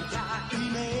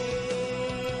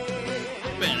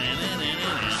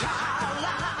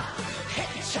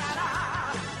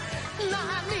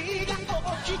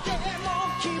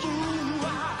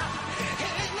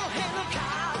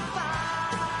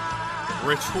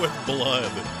 Rich with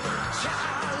blood.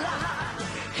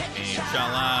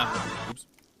 Inshallah. Oops.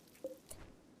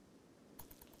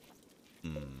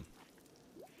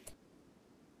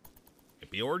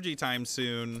 Be orgy time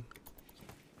soon.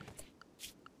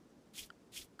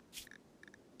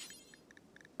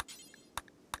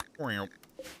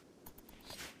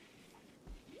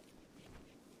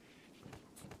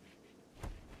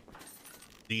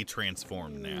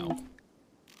 De-transform now.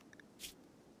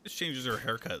 changes her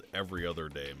haircut every other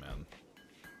day, man.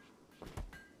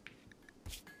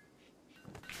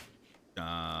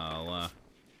 Shala.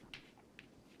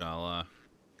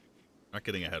 Not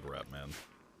getting a head wrap, man.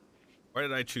 Why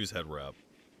did I choose head wrap?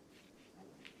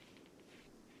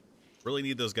 Really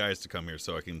need those guys to come here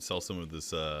so I can sell some of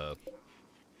this,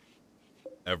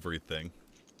 everything.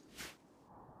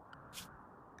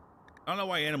 I don't know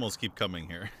why animals keep coming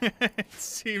here. It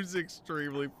seems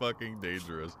extremely fucking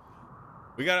dangerous.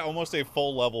 We got almost a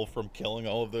full level from killing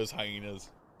all of those hyenas.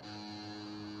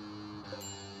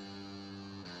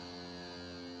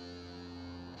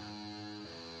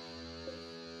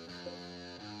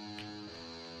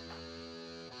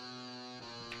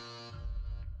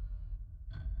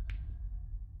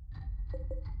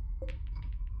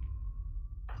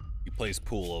 He plays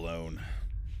pool alone.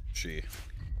 She.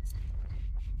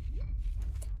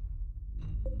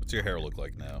 What's your hair look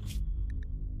like now?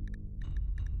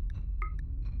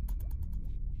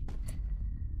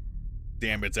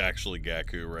 Damn, it's actually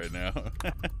Gaku right now.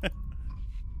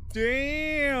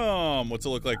 Damn! What's it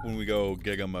look like when we go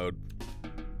Giga mode?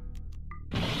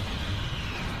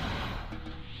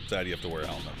 Sad you have to wear a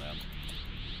helmet, man.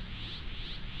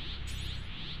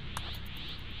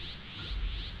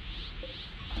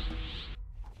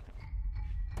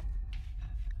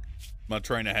 I'm not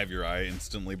trying to have your eye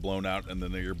instantly blown out and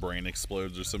then your brain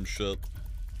explodes or some shit.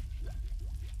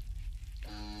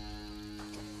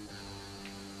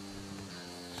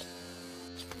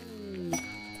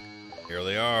 Here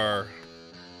they are.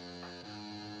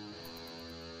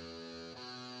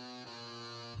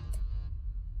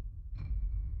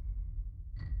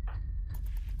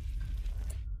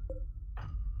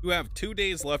 You have 2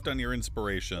 days left on your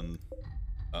inspiration.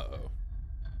 Uh-oh.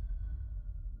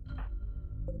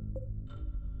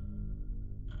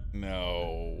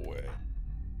 No way.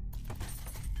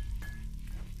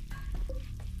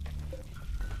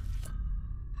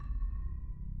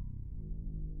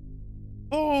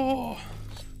 Oh,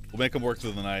 we'll make them work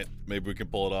through the night. Maybe we can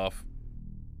pull it off.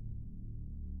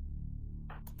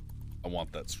 I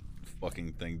want that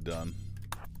fucking thing done.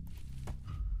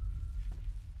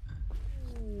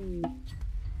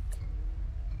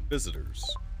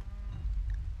 Visitors.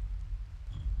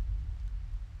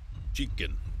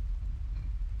 Chicken.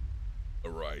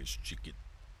 Arise, chicken.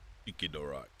 Chicken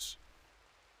arise.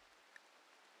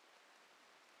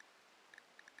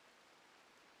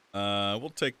 We'll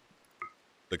take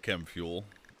the chem fuel.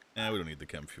 We don't need the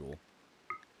chem fuel.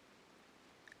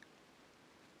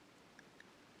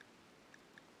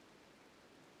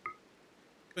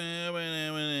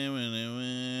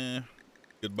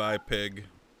 Goodbye, pig.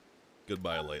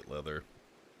 Goodbye, light leather.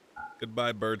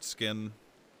 Goodbye, bird skin.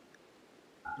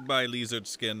 Goodbye, lizard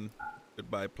skin.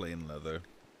 Goodbye, plain leather.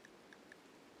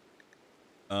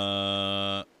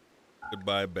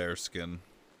 Goodbye, bear skin.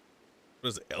 What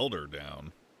is elder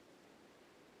down?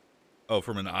 Oh,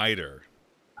 from an eider.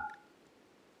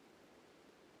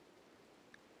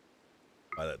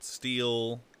 Buy that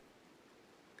steel.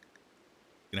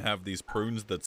 Gonna have these prunes that